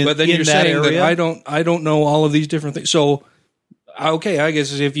 But then you're saying area? that I don't know all of these different things. So okay, I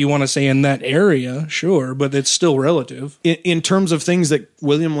guess if you want to say in that area, sure, but it's still relative. In terms of things that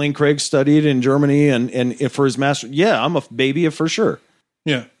William Lane Craig studied in Germany and for his master, yeah, I'm a baby for sure.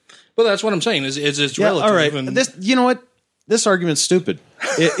 Yeah. But that's what I'm saying is it's Yeah, relative. all right. And This, you know what? This argument's stupid.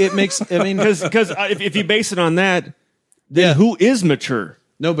 It makes. I mean, Because if you base it on that, then who is mature?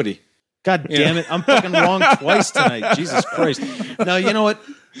 nobody. God damn it! I'm fucking wrong twice tonight. Jesus Christ! Now you know what?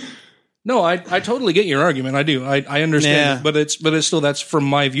 no, I totally get your argument. I do. I understand Nah. it, but it's still that's from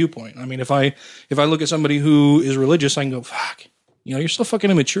my viewpoint. I mean, if I look at somebody who is religious, I can go, fuck, you know, you're still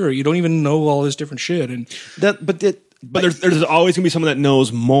fucking immature. You don't even know all this different shit. And But there's always gonna be someone that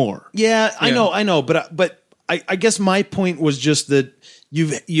knows more. yeah, I know. But I guess my point was just that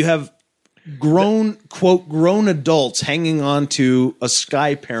you have grown adults hanging on to a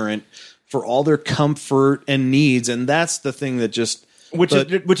sky parent for all their comfort and needs, and that's the thing that just Which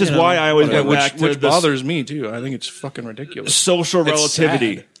is why I always went back to which this bothers me too. I think it's fucking ridiculous. social It's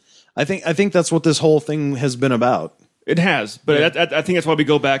relativity. sad. I think that's what this whole thing has been about. It has, but I think that's why we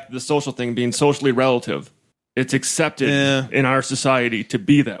go back to the social thing being socially relative. It's accepted in our society to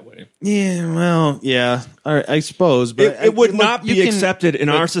be that way. Yeah, well, yeah, all right, I suppose, but It would not be accepted in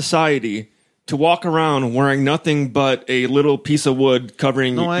our society to walk around wearing nothing but a little piece of wood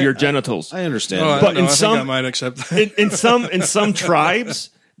covering your genitals. I understand. Oh, But I in think some- I might accept that. in some tribes,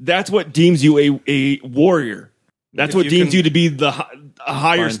 that's what deems you a warrior. That's what you deems can- you to be a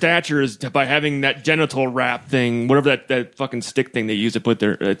higher Fine. stature is by having that genital wrap thing, whatever that fucking stick thing they use to put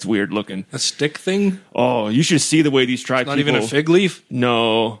there. It's weird looking. A stick thing? Oh, you should see the way these tribe Not people. even a fig leaf?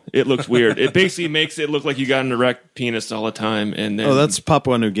 No, it looks weird. It basically makes it look like you got an erect penis all the time. And then, Oh, that's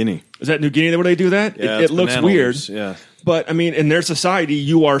Papua New Guinea. is that New Guinea where they do that? Yeah, it it's looks banana weird. leaves, yeah. But I mean, in their society,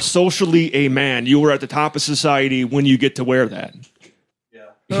 you are socially a man. You are at the top of society when you get to wear that.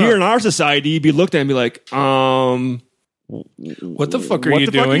 Here in our society, you'd be looked at and be like, what the fuck are you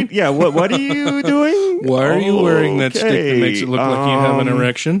doing? What are you doing? Why are you wearing that stick that makes it look like you have an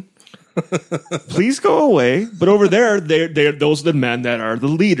erection? Please go away. But over there, those are the men that are the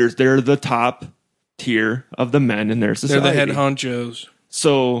leaders. They're the top tier of the men in their society. They're the head honchos.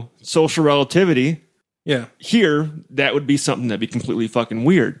 So social relativity, Yeah. here, that would be something that'd be completely fucking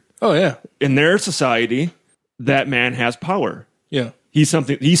weird. Oh, yeah. In their society, that man has power. Yeah. He's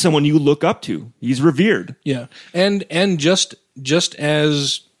someone you look up to. He's revered. Yeah. And just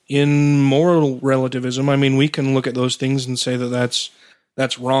as in moral relativism, I mean, we can look at those things and say that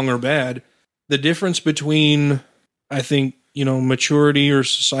that's wrong or bad. The difference between, I think, maturity or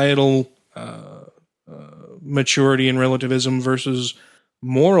societal maturity and relativism versus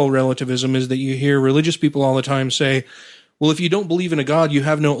moral relativism is that you hear religious people all the time say, well, if you don't believe in a God, you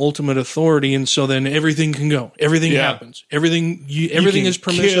have no ultimate authority, and so then everything can go. Everything happens. Everything is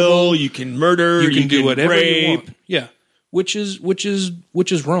permissible. Kill, you can murder, you can do whatever rape. you want. Yeah. Which is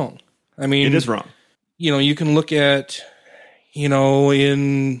wrong. I mean, It is wrong. You can look at,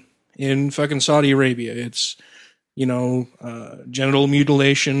 in fucking Saudi Arabia, it's, genital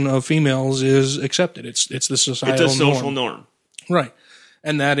mutilation of females is accepted. It's the societal It's a social norm. Right.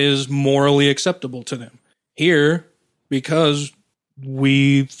 And that is morally acceptable to them. Here, because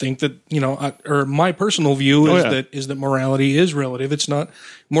we think that, or my personal view is that morality is relative. It's not,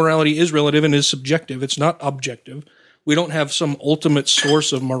 morality is relative and is subjective. It's not objective. We don't have some ultimate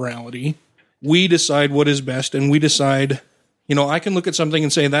source of morality. We decide what is best, and we decide, I can look at something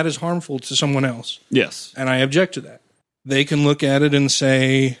and say that is harmful to someone else. Yes. And I object to that. They can look at it and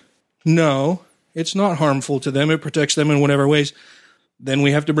say, no, it's not harmful to them. It protects them in whatever ways. Then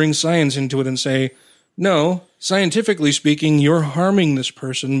we have to bring science into it and say, no, scientifically speaking, you're harming this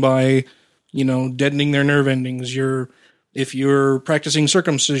person by, deadening their nerve endings. If you're practicing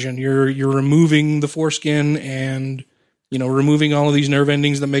circumcision, you're removing the foreskin and, removing all of these nerve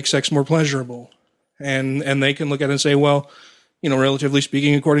endings that make sex more pleasurable. And they can look at it and say, well, relatively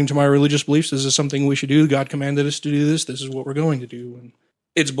speaking, according to my religious beliefs, this is something we should do. God commanded us to do this. This is what we're going to do. And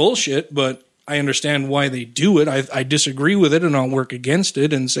it's bullshit, but I understand why they do it. I disagree with it, and I'll work against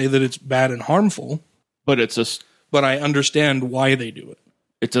it and say that it's bad and harmful. But but I understand why they do it.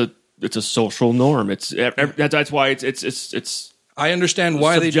 It's a social norm. That's why it's. I understand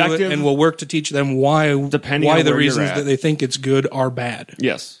why they do it, and will work to teach them why the reasons that they think it's good are bad.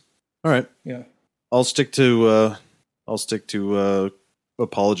 Yes. All right. Yeah. I'll stick to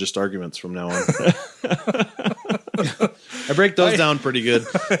apologist arguments from now on. I break those down pretty good,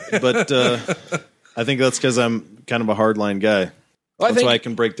 but I think that's because I'm kind of a hardline guy. That's why I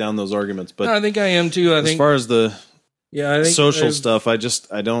can break down those arguments. But I think I am too. As far as the social stuff, I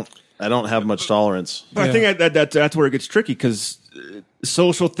don't have much tolerance. But I think that's where it gets tricky, because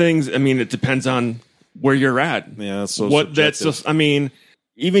social things, I mean, it depends on where you're at. Yeah, that's so subjective.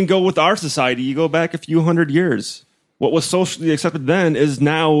 Even go with our society, you go back a few hundred years. What was socially accepted then is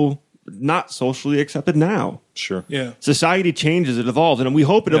now not socially accepted now. Sure. Yeah. Society changes, it evolves, and we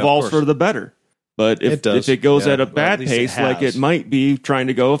hope it evolves for the better. But if it goes at a bad pace, like it might be trying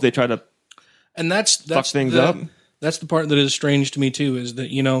to go, if they try to fuck things up. That's the part that is strange to me too, is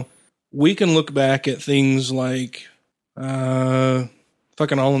that, we can look back at things like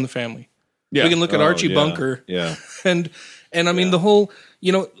fucking All in the Family. Yeah. We can look at Archie Bunker. Yeah. And I mean, the whole,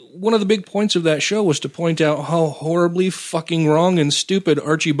 one of the big points of that show was to point out how horribly fucking wrong and stupid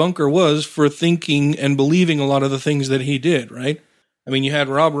Archie Bunker was for thinking and believing a lot of the things that he did, right? I mean, you had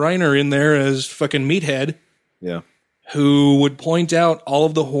Rob Reiner in there as fucking Meathead. Yeah. Who would point out all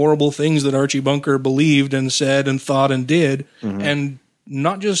of the horrible things that Archie Bunker believed and said and thought and did. Mm-hmm. And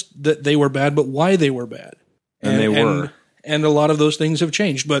not just that they were bad, but why they were bad. And they were. And a lot of those things have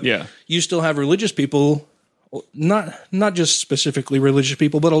changed. But you still have religious people, not just specifically religious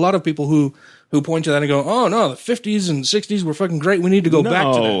people, but a lot of people who point to that and go, oh, no, the 50s and 60s were fucking great. We need to go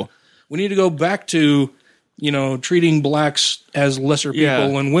back to that. We need to go back to, treating blacks as lesser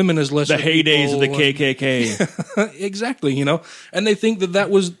people and women as lesser people. The heydays of the KKK. Exactly, And they think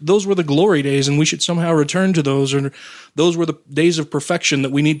those were the glory days, and we should somehow return to those, or those were the days of perfection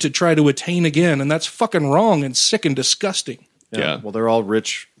that we need to try to attain again, and that's fucking wrong and sick and disgusting. Yeah. Well, they're all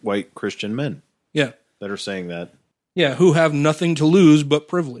rich, white Christian men. Yeah. That are saying that. Yeah, who have nothing to lose but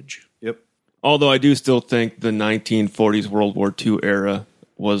privilege. Yep. Although I do still think the 1940s World War II era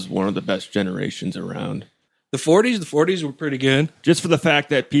was one of the best generations around. The 40s were pretty good. Just for the fact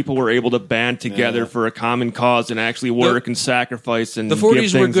that people were able to band together for a common cause and actually work and sacrifice and the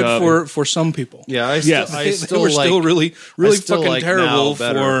 40s were good for some people. Yeah, They were still really fucking like terrible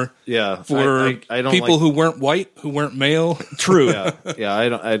now for I don't people like, who weren't white, who weren't male. True.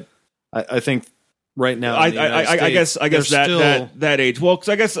 I think right now I guess that age. Well,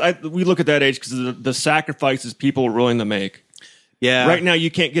 because we look at that age because of the sacrifices people were willing to make. Yeah. Right now,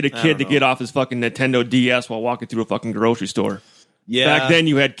 you can't get a kid to get off his fucking Nintendo DS while walking through a fucking grocery store. Yeah. Back then,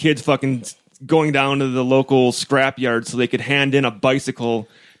 you had kids fucking going down to the local scrapyard so they could hand in a bicycle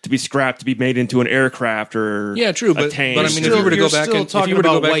to be scrapped to be made into an aircraft or true, but a tank. I mean, if you were to go back and talking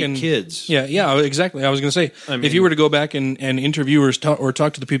about white kids, yeah, exactly. I was going to say, if you were to go back and interview or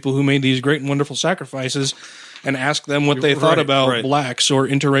talk to the people who made these great and wonderful sacrifices, and ask them what they thought about blacks or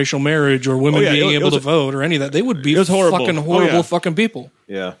interracial marriage or women being able to vote or any of that, they would be fucking horrible fucking people.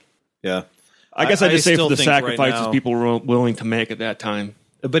 Yeah, yeah. I guess I just say for the sacrifices people were willing to make at that time.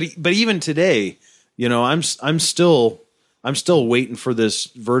 But even today, you know, I'm still waiting for this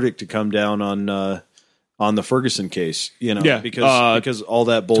verdict to come down on the Ferguson case. You know, because all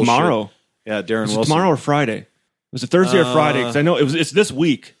that bullshit tomorrow. Yeah, Darren Wilson. Tomorrow or Friday? Was it Thursday or Friday? Because I know it's this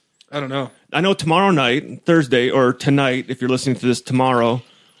week. I don't know. I know tomorrow night, Thursday, or tonight if you're listening to this tomorrow,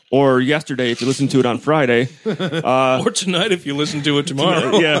 or yesterday if you listen to it on Friday, or tonight if you listen to it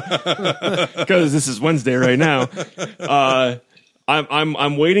tomorrow. Yeah, because this is Wednesday right now.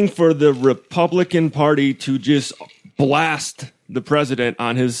 I'm waiting for the Republican Party to just blast the president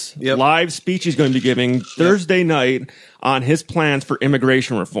on his live speech he's going to be giving Thursday night on his plans for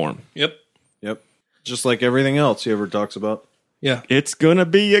immigration reform. Yep. Just like everything else he ever talks about. Yeah. It's going to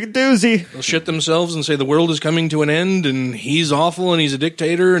be a doozy. They'll shit themselves and say the world is coming to an end and he's awful and he's a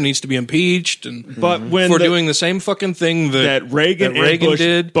dictator and needs to be impeached and but when for doing the same fucking thing that Reagan and Bush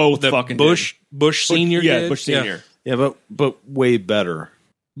did, both that fucking Bush Senior did. Bush Senior. Yeah, but way better.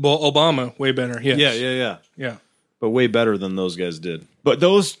 Well, Obama, way better. Yes. Yeah. But way better than those guys did. But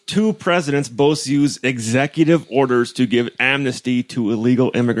those two presidents both use executive orders to give amnesty to illegal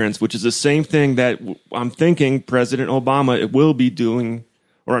immigrants, which is the same thing that I'm thinking President Obama will be doing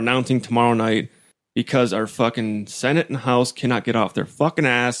or announcing tomorrow night because our fucking Senate and House cannot get off their fucking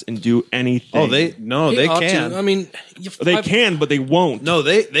ass and do anything. Oh, they can. I mean, they can, but they won't. No,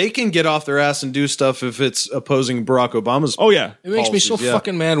 they can get off their ass and do stuff if it's opposing Barack Obama's. Oh yeah, it makes me so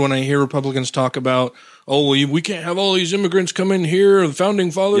fucking mad when I hear Republicans talk about, oh, well, we can't have all these immigrants come in here. The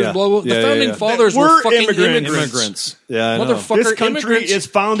founding fathers, blah blah. The founding fathers were fucking immigrants. Yeah, motherfucker. This country is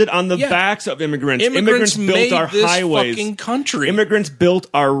founded on the backs of immigrants. Immigrants built our highways. Fucking country. Immigrants built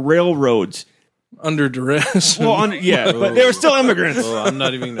our railroads. Under duress. Well, but they were still immigrants. Oh, I'm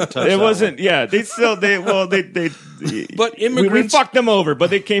not even going to touch it. It wasn't. One. Yeah, they. But immigrants, we fucked them over,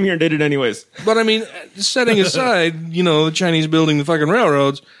 but they came here and did it anyways. But I mean, setting aside, the Chinese building the fucking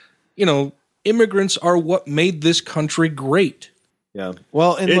railroads, immigrants are what made this country great. Yeah.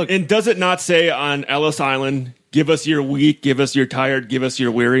 Well, and does it not say on Ellis Island? Give us your weak, give us your tired, give us your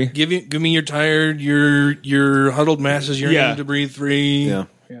weary. Give me your tired, your huddled masses, your need to breathe free. Yeah.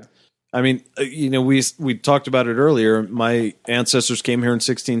 I mean, we talked about it earlier. My ancestors came here in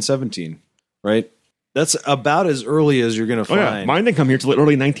 1617, right? That's about as early as you're going to find. Yeah. Mine didn't come here till the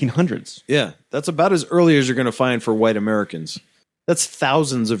early 1900s. Yeah, that's about as early as you're going to find for white Americans. That's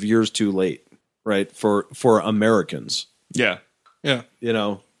thousands of years too late, right? For Americans. Yeah.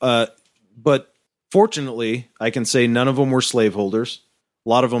 But fortunately, I can say none of them were slaveholders. A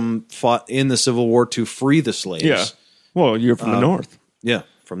lot of them fought in the Civil War to free the slaves. Yeah. Well, you're from the North. Yeah.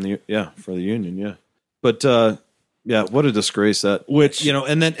 For the Union, yeah. But what a disgrace that. Which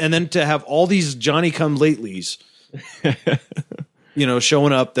and then to have all these Johnny-come-latelys,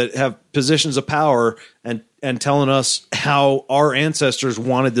 showing up that have positions of power and telling us how our ancestors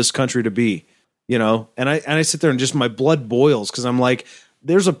wanted this country to be, and I sit there and just my blood boils because I'm like,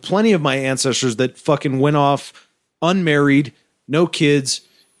 there's plenty of my ancestors that fucking went off unmarried, no kids,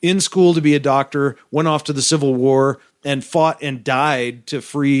 in school to be a doctor, went off to the Civil War and fought and died to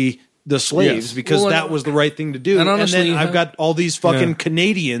free the slaves because that was the right thing to do. And honestly, then I've got all these fucking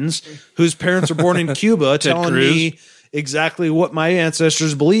Canadians whose parents are born in Cuba telling me exactly what my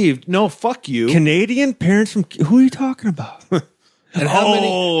ancestors believed. No, fuck you. Canadian parents from who are you talking about? And how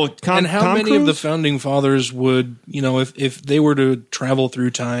many of the founding fathers would, if they were to travel through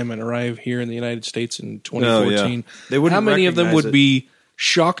time and arrive here in the United States in 2014, they wouldn't how many of them would recognize it. be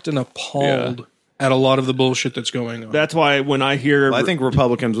shocked and appalled at a lot of the bullshit that's going on? That's why when I hear... I think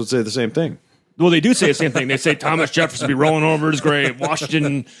Republicans would say the same thing. Well, they do say the same thing. They say Thomas Jefferson be rolling over his grave.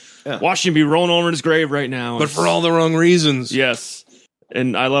 Washington be rolling over his grave right now. But for all the wrong reasons. Yes.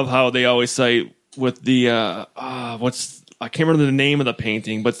 And I love how they always cite with the I can't remember the name of the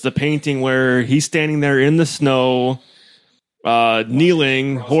painting, but it's the painting where he's standing there in the snow,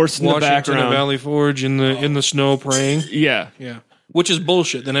 kneeling, horse in the Washington at background. Valley Forge in the snow praying. Yeah. Yeah. Which is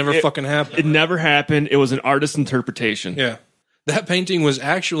bullshit. That never fucking happened. It never happened. It was an artist's interpretation. Yeah. That painting was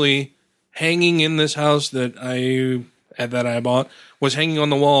actually hanging in this house that I bought, was hanging on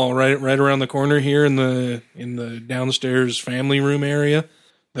the wall right around the corner here in the downstairs family room area.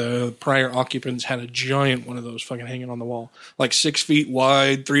 The prior occupants had a giant one of those fucking hanging on the wall. Like 6 feet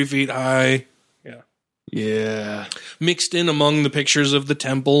wide, 3 feet high. Yeah. Yeah. Mixed in among the pictures of the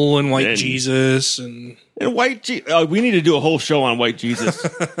temple and white Jesus and white Jesus. We need to do a whole show on white Jesus.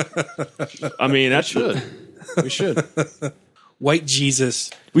 I mean, that should. We should. White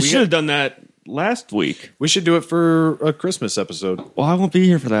Jesus. We should have done that last week. We should do it for a Christmas episode. Well, I won't be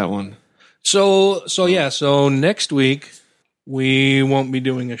here for that one. So next week we won't be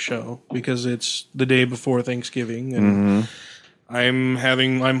doing a show because it's the day before Thanksgiving, and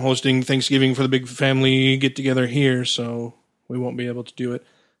I'm hosting Thanksgiving for the big family get together here, so we won't be able to do it.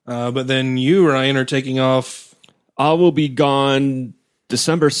 But then you, Ryan, are taking off. I will be gone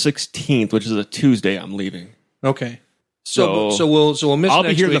December 16th, which is a Tuesday. I'm leaving. Okay. So we'll miss. I'll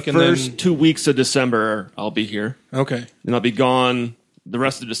next be here week the and first then, 2 weeks of December. I'll be here, Okay. and I'll be gone the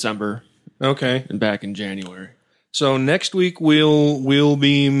rest of December Okay. and back in January. So next week we'll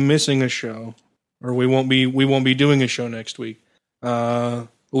be missing a show, or we won't be doing a show next week.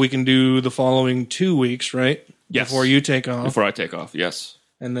 We can do the following 2 weeks, right? Yes. Before you take off, Before I take off, yes.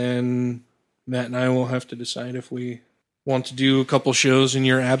 and then Matt and I will have to decide if we want to do a couple shows in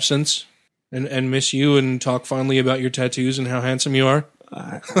your absence and miss you and talk fondly about your tattoos and how handsome you are.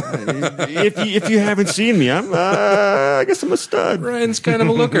 if you haven't seen me, I guess I'm a stud. Ryan's kind of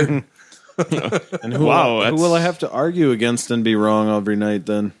a looker. And who will I have to argue against and be wrong every night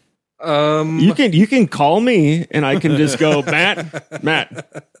then? You can call me and I can just go,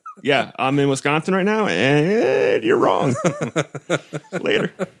 Matt. Yeah, I'm in Wisconsin right now, and you're wrong.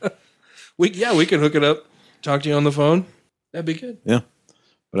 Later. We could hook it up, talk to you on the phone. That'd be good. Yeah.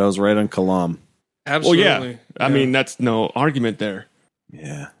 But I was right on Kalam. Absolutely. Well, yeah. I mean, that's no argument there.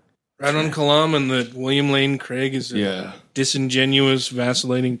 Yeah. Right on Kalam, and that William Lane Craig is a disingenuous,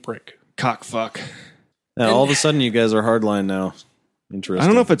 vacillating prick. Cockfuck. Now, all of a sudden, you guys are hardline now. Interesting. I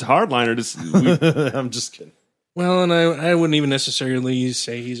don't know if it's hardline or just... I'm just kidding. Well, and I wouldn't even necessarily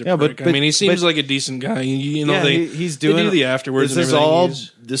say he's a prick. but- I mean, he seems but- like a decent guy. You know, he's they doing do the afterwards. This and is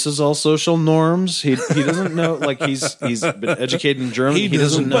everything. this is all social norms. He doesn't know. Like he's been educated in German. He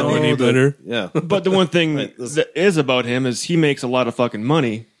doesn't know any better. Yeah. But the one thing Right, this- that is about him is he makes a lot of fucking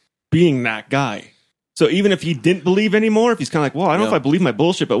money being that guy. So even if he didn't believe anymore, if he's kind of like, well, I don't know if I believe my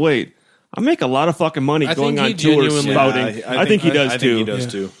bullshit, but wait, I make a lot of fucking money I going think on he tours genuinely- spouting. I think he does I too. think he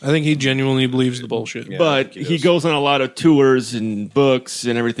does too. I think he genuinely believes the bullshit. Yeah. I But think he does. goes on a lot of tours and books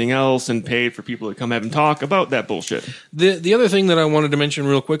and everything else and paid for people to come have him talk about that bullshit. The other thing that I wanted to mention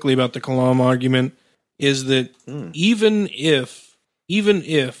real quickly about the Kalam argument is that even if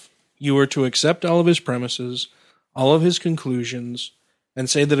you were to accept all of his premises, all of his conclusions, and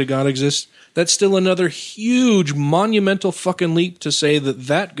say that a God exists, that's still another huge, monumental fucking leap to say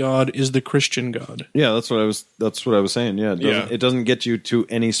that God is the Christian God. Yeah, that's what I was saying. Yeah, it doesn't get you to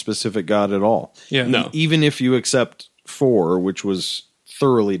any specific God at all. Yeah. No. Even if you accept 4, which was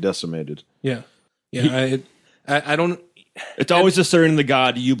thoroughly decimated. Yeah. Yeah. I don't. It's always discerning the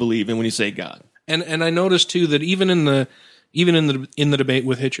God you believe in when you say God. And I noticed too that even in the debate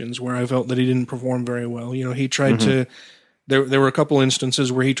with Hitchens, where I felt that he didn't perform very well, you know, he tried to. There were a couple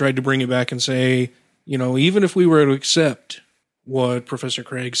instances where he tried to bring it back and say, you know, even if we were to accept what Professor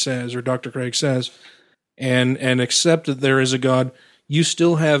Craig says or Dr. Craig says, and accept that there is a God, you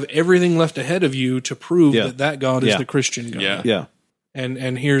still have everything left ahead of you to prove that God is the Christian God. Yeah. Yeah.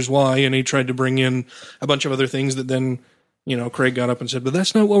 And here's why. And he tried to bring in a bunch of other things that then, you know, Craig got up and said, but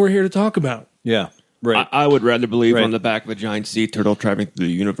that's not what we're here to talk about. Yeah. Right. I would rather believe Right. on the back of a giant sea turtle traveling through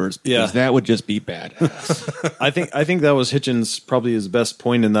the universe because that would just be badass. I think that was Hitchens probably his best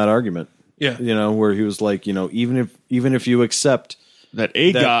point in that argument. Yeah. You know, where he was like, you know, even if you accept that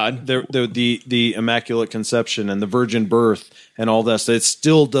God, the Immaculate Conception and the Virgin Birth and all that, it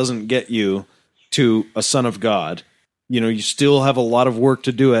still doesn't get you to a Son of God. You know, you still have a lot of work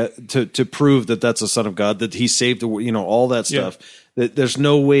to do to prove that that's a Son of God, that he saved the, you know, all that stuff. That there's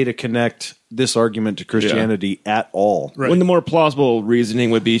no way to connect this argument to Christianity at all. Right. when the more plausible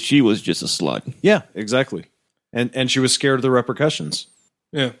reasoning would be she was just a slut. Yeah, exactly. And she was scared of the repercussions.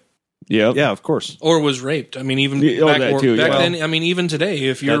 Yeah. Yep. Yeah, of course. Or was raped. I mean, even Yeah, back that too, back yeah. then. I mean, even today,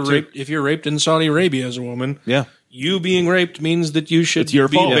 if you're That too. raped in Saudi Arabia as a woman, Yeah. you being raped means that you should It's your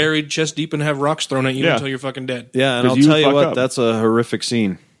be fault. buried chest deep and have rocks thrown at you Yeah. until you're fucking dead. Yeah, and 'Cause I'll you tell you fuck what, up. that's a horrific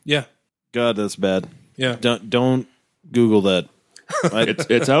scene. Yeah. God, that's bad. Yeah. Don't Google that.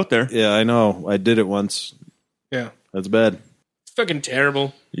 It's out there. Yeah, I know. I did it once. Yeah. That's bad. It's fucking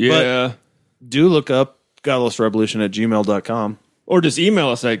terrible. Yeah. Do look up godlessrevolution@gmail.com. Or just email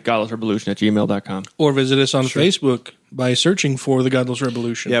us at godlessrevolution@gmail.com. Or visit us on Facebook by searching for The Godless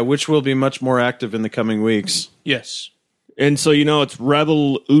Revolution. Yeah, which will be much more active in the coming weeks. Yes. And so, it's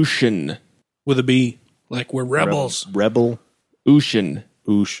Revolution. With a B. Like we're rebels. Ocean.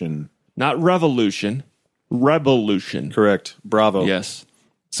 Ocean. Not revolution. Revolution. Correct. Bravo. Yes.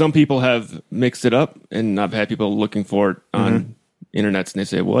 Some people have mixed it up, and I've had people looking for it on internets, and they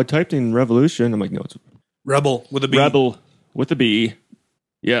say, well, I typed in revolution. I'm like, no, it's Rebel with a B. rebel with a B.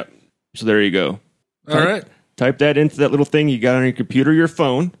 Yep. So there you go. All right. Type that into that little thing you got on your computer or your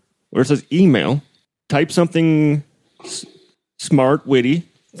phone where it says email. Type something smart, witty,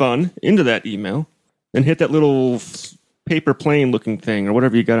 fun into that email. Then hit that little paper plane looking thing or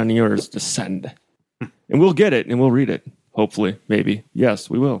whatever you got on yours to send. And we'll get it and we'll read it. Hopefully. Maybe. Yes,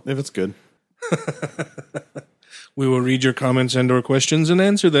 we will. If it's good. We will read your comments and or questions and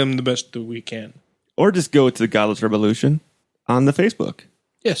answer them the best that we can. Or just go to the Godless Revolution on the Facebook.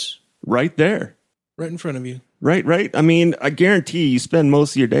 Yes. Right there. Right in front of you. Right. I mean, I guarantee you spend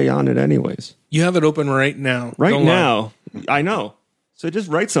most of your day on it anyways. You have it open right now. Right Don't lie. now. I know. So just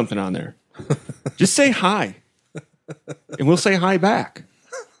write something on there. Just say hi. And we'll say hi back.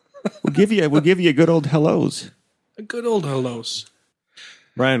 We'll give you a good old hellos. A good old hellos.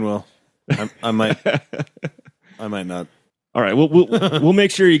 Brian will. I might. I might not. All right, we'll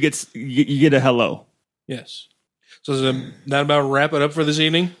make sure you get a hello. Yes. So is that about wrap it up for this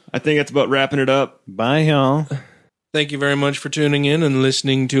evening? I think that's about wrapping it up. Bye, y'all. Thank you very much for tuning in and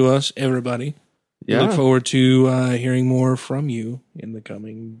listening to us, everybody. We Yeah. look forward to hearing more from you in the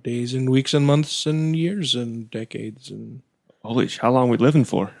coming days and weeks and months and years and decades. And Holy sh! How long we living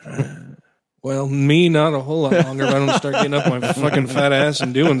for? well, me not a whole lot longer if I don't start getting up my fucking fat ass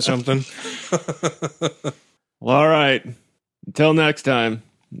and doing something. Well, all right. Until next time,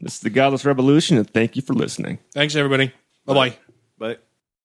 this is the Godless Revolution, and thank you for listening. Thanks, everybody. Bye-bye.